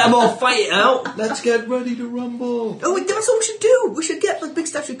let them all fight it out. Let's get ready to rumble. Oh, that's what we should do. We should get the big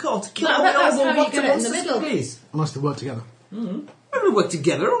statue called to kill No, all but that's the how you rock get it in the monsters, middle. please. Unless they work together. When we work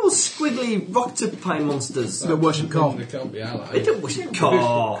together, all squiggly rock-pie monsters. They don't worship God. They can't be allies. They don't worship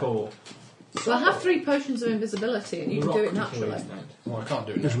car. Cool. Well, I have 3 potions of invisibility, and you can do it naturally. Well, I can't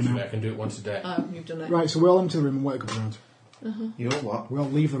do it naturally. I can do it once a day. Oh, you've done it. Right, so we all enter the room and wait a couple of rounds. You know what? We all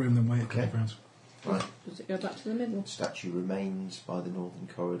leave the room and wait a couple Okay. of rounds. Right. Does it go back to the middle? The statue remains by the northern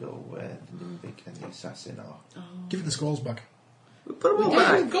corridor where the Nimbic and the assassin are. Give it the scrolls back. Put them all I back.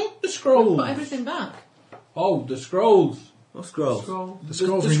 haven't got the scrolls. Put everything back. Oh, the scrolls. What scrolls? The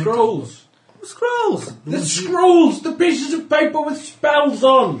scrolls. The we need- scrolls. What scrolls? The scrolls. The pieces of paper with spells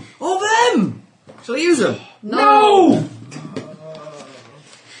on. All them! Shall I use them? No.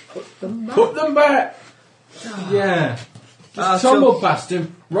 Put them back. Put them back. Yeah. Just tumble past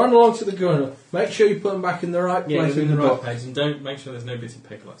him. Run along to the gunner. Make sure you put them back in the right Yeah, place in in the the right book. place, and don't make sure there's no bits of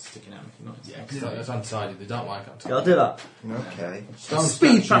paper like sticking out making noise. Yeah, because that's untidy. They don't like Yeah, I'll untidy. do that. Okay. Stone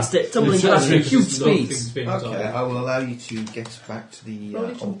Speed statue. past it, tumbling The past it, statue huge just speed. Okay, I will allow you to get back to the Roll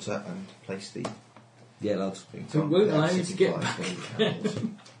it on. altar and place the Yeah, lads. things We on won't without allow you to sitting get by the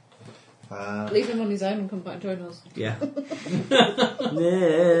candles. Leave him on his own and come back and join us. Yeah. It's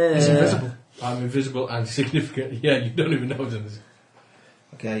invisible. I'm invisible and significant. Yeah, you don't even know I'm invisible.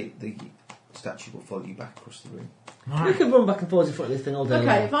 Okay, the statue will follow you back across the room. We can run back and forth in front of this thing all day Okay,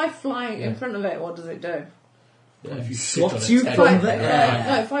 long. if I fly Yeah. in front of it, what does it do? Yeah, if you Swats sit on its you head. from If I- there.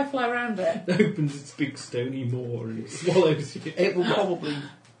 No, if I fly around it. It opens its big stony maw and it swallows you. It will probably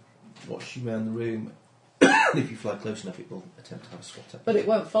watch you around the room. If you fly close enough, it will attempt to have a swat at But you. it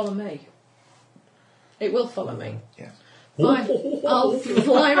won't follow me. It will follow me. Yeah. Fine. I'll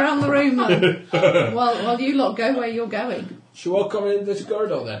fly around the room then. while you lot go where you're going. Should we all come in this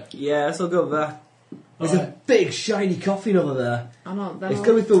corridor then? Yeah, let's all go over there. There's a big shiny coffin over there. I know, then It's I'll-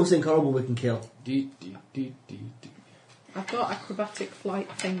 going to be filled with something horrible we can kill. I've got acrobatic flight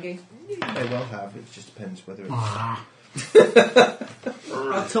thingy. You may well have, it just depends whether it's, I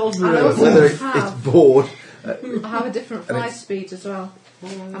told you. I also whether it's have, bored. I have a different And fly it's- speed as well.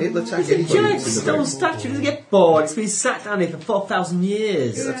 It'll attack It's a anybody giant within the stone room. statue. Doesn't get bored. It's been sat down here for 4,000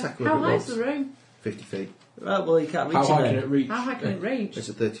 years. It'll attack How whoever it high is wants. the room? 50 feet. Right, well, you can't reach How it high then. can it reach? How high can it reach? It's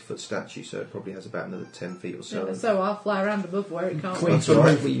a 30-foot statue, so it probably has about another 10 feet or so. So I'll fly around above where it can't Queen. reach. That's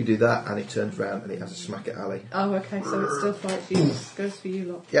alright, well, you do that, and it turns round and it has a smack at alley. Oh, okay, so it still flights you. Goes for you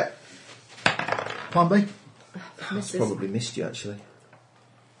lot. Yeah, Plan B? it's Misses. probably missed you actually.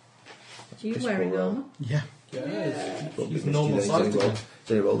 That's a You piss wearing poor roll. armour? Yeah. Probably He's missed normal you, size then to he's him.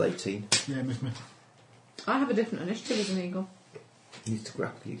 only rolled 18. Yeah, miss me. I have a different initiative as an eagle. It needs to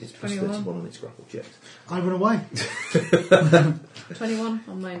grapple you, it's plus 21. 31 on its grapple check. I run away. 21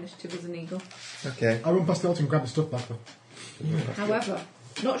 on my initiative as an eagle. Okay. I run past the altar and grab the stuff back. Though. However,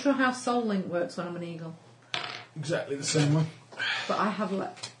 not sure how Soul Link works when I'm an eagle, Exactly the Same way. but I have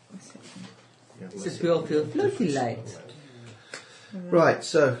let. Since we all feel floaty light. Right,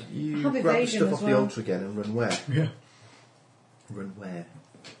 so you Have grab the evasion stuff as off the well. altar again and run where? Yeah. Run where?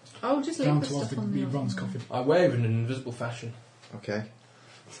 I'll just leave Down the towards stuff the on the bronze coffin. I wave in an invisible fashion. Okay.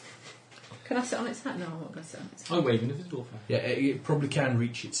 Can I sit on its head? No, I'm not going to sit on its head. I wave in a visible fashion. Yeah, it probably can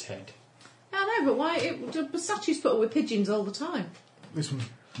reach its head. I know, but why? The statues put up with pigeons all the time. This one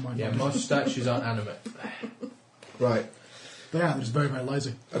might Yeah, not. most statues aren't animate. Right. They are, they're just very, very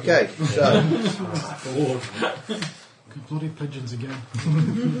lazy. Okay, so Bloody pigeons again.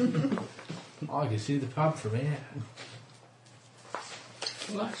 I can see the pub from here.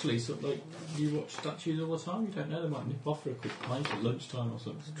 Well, actually, so, like, you watch statues all the time. You don't know, they might nip off for a quick pint at lunchtime or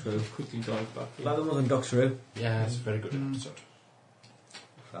something. True. Quickly dive back in. Like the one in Doctor Who. Yeah, it's a very good episode.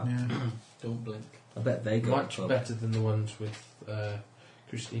 Yeah. Don't blink. I bet they got Much better than the ones with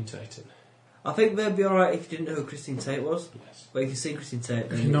Christine Tate in. I think they'd be alright if you didn't know who Christine Tate was. Yes. But if you've seen Christine Tate,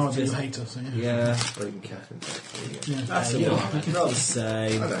 then If you know it's that you just... hate us, so yeah. Yeah, or even Catherine. Yeah. that's the Yeah. one. Not the I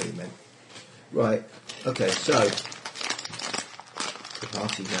same. know what you meant. Right. Okay, so the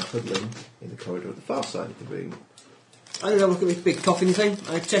party's now huddling in the corridor at the far side of the room. I'm going to look at this big coffin thing.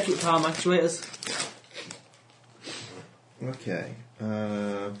 I check it for harm actuators. Okay.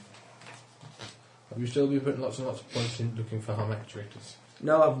 Have you still been putting lots and lots of points in looking for harm actuators?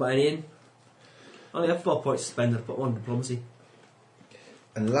 No, I haven't put any in. I only have 4 points to spend. I've put 1 diplomacy.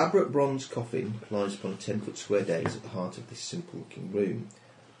 An elaborate bronze coffin lies upon a 10-foot square dais at the heart of this simple-looking room.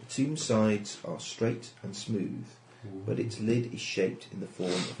 The tomb sides are straight and smooth, but its lid is shaped in the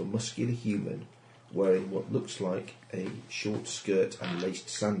form of a muscular human wearing what looks like a short skirt and laced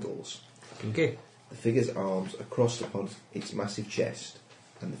sandals. Okay. The figure's arms are crossed upon its massive chest,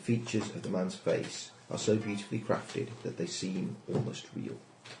 and the features of the man's face are so beautifully crafted that they seem almost real.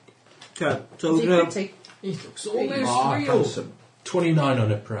 Okay, so Is he we're going to... pretty? He looks Handsome. 29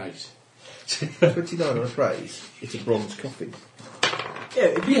 on a prize. 29 on a praise. It's a bronze coffin. Yeah,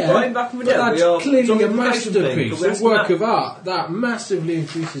 if you Yeah, put him back from the But dead, that's we are clearly a justification thing, masterpiece, but we a asked work him of art. That massively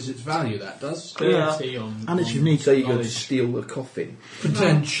increases its value, that does. 30 on. And it's on unique. So you're going to knowledge. steal the coffin.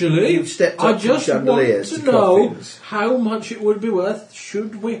 Potentially. You've stepped I up from just want chandeliers to to know coffins. how much it would be worth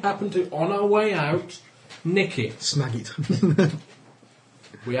should we happen to, on our way out, nick it. Snag it.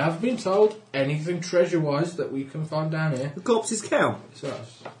 We have been told anything treasure-wise that we can find down here. The corpses count. It's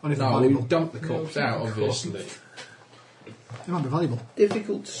us. Anything No, valuable. we dumped the corpse out, obviously. They might be valuable.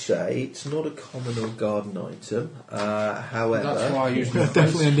 Difficult to say. It's not a common or garden item. However, That's why I used They're the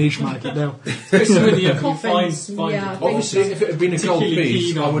definitely a niche market now. Especially when you Coffins, find yeah, I it. think Obviously, if it had been a gold Particularly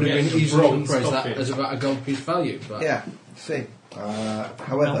piece, keen I on would have been getting a easily bronze appraised that coffin. as about a gold piece value. But yeah, see.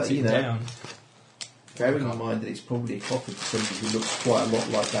 However, Melt it you know, down. bearing in mind that it's probably a coffin for somebody who looks quite a lot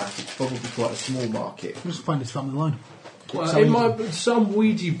like that, it's probably quite a small market. Just find his family line. well, So it easy. might be some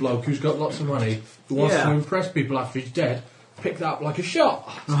weedy bloke who's got lots of money who wants Yeah. to impress people after he's dead. Pick that up like a shot.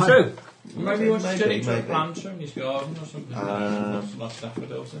 Right. True. Maybe he wants to turn Maybe, it into a maybe. planter in his garden or something. Lots of like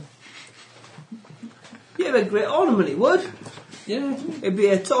daffodils. Yeah, a great ornament it would. Yeah. It'd be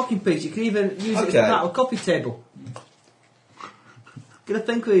a talking piece. You could even use it as Okay. part of a coffee table. Gotta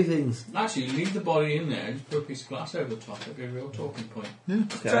think of these things. Actually, leave the body in there and just put a piece of glass over the top. It'd be a real talking point.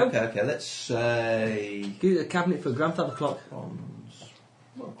 Okay. Let's say Use a cabinet for a grandfather clock. bronze,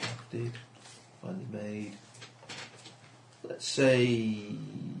 well crafted, finely made. Let's say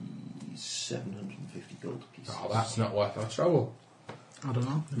 750 gold pieces. Oh, that's not worth our trouble. I don't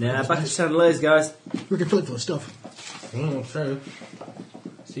know. Nah, back to chandeliers, guys. We can fill it full of stuff. True.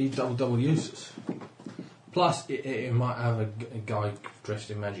 See, double uses. Plus, it might have a guy dressed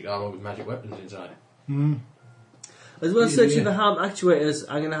in magic armour with magic weapons inside. As well as searching Yeah. for harm actuators,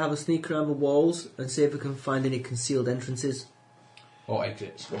 I'm going to have a sneak around the walls and see if we can find any concealed entrances. Or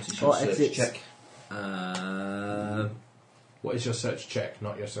exits. What is your Or search exits. check? What is your search check,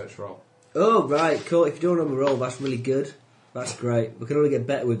 not your search roll? Oh, right, cool. If you don't know the roll, that's really good. That's great. We can only get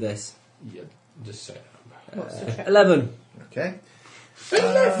better with this. Yeah, just say that. What's the check? 11. Okay.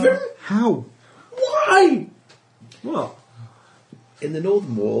 11? How? Why? What? In the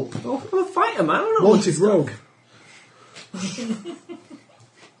northern wall, Oh, I'm a fighter, man. I don't know Wanted rogue.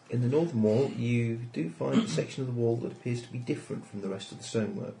 in the northern wall, you do find a section of the wall that appears to be different from the rest of the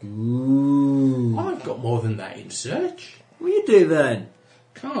stonework. Ooh. I've got more than that in search. What do you do then?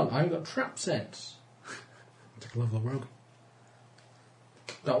 Can't, I ain't got trap sense. Take a level of rogue.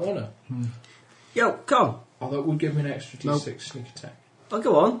 Don't wanna. Yo, come. Although it would give me an extra Nope. D6 sneak attack. Oh,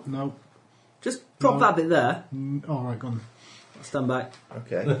 go on. No. Just prop No. that bit there. All right, go on. I'll stand back.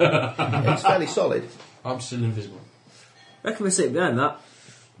 Okay. It's fairly solid. I'm still invisible. I reckon we're sitting behind that.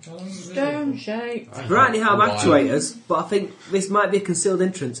 Stone shape. Rightly harm Why? actuators, but I think this might be a concealed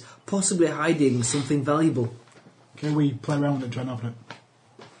entrance, possibly hiding something valuable. Can we play around with it and try and open it?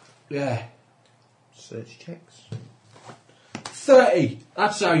 Yeah. Search checks. 30.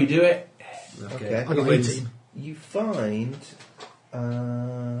 That's how you do it. Okay. I got 18. You find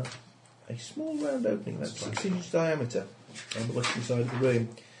a small round opening, about 6 inches diameter, on the western side of the room.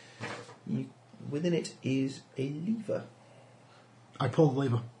 Within it is a lever. I pull the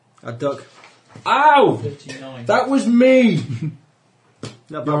lever. A duck. Ow! 39. That was me! Not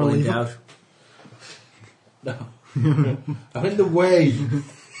You're a badly lever? endowed. No. I'm in the way.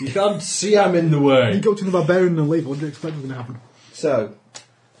 You can't see I'm in the You way. go to the barbarian and the lever, what do you expect was going to happen? So,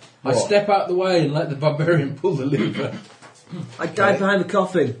 I what? step out the way and let the barbarian pull the lever. I died behind the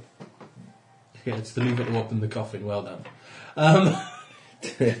coffin. Yeah, it's the lever to open the coffin. Well done.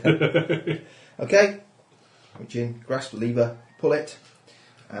 Okay. Reach in, grasp the lever, pull it,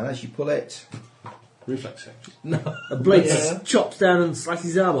 and as you pull it, Reflex check. A blade Yeah. chops down and slices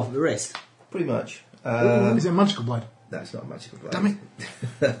his arm off at the wrist. pretty much. Is it a magical blade? That's not a magical blade. Damn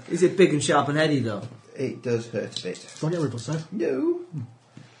it. Is it big and sharp and heady though? It does hurt a bit. Do I get a reflex save? No.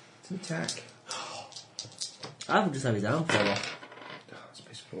 It's an attack. I would just have his arm fall off. That's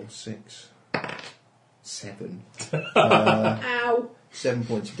piss poor. 6. 7. Ow. 7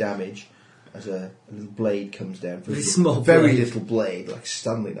 points of damage as a little blade comes down. Very small very blade. little blade, like a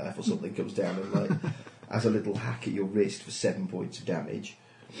Stanley knife or something, comes down and like has a little hack at your wrist for 7 points of damage.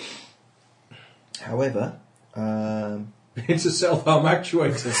 However, It's a self-harm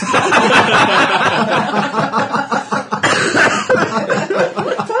actuator.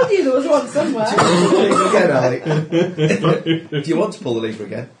 I told you there was one somewhere. again, Alec. Do you want to pull the lever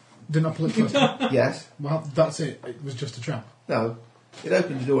again? Didn't I pull it first? Yes. Well, that's it. It was just a trap. No. It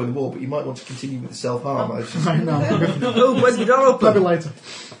opened a door in the wall, but you might want to continue with the self-harm. No. Oh, where's the door Maybe open? later.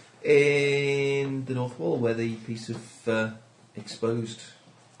 In the north wall, where the piece of exposed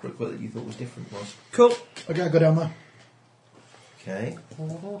brickwork that you thought was different was. Cool. Okay, I go down there. Okay.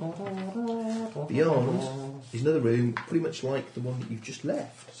 Beyond is another room, pretty much like the one that you've just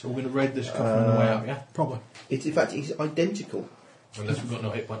left. So we're going to raid this coffin on the way out, yeah? Probably. It's in fact it's identical. Unless we've got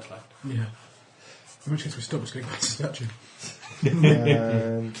no hit points left. Yeah. In which case we're stuck just going back to the statue.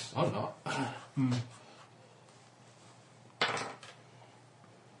 And I'm not.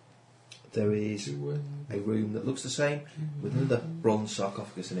 there is a room that looks the same with another bronze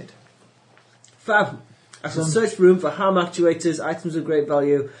sarcophagus in it. Fab. I shall search the room for harm actuators, items of great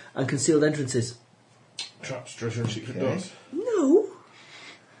value, and concealed entrances. Traps, treasure, and secret Okay. doors. No.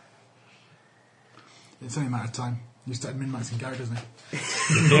 It's only a matter of time. You started min-maxing characters now.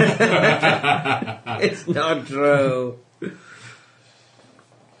 It's not true.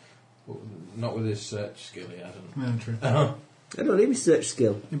 Well, not with his search skill, he hasn't. Yeah, true. I don't need my search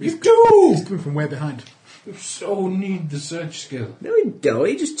skill. He's coming from way behind. You so need the search skill. No, you don't.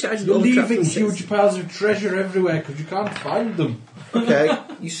 You just charge You're all the leaving traps and huge piles of treasure everywhere because you can't find them. Okay,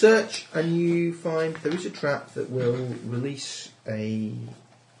 you search and you find there is a trap that will release a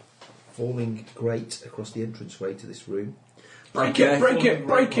falling grate across the entranceway to this room. Break Okay. it, break it,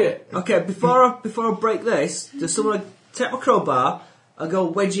 break it. Okay, before I break this, does someone take my crowbar and go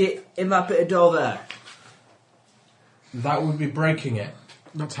wedge it in that bit of door there? That would be breaking it.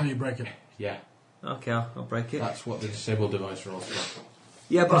 That's how you break it. Yeah, Okay, I'll break it. that's what the disabled device rolls for.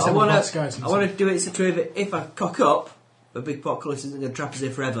 Yeah, but I Disable want light skies and to do it such a way that if I cock up, a big portcullis isn't going to trap us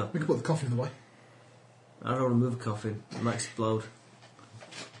here forever. We can put the coffin in the way. I don't want to move a coffin. It might explode.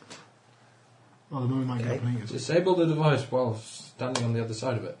 Well, the moment might get Okay. opening it. Disable the device while standing on the other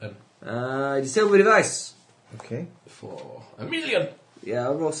side of it then. Disable the device. Okay. For a million! Yeah,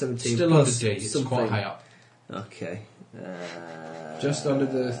 I'll roll 17. Still under plus D, it's something. quite high up. Okay. Just under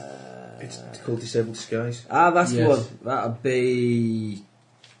the... It's called Disable Disguise. That's Yes. the one. That'll be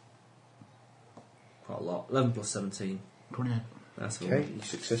quite a lot. 11 plus 17. 28. That's the Okay, one. you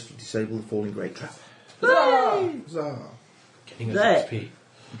successfully disable the falling grate trap. Huzzah! Getting There. us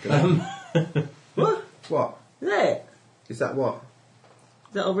XP. What? What? There. Is that what?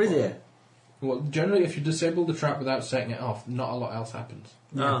 Is that over here? Well, generally if you disable the trap without setting it off, not a lot else happens.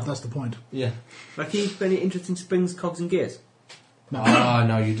 Yeah, Ah. that's the point. Yeah. Can I keep any interesting springs, cogs and gears?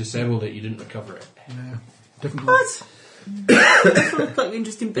 No, you disabled it, you didn't recover it. Yeah. Different. What? That's look like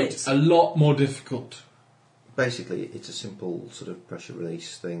interesting bits. It's a lot more difficult. Basically, it's a simple sort of pressure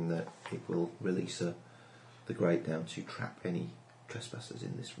release thing that it will release the grate down to trap any trespassers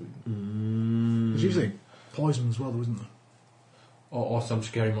in this room. There's usually poison as well, though, isn't there? Or some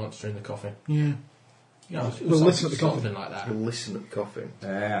scary monster in the coffin. Yeah. You know, We'll listen at the coffin. something like that. We'll listen at the coffin.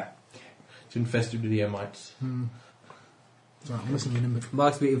 Yeah. It's infested with the Emites. Sorry, I'm listening to Nimbic.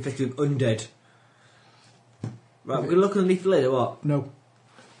 Mark's being infected with undead. Right, we're going to look underneath the lid or what? No.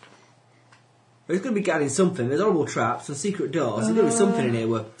 There's going to be guarding something. There's horrible traps and secret doors. There's going to be something in here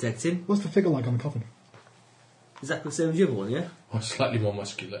worth protecting. What's the figure like on the coffin? Exactly the same as the other one, yeah? Oh, slightly more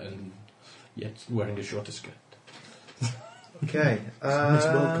muscular and yet wearing a shorter skirt. Okay. Miss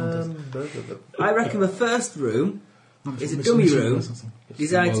World contest. I reckon the first room is a Miss dummy Universe room or something.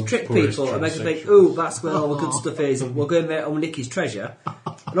 designed to World's trick poorest people and make them think, transsexual. ooh, that's where all the good stuff is. We'll go in there and we'll nick his treasure.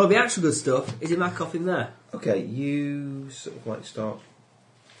 And all the actual good stuff is in that coffin there. Okay, you sort of like start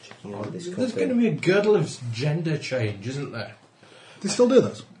checking out this There's going to coffin. be a girdle of gender change, isn't there? Do they still do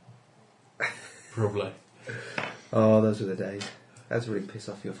those? Probably. Oh, those were the days. That's really piss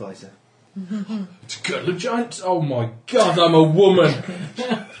off your fighter. It's a girdle of giants. Oh my god, I'm a woman.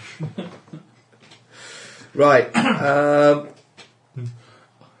 Right.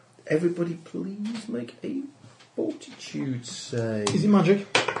 Everybody please make a fortitude save. Is it magic?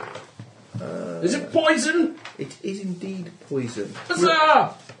 Is it poison? It is indeed poison.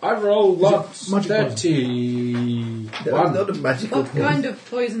 Huzzah! I roll lots. magic poison? 30. No, not a magical What poison. kind of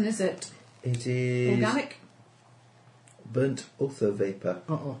poison is it? It is Organic? burnt ether vapor.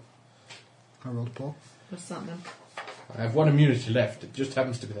 Uh-oh. I rolled poor. What's that then? I have one immunity left. It just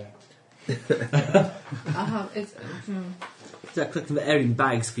happens to be there. I have. It's. They're collecting the air in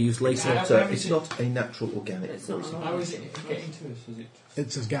bags for use later. It's not a natural organic It's not poison. How is it getting to us? Was it?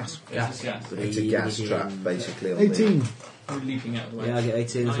 It says gas. It's gas. It's a gas trap, basically. On 18. We're leaping out of the way. Yeah, I get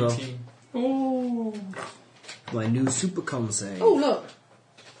 18 as well. 19. Oh. My new super con save. Oh, look.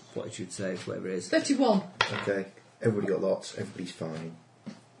 Fortitude save, whatever it is. 31. Okay, everybody got lots. Everybody's fine.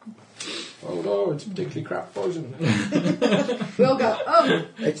 Oh no, it's particularly crap poison. We all go, oh!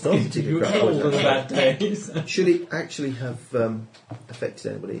 It's not particularly crap All the poison. bad days. Should it actually have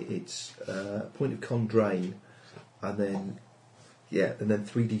affected anybody, it's point of con drain, and then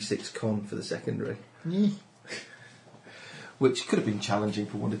 3d6 con for the secondary. Which could have been challenging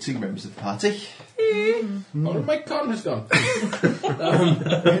for one or two members of the party. Oh, my con has gone.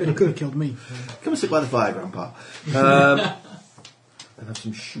 It could have killed me. Come and sit by the fire, Grandpa. And have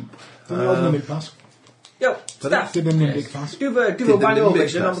some soup. Did the old Nimbic pass? Yo, staff. Did the Nimbic pass? Do the Did the manual Nimbic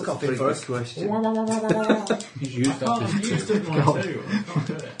version on pass? the That's a coffin very for good us. question. He's used up his Used two. up mine too. I can't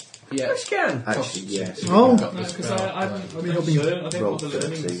do it. Yeah. Yes, you can. Actually, yes. Oh. Got No, this because spell. I haven't. I help think you all roll the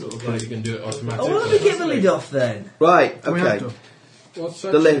learning 13. sort of But you like. can do it Oh, automatically. well, let me get the lid off then. Right, We have okay. to. What's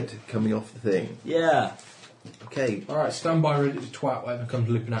The lid coming off the thing. Yeah. Okay, Alright, stand by ready to twat whatever comes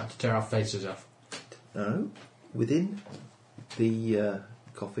leaping out to tear our faces off. now, within the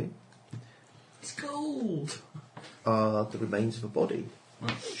coffin It's gold. are the remains of a body,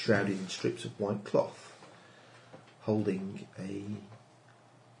 shrouded in strips of white cloth, holding a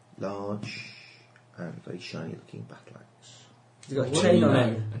large and very shiny looking battle axe. You've got a chain on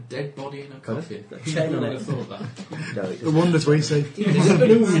it. A dead body in a Pardon? coffin. Got a chain on Who would it. have thought that? No, it The doesn't. wonders we see. It's a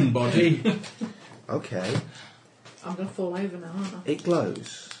balloon body. Okay, I'm going to fall over now, aren't I? it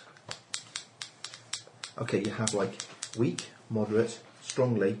glows. Okay, you have like weak, moderate,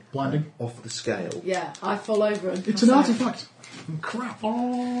 strongly, Blinding. and off the scale. Yeah, I fall over and It's an pass out. artifact. Crap.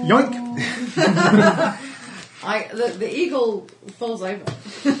 Yoink. The eagle falls over.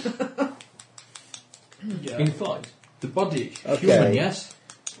 In flight. The body. Okay. Human, yes?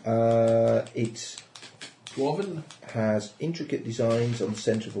 It Dwarven? has intricate designs on the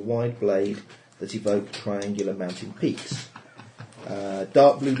centre of a wide blade that evoke triangular mountain peaks.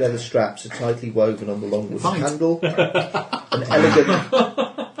 Dark blue leather straps are tightly woven on the long wooden Fine. handle.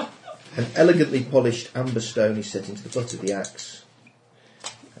 An elegantly polished amber stone is set into the butt of the axe.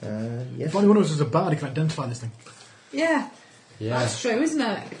 Yes. If only one of us was a bard, he could identify this thing. Yeah, Yeah. that's true, isn't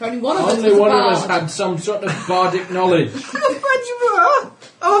it? If only one of us Only was a one of us bard. had some sort of bardic knowledge.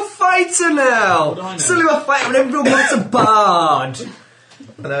 I'm a fighter now! What do I know? Suddenly I'm a fighter and everyone wants a bard!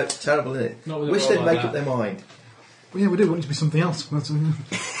 I know, it's terrible, isn't it? Not with a Wish roll they'd like make that. up their mind. Well, yeah, we do. We want it to be something else. That's,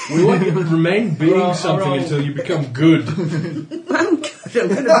 We want you to remain being Roll- something roll. until you become good. I'm going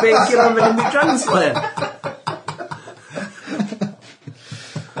to be a killer in the Dragon Slayer.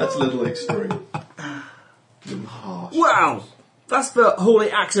 That's a little extreme. Harsh. Wow! That's the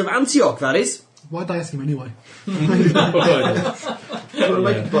holy axe of Antioch, that is. why'd I ask him anyway? You want to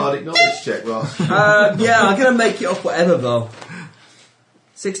make a bardic knowledge check, Ross? Yeah, I'm going to make it up whatever, though.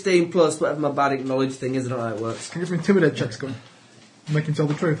 16 plus whatever my bardic knowledge thing is, I don't know how it works. Can you get some intimidate checks going? Make him tell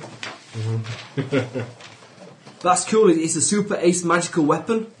the truth. That's cool, it's a super ace magical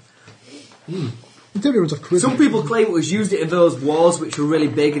weapon. Intimidate was a quiz. Some people claim it was used in those wars which were really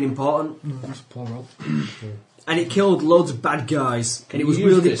big and important. That's a poor roll. And it killed loads of bad guys. And it was You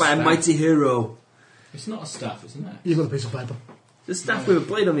used wielded this by a now. mighty hero. It's not a staff, isn't it? You've got a piece of paper. The staff with a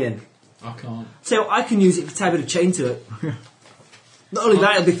blade on the end. I can't. So I can use it to tie a bit of chain to it. Not only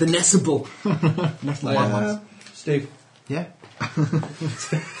that, it'll be finessable. Less than 1 month. Steve, Yeah.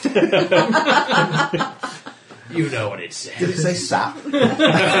 you know what it says. Did it say sap?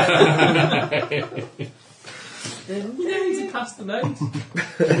 Yeah, he's past the note.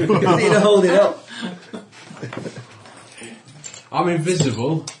 You need to hold it up. I'm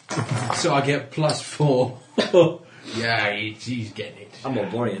invisible, so I get +4. Yeah, he's getting it. I'm a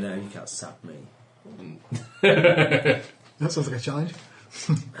warrior now, you can't sap me. That sounds like a challenge.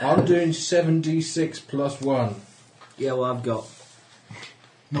 I'm doing 7d6 + 1. Yeah, well, I've got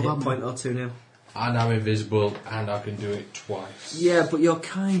Not a that hit point many. or two now. And I'm invisible, and I can do it twice. Yeah, but you're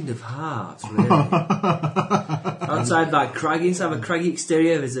kind of hard, really. Outside that craggy, inside a craggy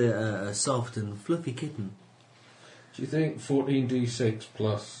exterior, there's a soft and fluffy kitten. Do you think 14d6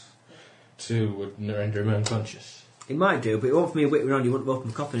 + 2 would render him unconscious? It might do, but it won't for me whipping around. You wouldn't have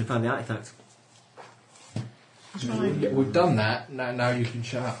opened the coffin and found the artifact. Yeah, we've done that. Now you can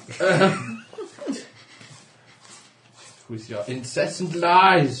shut up. With your incessant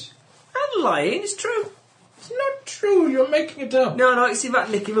lies. I'm lying, it's true. It's not true. You're making it up. No, you see that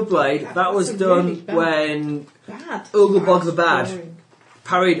nick of a blade? That was That's done really bad. when Bad. Uglebog the Bad Boring.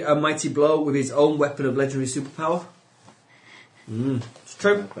 parried a mighty blow with his own weapon of legendary superpower. It's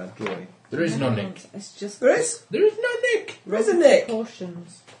true. Bad drawing. There is no Nick. It's just There is. There is no Nick. There is a nick.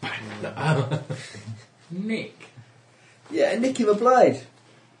 cautions. Nick. Yeah, a nick of a blade.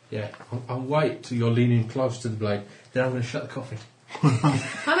 Yeah, I'll wait till you're leaning close to the blade. Then I'm going to shut the coffin.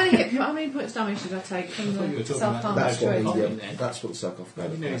 How many points damage did I take from I thought you were the talking self-harm about That's what, straight? Coffin the, then. that's what the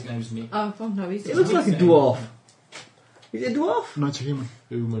sarcophagus You know his name's Nick. Oh, no, he's It looks like a dwarf. Is it a dwarf? No, it's a human.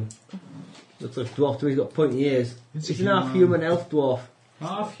 Human. Looks like a dwarf too, he's got pointy ears. It's He's a an half human. human elf dwarf.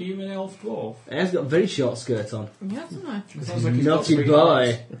 Half human elf dwarf. And he's got a very short skirt on. Yeah, doesn't I? Sounds like he's got Naughty 3 boy.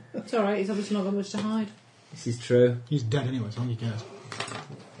 lives. It's alright, he's obviously not got much to hide. This is true. He's dead anyway, so who cares?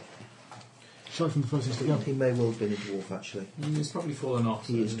 Shall I from the first instant go? He may well have been a dwarf, actually. He's probably fallen off.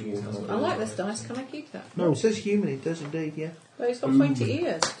 He is so dwarf. hasn't I really like got this it. dice, can I keep that? No, it says human, it does indeed, yeah. Well, he's got pointy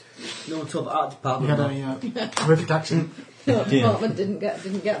ears. No one told the art He department. had a horrific accent. The department didn't get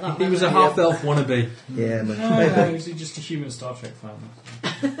that. He was a half-elf wannabe. Yeah, man. No, he's just a human Star Trek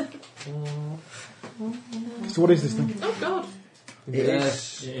fan. So what is this thing? Oh God!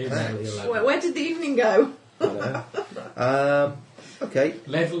 Yes. It is. Where did the evening go? Okay,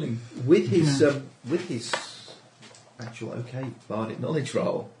 Leveling. with his actual bardic knowledge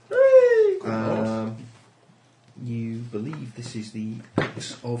roll, you believe this is the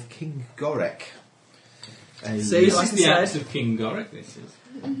axe of King Gorek. See, This like is I the said- axe of King Goric, this is.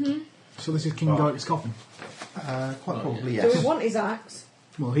 So this is King Garrick's coffin. quite probably Do yes. we want his axe?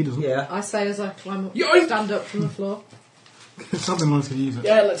 Well, he doesn't. Yeah. I say as I climb up, Yoink! stand up from the floor. Something else can use it.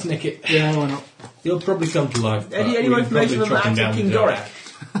 Yeah, let's nick it. Yeah, why not? He'll probably come to life. but Any we more can information probably on the track him axe down of King with Goric?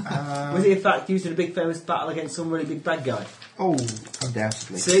 dirt. Was he in fact used in a big famous battle against some really big bad guy? Oh,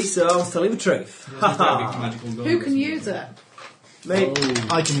 undoubtedly. See, so I was telling the truth. There's a very big magical gun Who or can use something. it?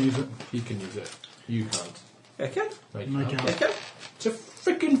 Mate, I can use it. He can use it. You can't. okay, Wait, No, I can't. okay. It's a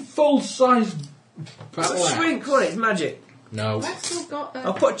freaking full-size battle It's a axe. shrink, won't it? It's magic. No. I've still got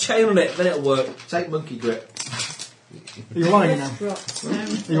I'll put a chain on it, then it'll work. Take monkey grip. Are you allowing it now? Rock. Are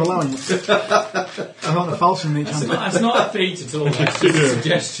you allowing it? I want a falchion in each hand. That's not a feat at all, that's just a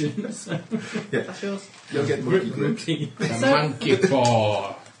suggestion. That's yours. You'll get monkey grip. Rookie. The So- monkey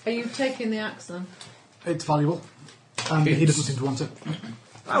paw. Are you taking the axe then? It's valuable. And he doesn't seem to want it.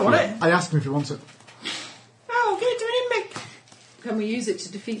 I want it. I asked him if he wants it. Oh, give it to me, Mick. Can we use it to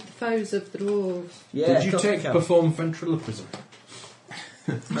defeat the foes of the dwarves? Yeah, Did you take perform ventriloquism?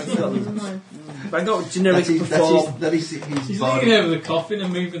 No. I got generic perform. That is his He's bardic. leaning over the coffin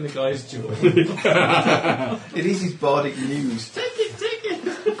and moving the guy's jaw. It is his bardic news.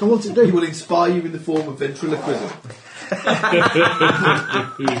 Come on, what's it He do? will inspire you in the form of ventriloquism.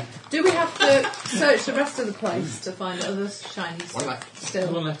 Do we have to search the rest of the place to find other shiny One stuff left.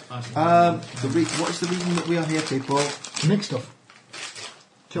 still? One left item. What is the reason that we are here, people? To make stuff.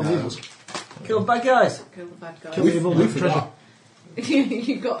 Kill the evils. Kill bad guys. Kill the bad Kill the guys. evil. Loot treasure.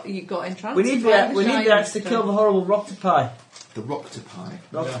 you got entranced. We need by the shiny axe to stuff. kill the horrible Roctopi. The Roctopi.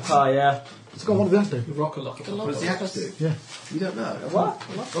 Roctopi, yeah. It's got one of the axe do. Rock a lock. The What does the axe do? Yeah. You don't know? What?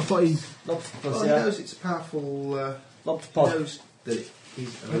 I thought he... Loctopus, Well, he yeah. knows it's a powerful... he Loctopod. knows that it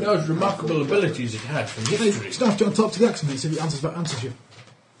is... He knows remarkable abilities it had from history. Staff, do you want to talk to the axe and see if it answers you?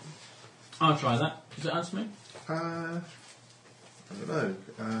 I'll try that. Does it answer me? I don't know.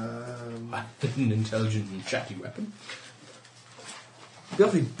 An intelligent and chatty weapon. be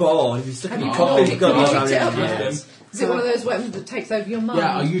awfully bored if you're stuck in Have your you coffee. got- You've got can you to pick it up? years. Is it one of those weapons that takes over your mind?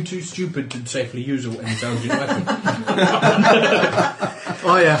 Yeah, are you too stupid to safely use an intelligent weapon?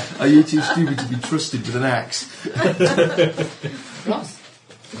 Oh yeah. Are you too stupid to be trusted with an axe? What?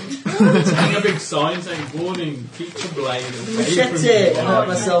 Hang a big sign saying "Warning: Keep your blade away from Machete, I your hurt body."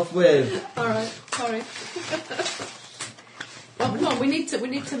 myself with. Alright, sorry. Well, come on, we need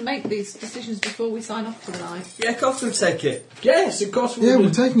to make these decisions before we sign off for the night. Yeah, of course we'll take it. Yes, of course we Yeah, will.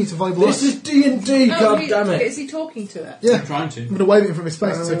 we're taking it to Viable This Life. is D&D, God damn it. Is he talking to it? Yeah. I'm trying to. I'm going to wave it in front of his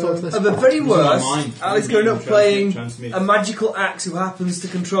face to talk to this. At the very This is worst, my mind. Ali's going up playing Transmit. a magical axe who happens to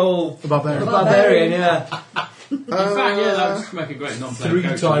control The barbarian. a barbarian, yeah. In fact, yeah, that would just make a great non-player 3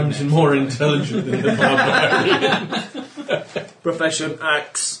 character, times wouldn't it? more intelligent than the barbarian. Profession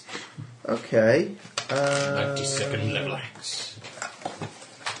axe. Okay. 92nd level axe.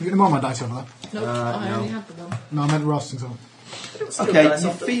 You getting more of my dice over there? Nope, I no. only have the one. No, I meant roasting some. Okay, you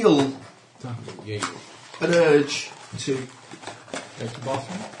feel Yeah. an urge to Go to the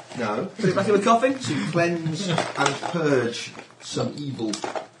bathroom. no Put it back in the coffin. to cleanse and purge some evil.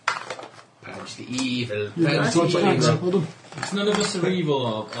 Purge the evil. Yeah, Purge torch the axe. evil. Hold on. None of us are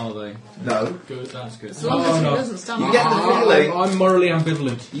evil, are they? No, Good, that's good. As long as he no. doesn't stand You on get the fire. feeling- I'm morally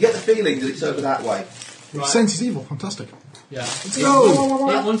ambivalent. you get the feeling that it's over that way. It senses evil. Fantastic. Yeah. Go!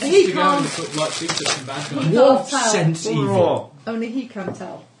 It wants us He to go and can't- put, like, think some bad He guys. can't What tell. sense evil? Only he can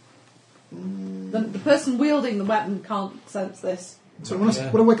tell. The person wielding the weapon can't sense this. So when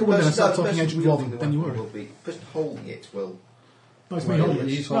I wake up one day and I start talking ancient Dwarven, then you worry. will be person holding it will. No, it's me holding it.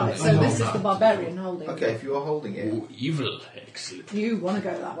 He's Right, holding so it. this is the barbarian holding Okay, it. if you are holding it, Oh, evil. Excellent. You want to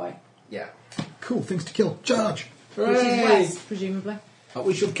go that way. yeah. Cool, things to kill. Charge! Which is west, presumably.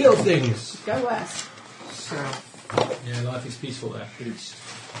 We shall kill things. Go west. South, Yeah, life is peaceful there. east,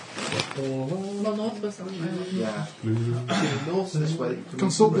 Well, north was yeah. North this way.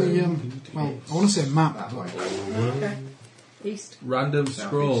 Consult the, well, I want to say map. That way. Okay. East. Random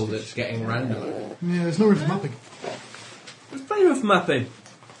scroll that's getting random. Yeah, there's no room for mapping. There's plenty of mapping.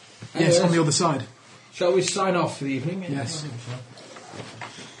 Yes, on the other side. Shall we sign off for the evening? Yes.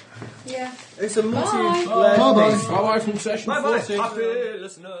 Yeah. It's a multi-layered Bye-bye. thing. Bye-bye from session Bye-bye, 40. happy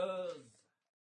listeners.